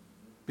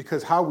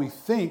 Because how we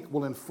think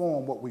will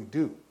inform what we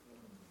do.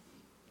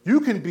 You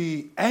can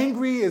be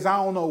angry as I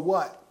don't know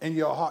what in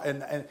your heart.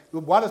 And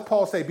why does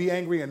Paul say be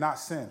angry and not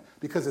sin?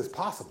 Because it's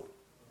possible.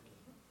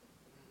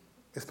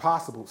 It's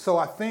possible. So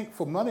I think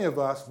for many of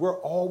us,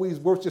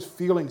 we're just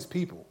feelings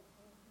people.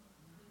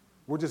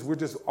 We're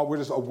just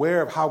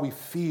aware of how we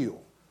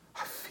feel.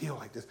 I feel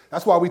like this.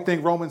 That's why we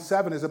think Romans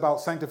 7 is about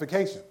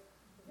sanctification.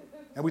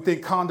 And we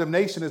think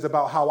condemnation is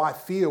about how I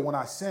feel when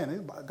I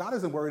sin. God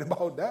isn't worried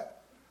about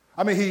that.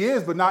 He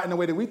is, but not in the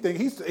way that we think.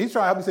 He's trying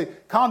to help me say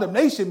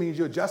condemnation means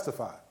you're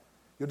justified.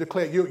 You're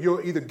declared,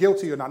 you're either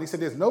guilty or not. And he said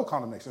there's no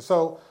condemnation.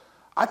 So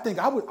I think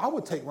I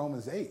would take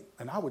Romans 8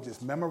 and I would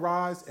just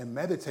memorize and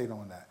meditate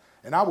on that.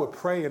 And I would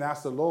pray and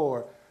ask the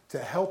Lord to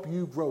help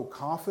you grow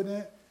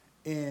confident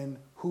in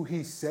who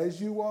he says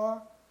you are.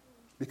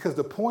 Because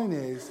the point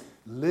is,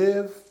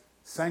 live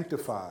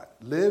sanctified.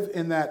 Live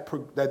in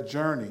that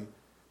journey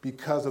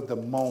because of the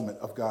moment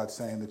of God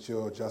saying that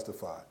you're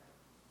justified.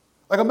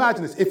 Like,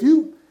 imagine this.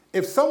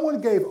 If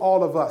someone gave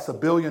all of us $1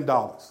 billion,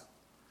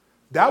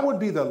 that would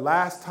be the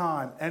last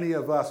time any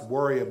of us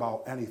worry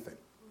about anything.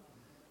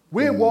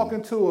 We'd walk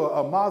into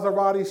a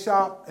Maserati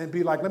shop and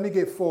be like, let me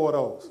get 4 of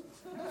those.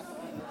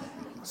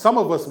 Some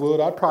of us would.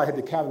 I'd probably hit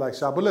the Cadillac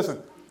shop. But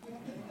listen,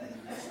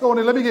 go in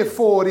there, let me get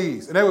 4 of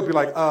these. And they would be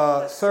like,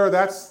 sir,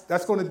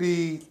 that's going to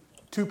be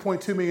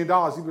 $2.2 million.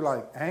 You'd be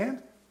like,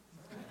 and?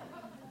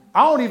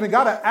 I don't even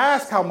got to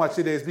ask how much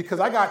it is because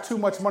I got too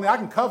much money. I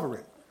can cover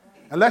it.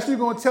 Unless you're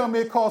going to tell me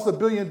it costs $1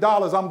 billion,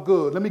 I'm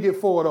good. Let me get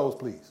 4 of those,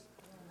 please.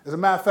 As a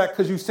matter of fact,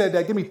 because you said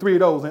that, give me 3 of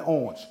those in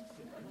orange.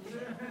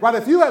 Right?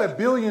 If you had $1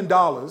 billion,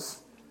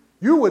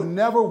 you would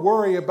never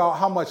worry about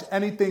how much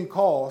anything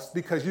costs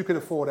because you could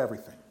afford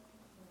everything.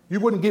 You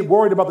wouldn't get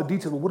worried about the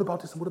details. Well, what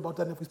about this and what about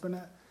that if we spend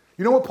that?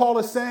 You know what Paul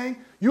is saying?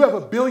 You have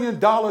 $1 billion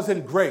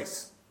in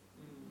grace.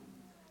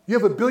 You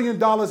have $1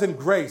 billion in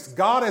grace.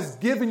 God has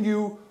given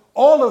you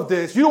all of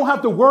this. You don't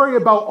have to worry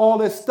about all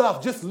this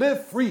stuff. Just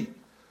live free.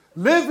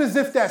 Live as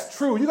if that's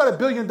true. You got $1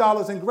 billion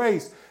in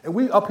grace, and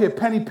we up here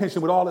penny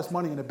pinching with all this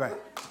money in the bank.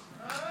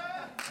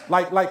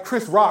 Like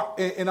Chris Rock,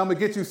 and I'm going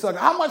to get you sucker.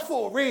 How much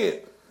for a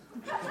rib?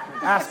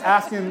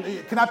 Asking,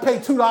 can I pay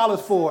 $2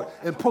 for it?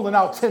 And pulling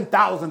out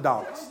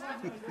 $10,000.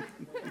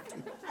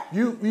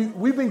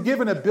 We've been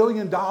given $1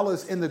 billion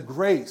in the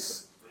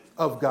grace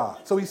of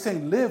God. So he's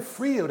saying live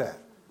free of that.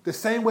 The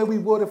same way we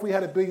would if we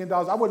had $1 billion.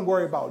 I wouldn't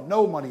worry about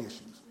no money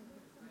issues.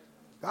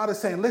 God is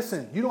saying,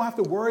 listen, you don't have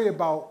to worry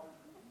about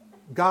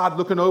God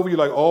looking over you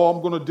like, oh,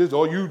 I'm going to do this.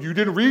 Oh, you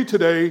didn't read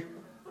today.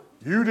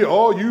 You did.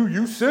 Oh,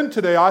 you sinned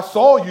today. I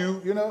saw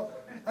you. You know,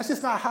 that's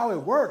just not how it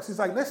works. It's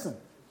like, listen,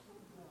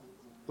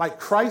 like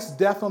Christ's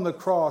death on the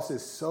cross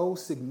is so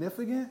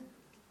significant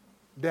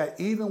that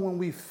even when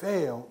we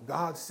fail,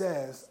 God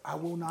says, I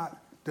will not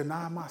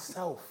deny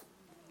myself.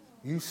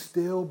 You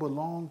still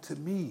belong to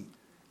me.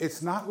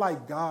 It's not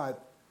like God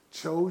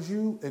chose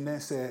you and then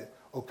said,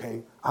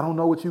 okay, I don't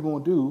know what you're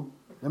going to do.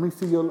 Let me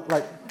see your,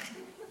 like,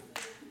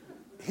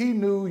 he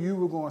knew you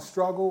were going to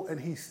struggle and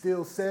he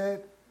still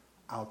said,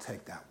 I'll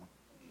take that one.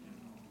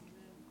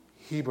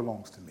 He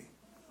belongs to me.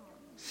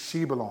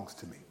 She belongs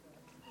to me.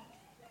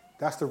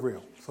 That's the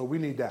real. So we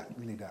need that.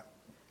 We need that.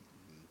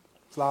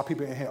 There's a lot of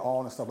people in here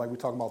all and stuff, like we're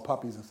talking about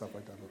puppies and stuff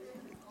like that.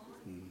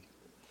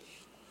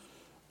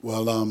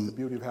 Well, the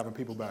beauty of having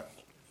people back.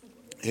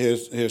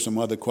 Here's some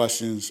other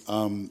questions.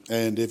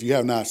 And if you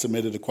have not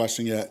submitted a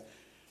question yet,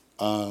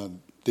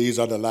 these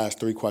are the last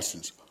 3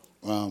 questions.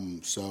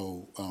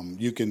 So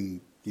you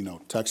can,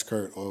 text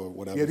Kurt or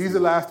whatever. Yeah, these are the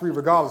last 3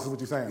 regardless of what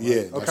you're saying. Right?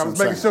 Yeah, okay, I'm just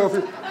making sure.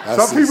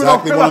 Some people exactly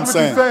don't feel like what what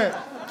you're saying.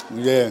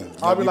 Yeah.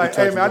 I'll be like,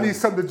 hey, man, I need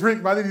something to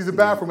drink. Man, I need to use the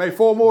bathroom. Hey,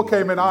 4 more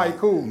came in. All right,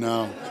 cool.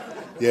 No.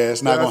 Yeah,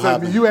 it's not going to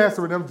happen. You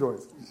answering them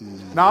joints.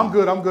 No, I'm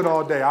good. I'm good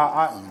all day.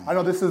 I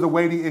know this is a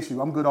weighty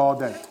issue. I'm good all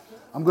day.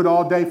 I'm good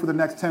all day for the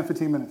next 10,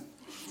 15 minutes.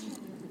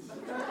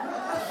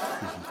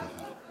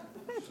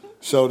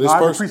 So this I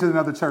person preach at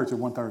another church at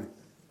 1:30.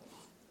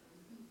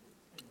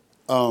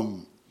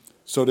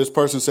 So this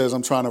person says,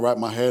 I'm trying to wrap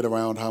my head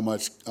around how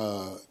much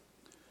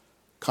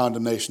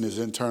condemnation is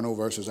internal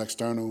versus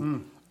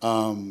external.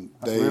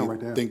 They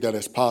right think that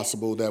it's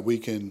possible that we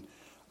can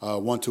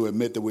want to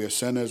admit that we are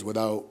sinners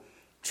without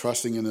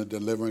trusting in the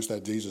deliverance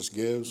that Jesus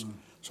gives.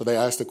 So they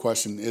ask the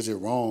question, is it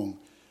wrong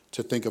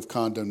to think of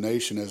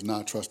condemnation as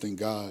not trusting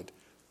God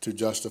to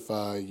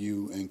justify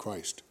you in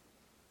Christ?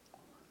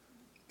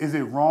 Is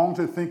it wrong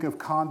to think of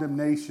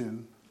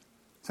condemnation?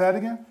 Say that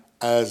again?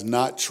 As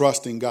not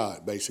trusting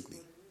God, basically.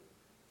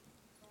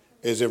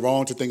 Is it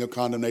wrong to think of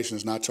condemnation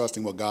as not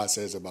trusting what God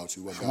says about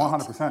you?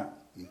 100%.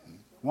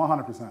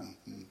 100%.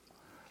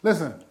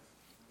 Listen,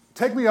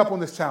 take me up on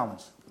this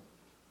challenge.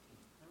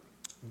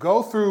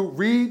 Go through,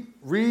 read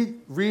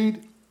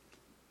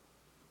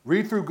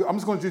through, I'm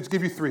just going to just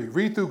give you 3.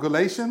 Read through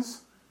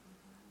Galatians,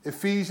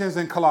 Ephesians,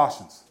 and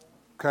Colossians.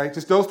 Okay,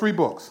 just those 3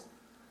 books.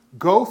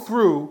 Go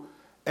through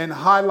and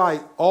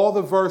highlight all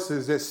the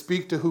verses that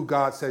speak to who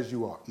God says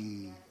you are.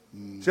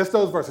 Just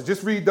those verses.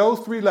 Just read those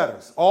 3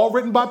 letters, all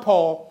written by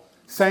Paul,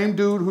 same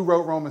dude who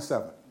wrote Romans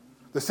 7.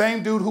 The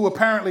same dude who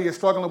apparently is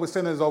struggling with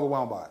sin and is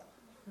overwhelmed by it.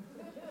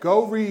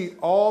 Go read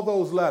all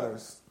those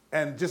letters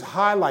and just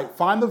highlight,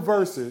 find the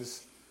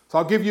verses. So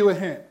I'll give you a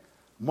hint.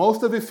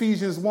 Most of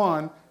Ephesians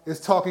 1 is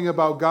talking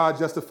about God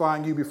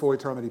justifying you before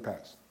eternity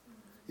past.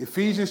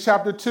 Ephesians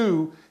chapter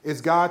 2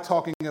 is God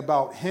talking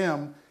about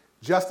him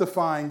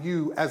justifying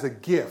you as a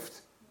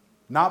gift,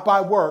 not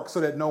by work,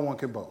 so that no one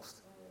can boast.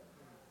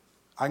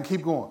 I can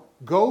keep going.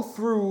 Go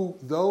through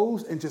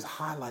those and just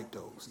highlight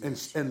those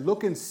and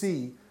look and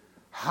see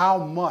how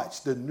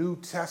much the New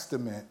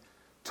Testament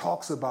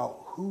talks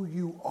about who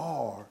you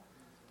are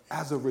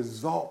as a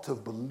result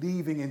of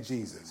believing in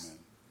Jesus.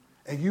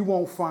 And you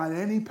won't find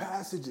any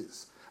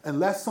passages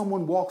unless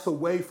someone walks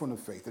away from the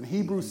faith. In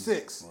Hebrews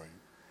 6,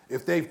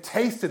 if they've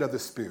tasted of the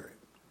Spirit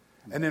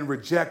and then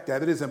reject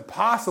that, it is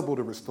impossible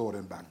to restore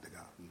them back to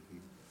God.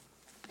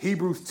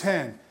 Hebrews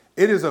 10,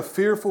 it is a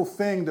fearful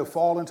thing to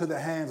fall into the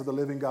hands of the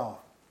living God.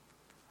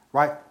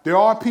 Right? There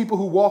are people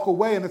who walk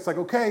away and it's like,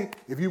 okay,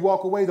 if you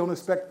walk away, don't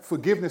expect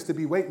forgiveness to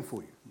be waiting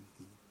for you.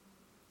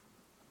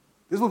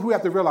 This is what we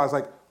have to realize.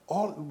 Like,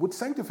 what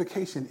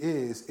sanctification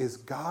is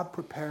God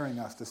preparing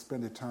us to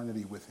spend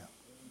eternity with him.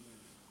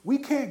 We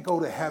can't go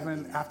to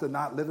heaven after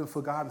not living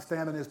for God and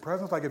stand in his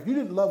presence. Like, if you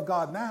didn't love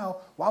God now,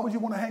 why would you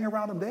want to hang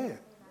around him there?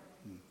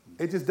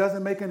 It just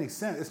doesn't make any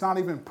sense. It's not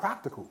even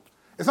practical.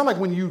 It's not like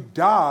when you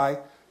die,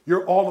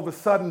 you're all of a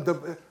sudden,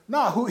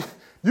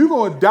 you're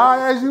going to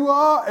die as you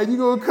are, and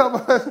you're going to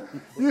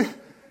come,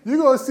 you're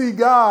going to see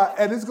God,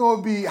 and it's going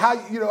to be,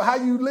 how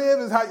you live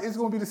is how it's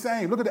going to be the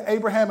same. Look at the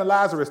Abraham and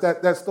Lazarus,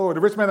 that story, the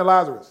rich man and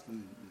Lazarus.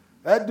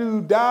 That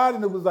dude died,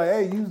 and it was like,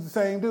 hey, you was the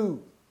same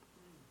dude.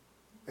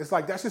 It's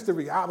like, that's just the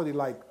reality.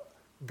 Like,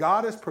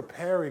 God is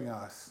preparing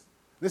us.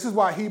 This is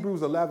why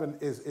Hebrews 11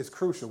 is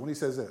crucial when he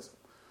says this.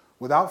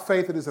 Without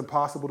faith, it is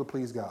impossible to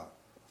please God.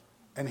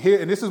 And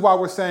this is why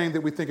we're saying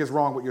that we think it's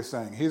wrong what you're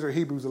saying. Here's what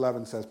Hebrews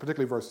 11 says,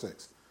 particularly verse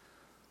 6.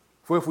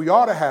 For if we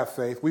are to have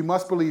faith, we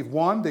must believe,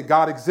 1, that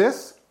God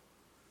exists,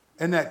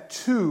 and that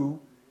 2,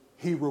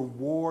 he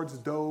rewards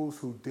those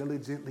who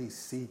diligently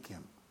seek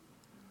him.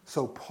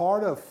 So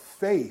part of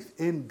faith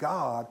in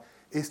God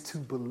is to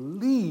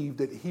believe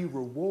that he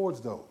rewards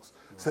those.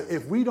 So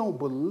if we don't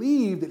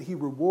believe that he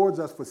rewards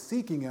us for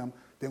seeking him,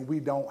 then we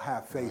don't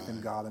have faith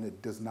in God, and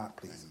it does not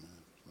please him.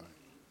 Right.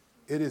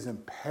 It is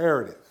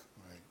imperative.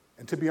 Right.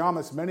 And to be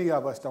honest, many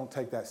of us don't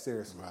take that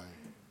seriously. Right.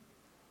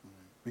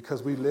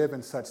 Because we live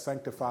in such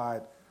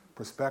sanctified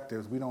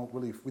perspectives, we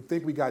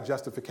think we got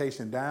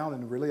justification down,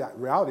 and the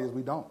reality is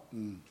we don't.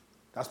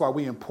 That's why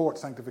we import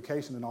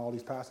sanctification in all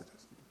these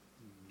passages.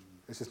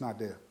 It's just not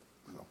there.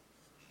 So.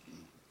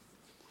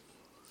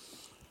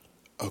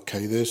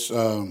 Okay, there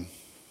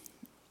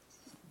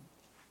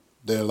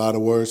are a lot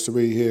of words to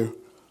read here.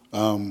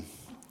 One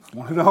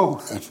of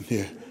those.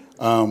 Yeah.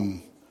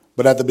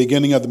 But at the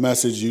beginning of the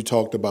message, you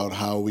talked about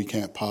how we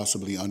can't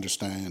possibly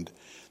understand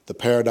the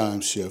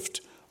paradigm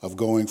shift of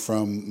going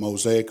from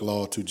Mosaic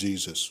law to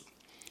Jesus.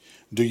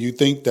 Do you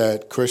think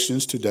that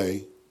Christians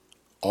today,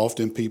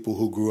 often people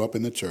who grew up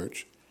in the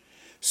church,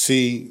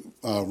 see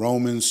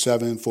Romans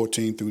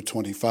 7:14 through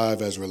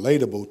 25 as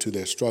relatable to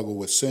their struggle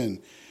with sin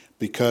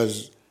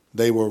because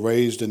they were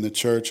raised in the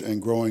church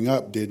and growing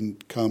up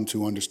didn't come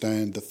to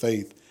understand the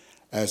faith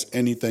as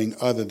anything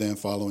other than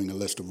following a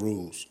list of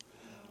rules?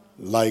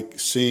 Like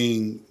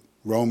seeing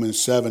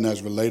Romans 7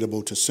 as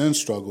relatable to sin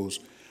struggles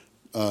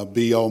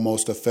be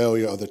almost a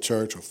failure of the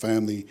church or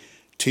family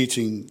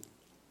teaching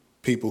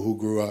people who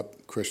grew up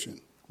Christian?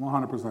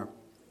 100%.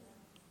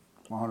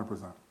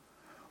 100%.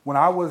 When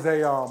I was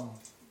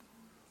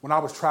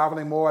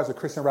traveling more as a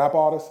Christian rap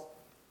artist,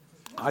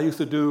 I used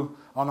to do,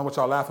 I don't know what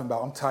y'all laughing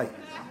about, I'm tight.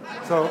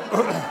 So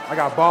I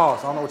got bars,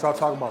 I don't know what y'all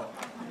talking about.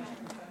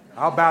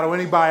 I'll battle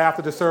anybody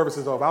after the service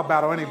is over. I'll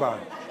battle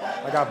anybody.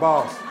 I got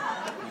bars.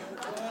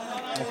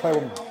 Don't play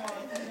with me.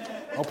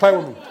 Don't play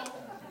with me.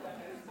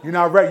 You're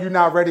not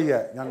ready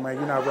yet, young man.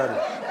 You're not ready.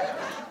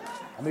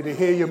 I need to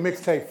hear your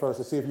mixtape first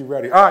to see if you're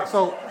ready. All right,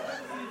 so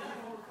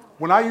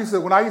when I used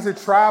to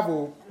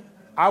travel,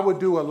 I would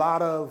do a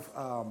lot of,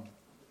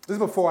 this is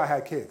before I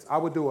had kids. I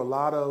would do a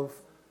lot of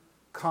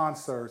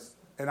concerts,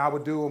 and I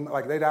would do them,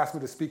 like they'd ask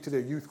me to speak to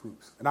their youth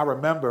groups. And I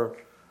remember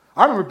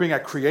being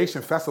at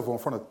Creation Festival in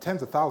front of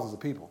tens of thousands of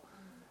people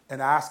and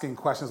asking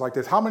questions like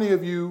this. How many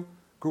of you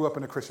grew up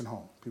in a Christian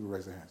home? People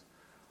raise their hands.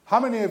 How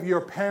many of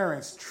your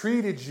parents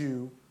treated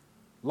you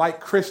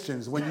like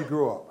Christians when you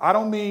grew up? I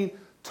don't mean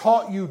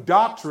taught you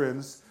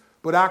doctrines,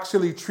 but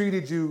actually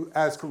treated you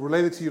as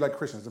related to you like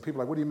Christians. And people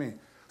are like, what do you mean?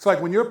 So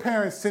like when your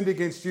parents sinned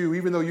against you,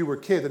 even though you were a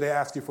kid, did they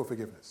ask you for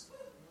forgiveness?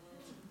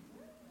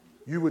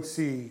 You would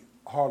see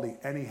hardly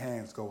any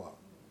hands go up.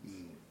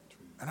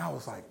 And I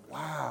was like,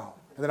 wow.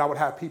 And then I would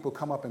have people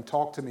come up and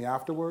talk to me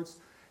afterwards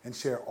and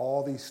share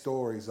all these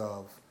stories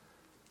of,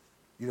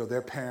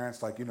 their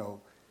parents, like,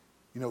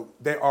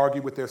 they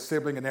argue with their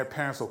sibling and their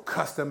parents will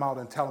cuss them out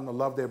and tell them to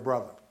love their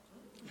brother.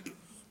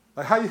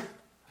 Like how you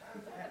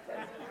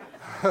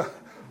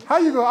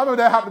go? I remember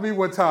that happened to me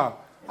one time.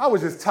 I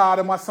was just tired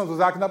and my son was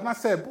acting up and I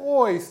said,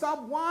 boy,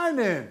 stop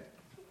whining.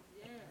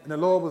 And the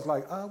Lord was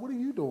like, what are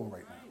you doing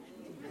right now?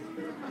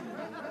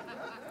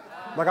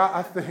 Like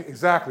I think,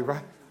 exactly,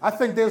 right? I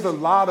think there's a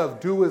lot of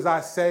do as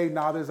I say,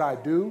 not as I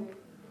do.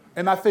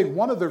 And I think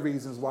one of the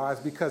reasons why is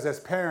because as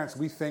parents,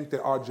 we think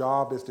that our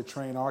job is to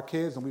train our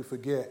kids and we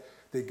forget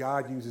that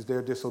God uses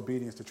their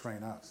disobedience to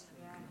train us.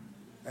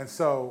 Yeah. And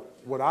so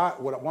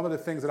one of the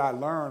things that I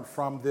learned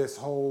from this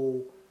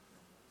whole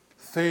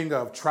thing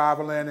of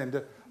traveling,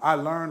 and I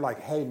learned like,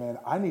 hey man,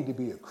 I need to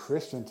be a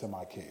Christian to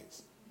my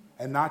kids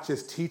and not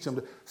just teach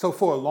them. So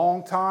for a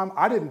long time,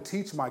 I didn't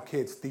teach my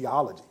kids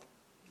theology.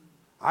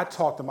 I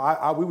taught them,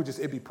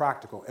 it'd be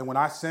practical. And when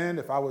I sinned,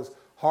 if I was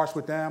harsh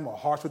with them or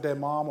harsh with their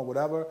mom or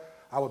whatever,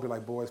 I would be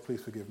like, boys,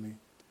 please forgive me.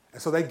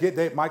 And so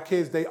my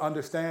kids, they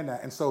understand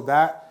that. And so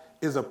that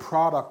is a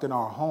product in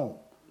our home.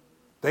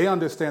 They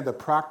understand the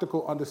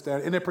practical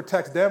understanding, and it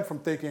protects them from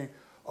thinking,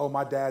 oh,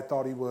 my dad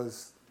thought he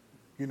was,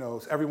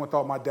 everyone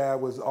thought my dad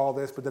was all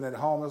this, but then at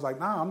home it was like,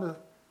 nah,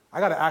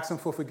 I got to ask him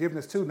for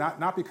forgiveness too,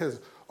 not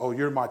because, oh,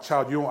 you're my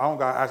child, I don't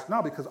got to ask,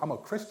 no, because I'm a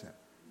Christian,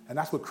 and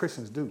that's what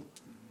Christians do.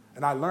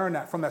 And I learned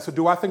that from that. So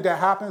do I think that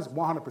happens?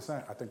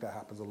 100%. I think that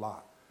happens a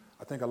lot.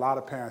 I think a lot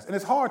of parents, and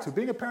it's hard to.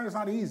 Being a parent is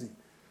not easy.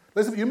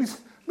 Listen, let me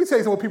tell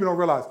you something people don't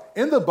realize.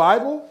 In the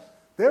Bible,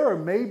 there are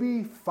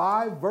maybe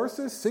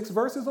 6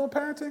 verses on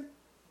parenting.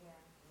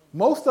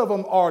 Most of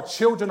them are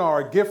children are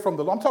a gift from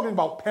the Lord. I'm talking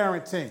about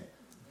parenting,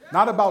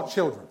 not about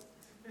children.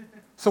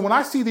 So when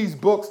I see these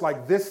books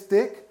like this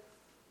thick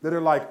that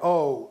are like,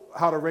 oh,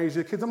 how to raise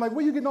your kids, I'm like,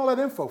 where are you getting all that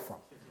info from?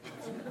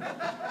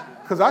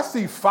 Because I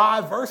see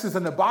 5 verses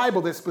in the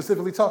Bible that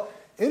specifically talk.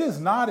 It is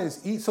not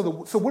as easy. So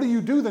what do you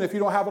do then if you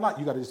don't have a lot?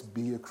 You got to just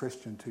be a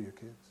Christian to your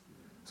kids.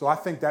 So I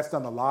think that's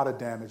done a lot of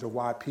damage of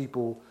why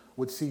people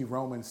would see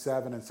Romans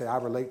 7 and say, I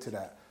relate to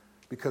that.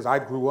 Because I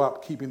grew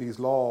up keeping these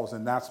laws,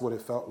 and that's what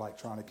it felt like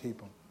trying to keep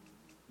them.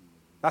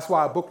 That's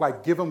why a book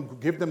like Give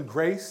Them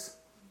Grace,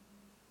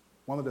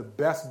 one of the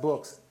best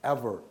books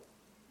ever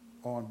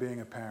on being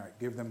a parent,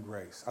 Give Them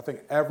Grace. I think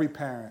every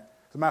parent,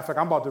 as a matter of fact,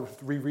 I'm about to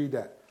reread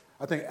that.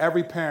 I think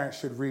every parent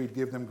should read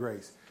Give Them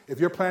Grace. If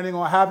you're planning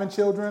on having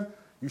children,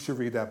 you should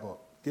read that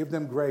book. Give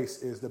Them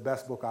Grace is the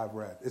best book I've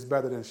read. It's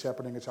better than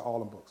Shepherding at all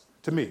them books.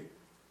 To me,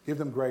 Give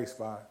Them Grace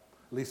by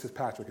Lisa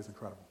Patrick is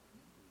incredible.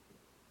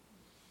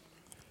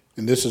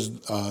 And this is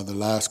the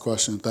last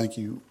question. Thank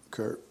you,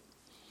 Kurt.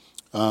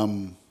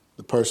 The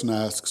person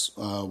asks,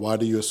 why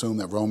do you assume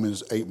that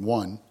Romans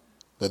 8:1,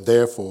 the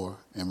therefore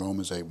in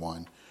Romans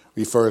 8:1,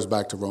 refers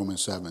back to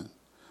Romans 7?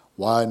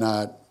 Why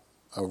not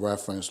a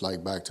reference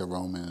like back to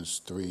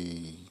Romans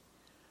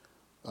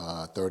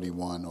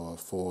 3:31 or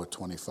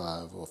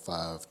 4:25 or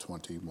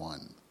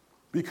 5:21?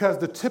 Because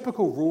the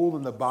typical rule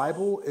in the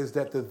Bible is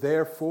that the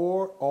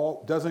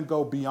therefore doesn't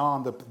go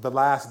beyond the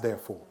last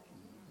therefore.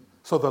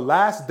 So the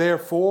last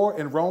therefore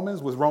in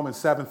Romans was Romans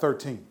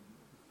 7:13.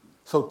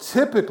 So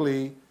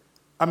typically,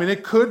 I mean,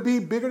 it could be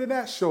bigger than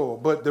that, sure,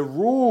 but the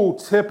rule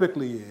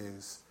typically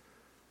is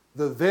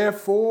the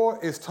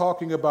therefore is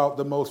talking about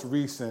the most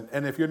recent,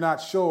 and if you're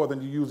not sure,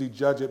 then you usually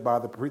judge it by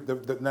the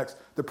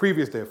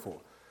previous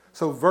therefore.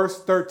 So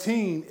verse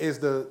 13 is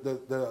the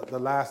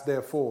last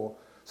therefore.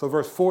 So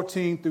verse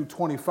 14 through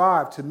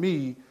 25, to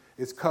me,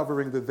 is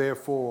covering the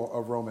therefore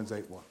of Romans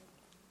 8:1.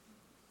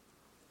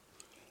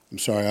 I'm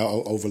sorry, I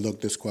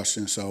overlooked this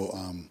question, so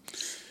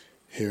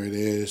here it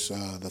is,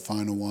 the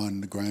final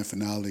one, the grand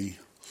finale,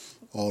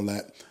 all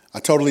that. I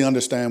totally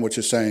understand what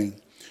you're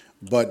saying,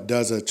 but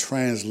does a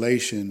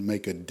translation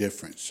make a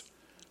difference?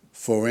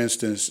 For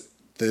instance,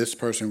 this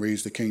person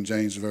reads the King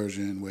James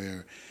Version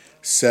where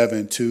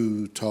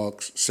 7:2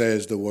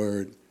 says the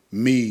word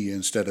me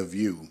instead of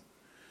you.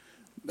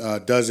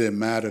 Does it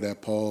matter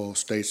that Paul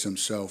states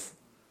himself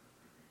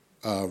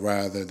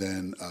rather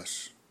than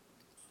us?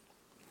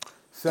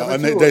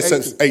 They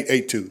said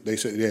 8:2. They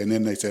said, yeah, and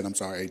then they said, I'm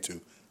sorry, 8:2.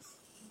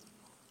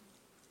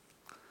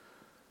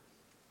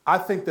 I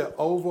think the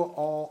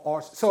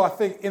overall, so I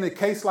think in a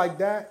case like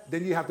that,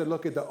 then you have to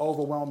look at the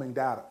overwhelming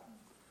data.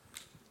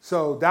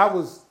 So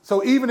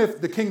even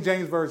if the King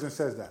James Version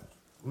says that,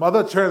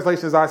 other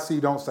translations I see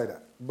don't say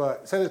that,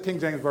 but say the King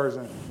James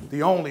Version,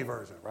 the only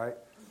version, right?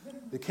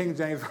 The King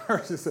James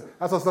Version,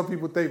 that's what some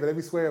people think, but let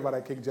me swear by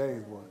that King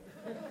James one.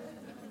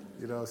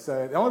 You know,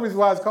 so the only reason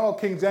why it's called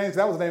King James,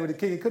 that was the name of the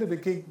king. It could have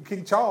been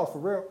King Charles, for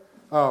real.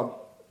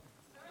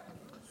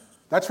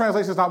 That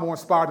translation is not more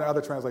inspired than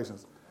other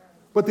translations.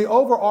 But the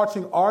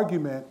overarching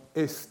argument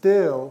is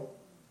still,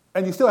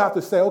 and you still have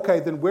to say,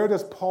 okay, then where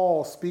does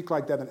Paul speak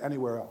like that than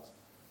anywhere else?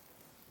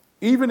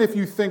 Even if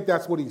you think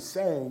that's what he's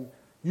saying,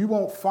 you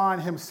won't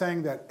find him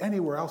saying that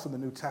anywhere else in the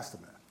New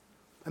Testament.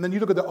 And then you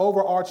look at the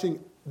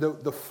overarching,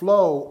 the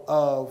flow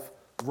of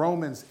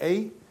Romans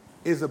 8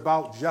 is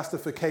about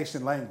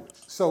justification language.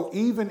 So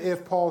even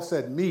if Paul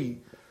said me,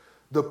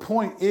 the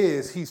point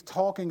is he's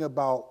talking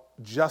about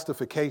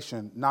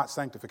justification, not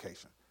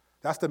sanctification.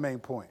 That's the main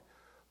point.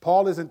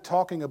 Paul isn't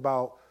talking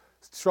about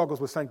struggles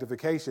with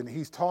sanctification.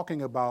 He's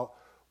talking about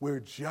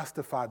we're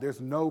justified. There's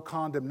no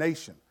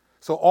condemnation.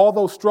 So all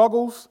those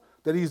struggles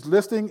that he's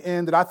listing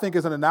in that I think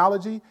is an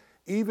analogy,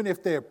 even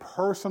if they're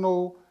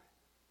personal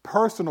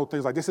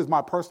things, like this is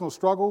my personal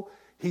struggle,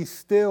 he's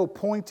still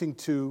pointing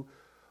to,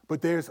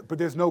 but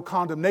there's no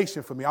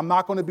condemnation for me. I'm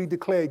not going to be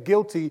declared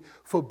guilty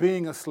for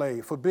being a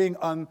slave, for being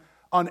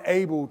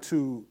unable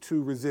to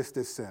resist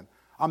this sin.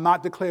 I'm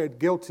not declared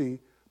guilty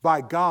by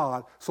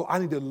God, so I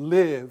need to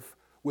live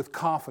with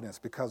confidence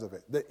because of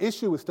it. The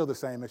issue is still the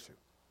same issue,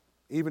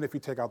 even if you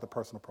take out the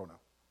personal pronoun.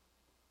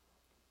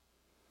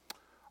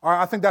 All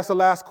right, I think that's the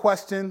last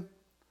question.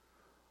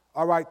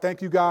 All right,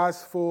 thank you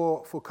guys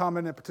for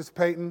coming and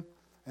participating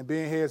and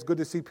being here. It's good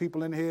to see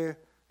people in here.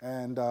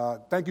 And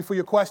thank you for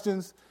your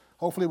questions.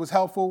 Hopefully it was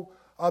helpful.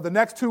 The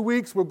next 2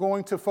 weeks, we're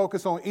going to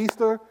focus on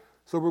Easter.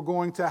 So we're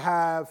going to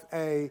have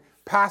a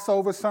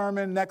Passover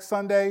sermon next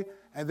Sunday,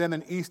 and then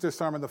an Easter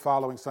sermon the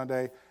following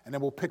Sunday, and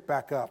then we'll pick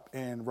back up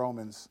in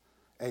Romans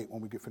 8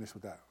 when we get finished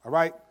with that. All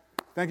right?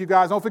 Thank you,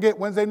 guys. Don't forget,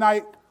 Wednesday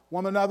night,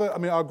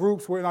 our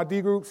groups, we're in our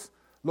D groups.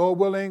 Lord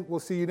willing, we'll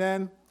see you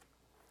then.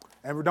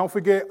 And don't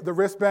forget the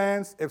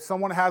wristbands. If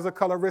someone has a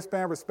color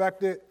wristband,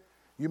 respect it.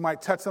 You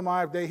might touch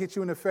somebody if they hit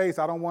you in the face.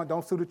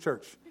 Don't sue the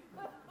church.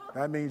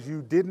 That means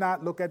you did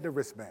not look at the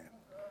wristband.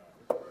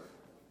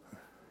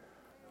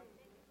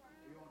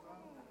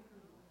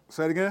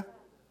 Say it again?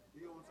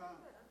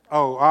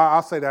 Oh,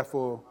 I'll say that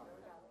for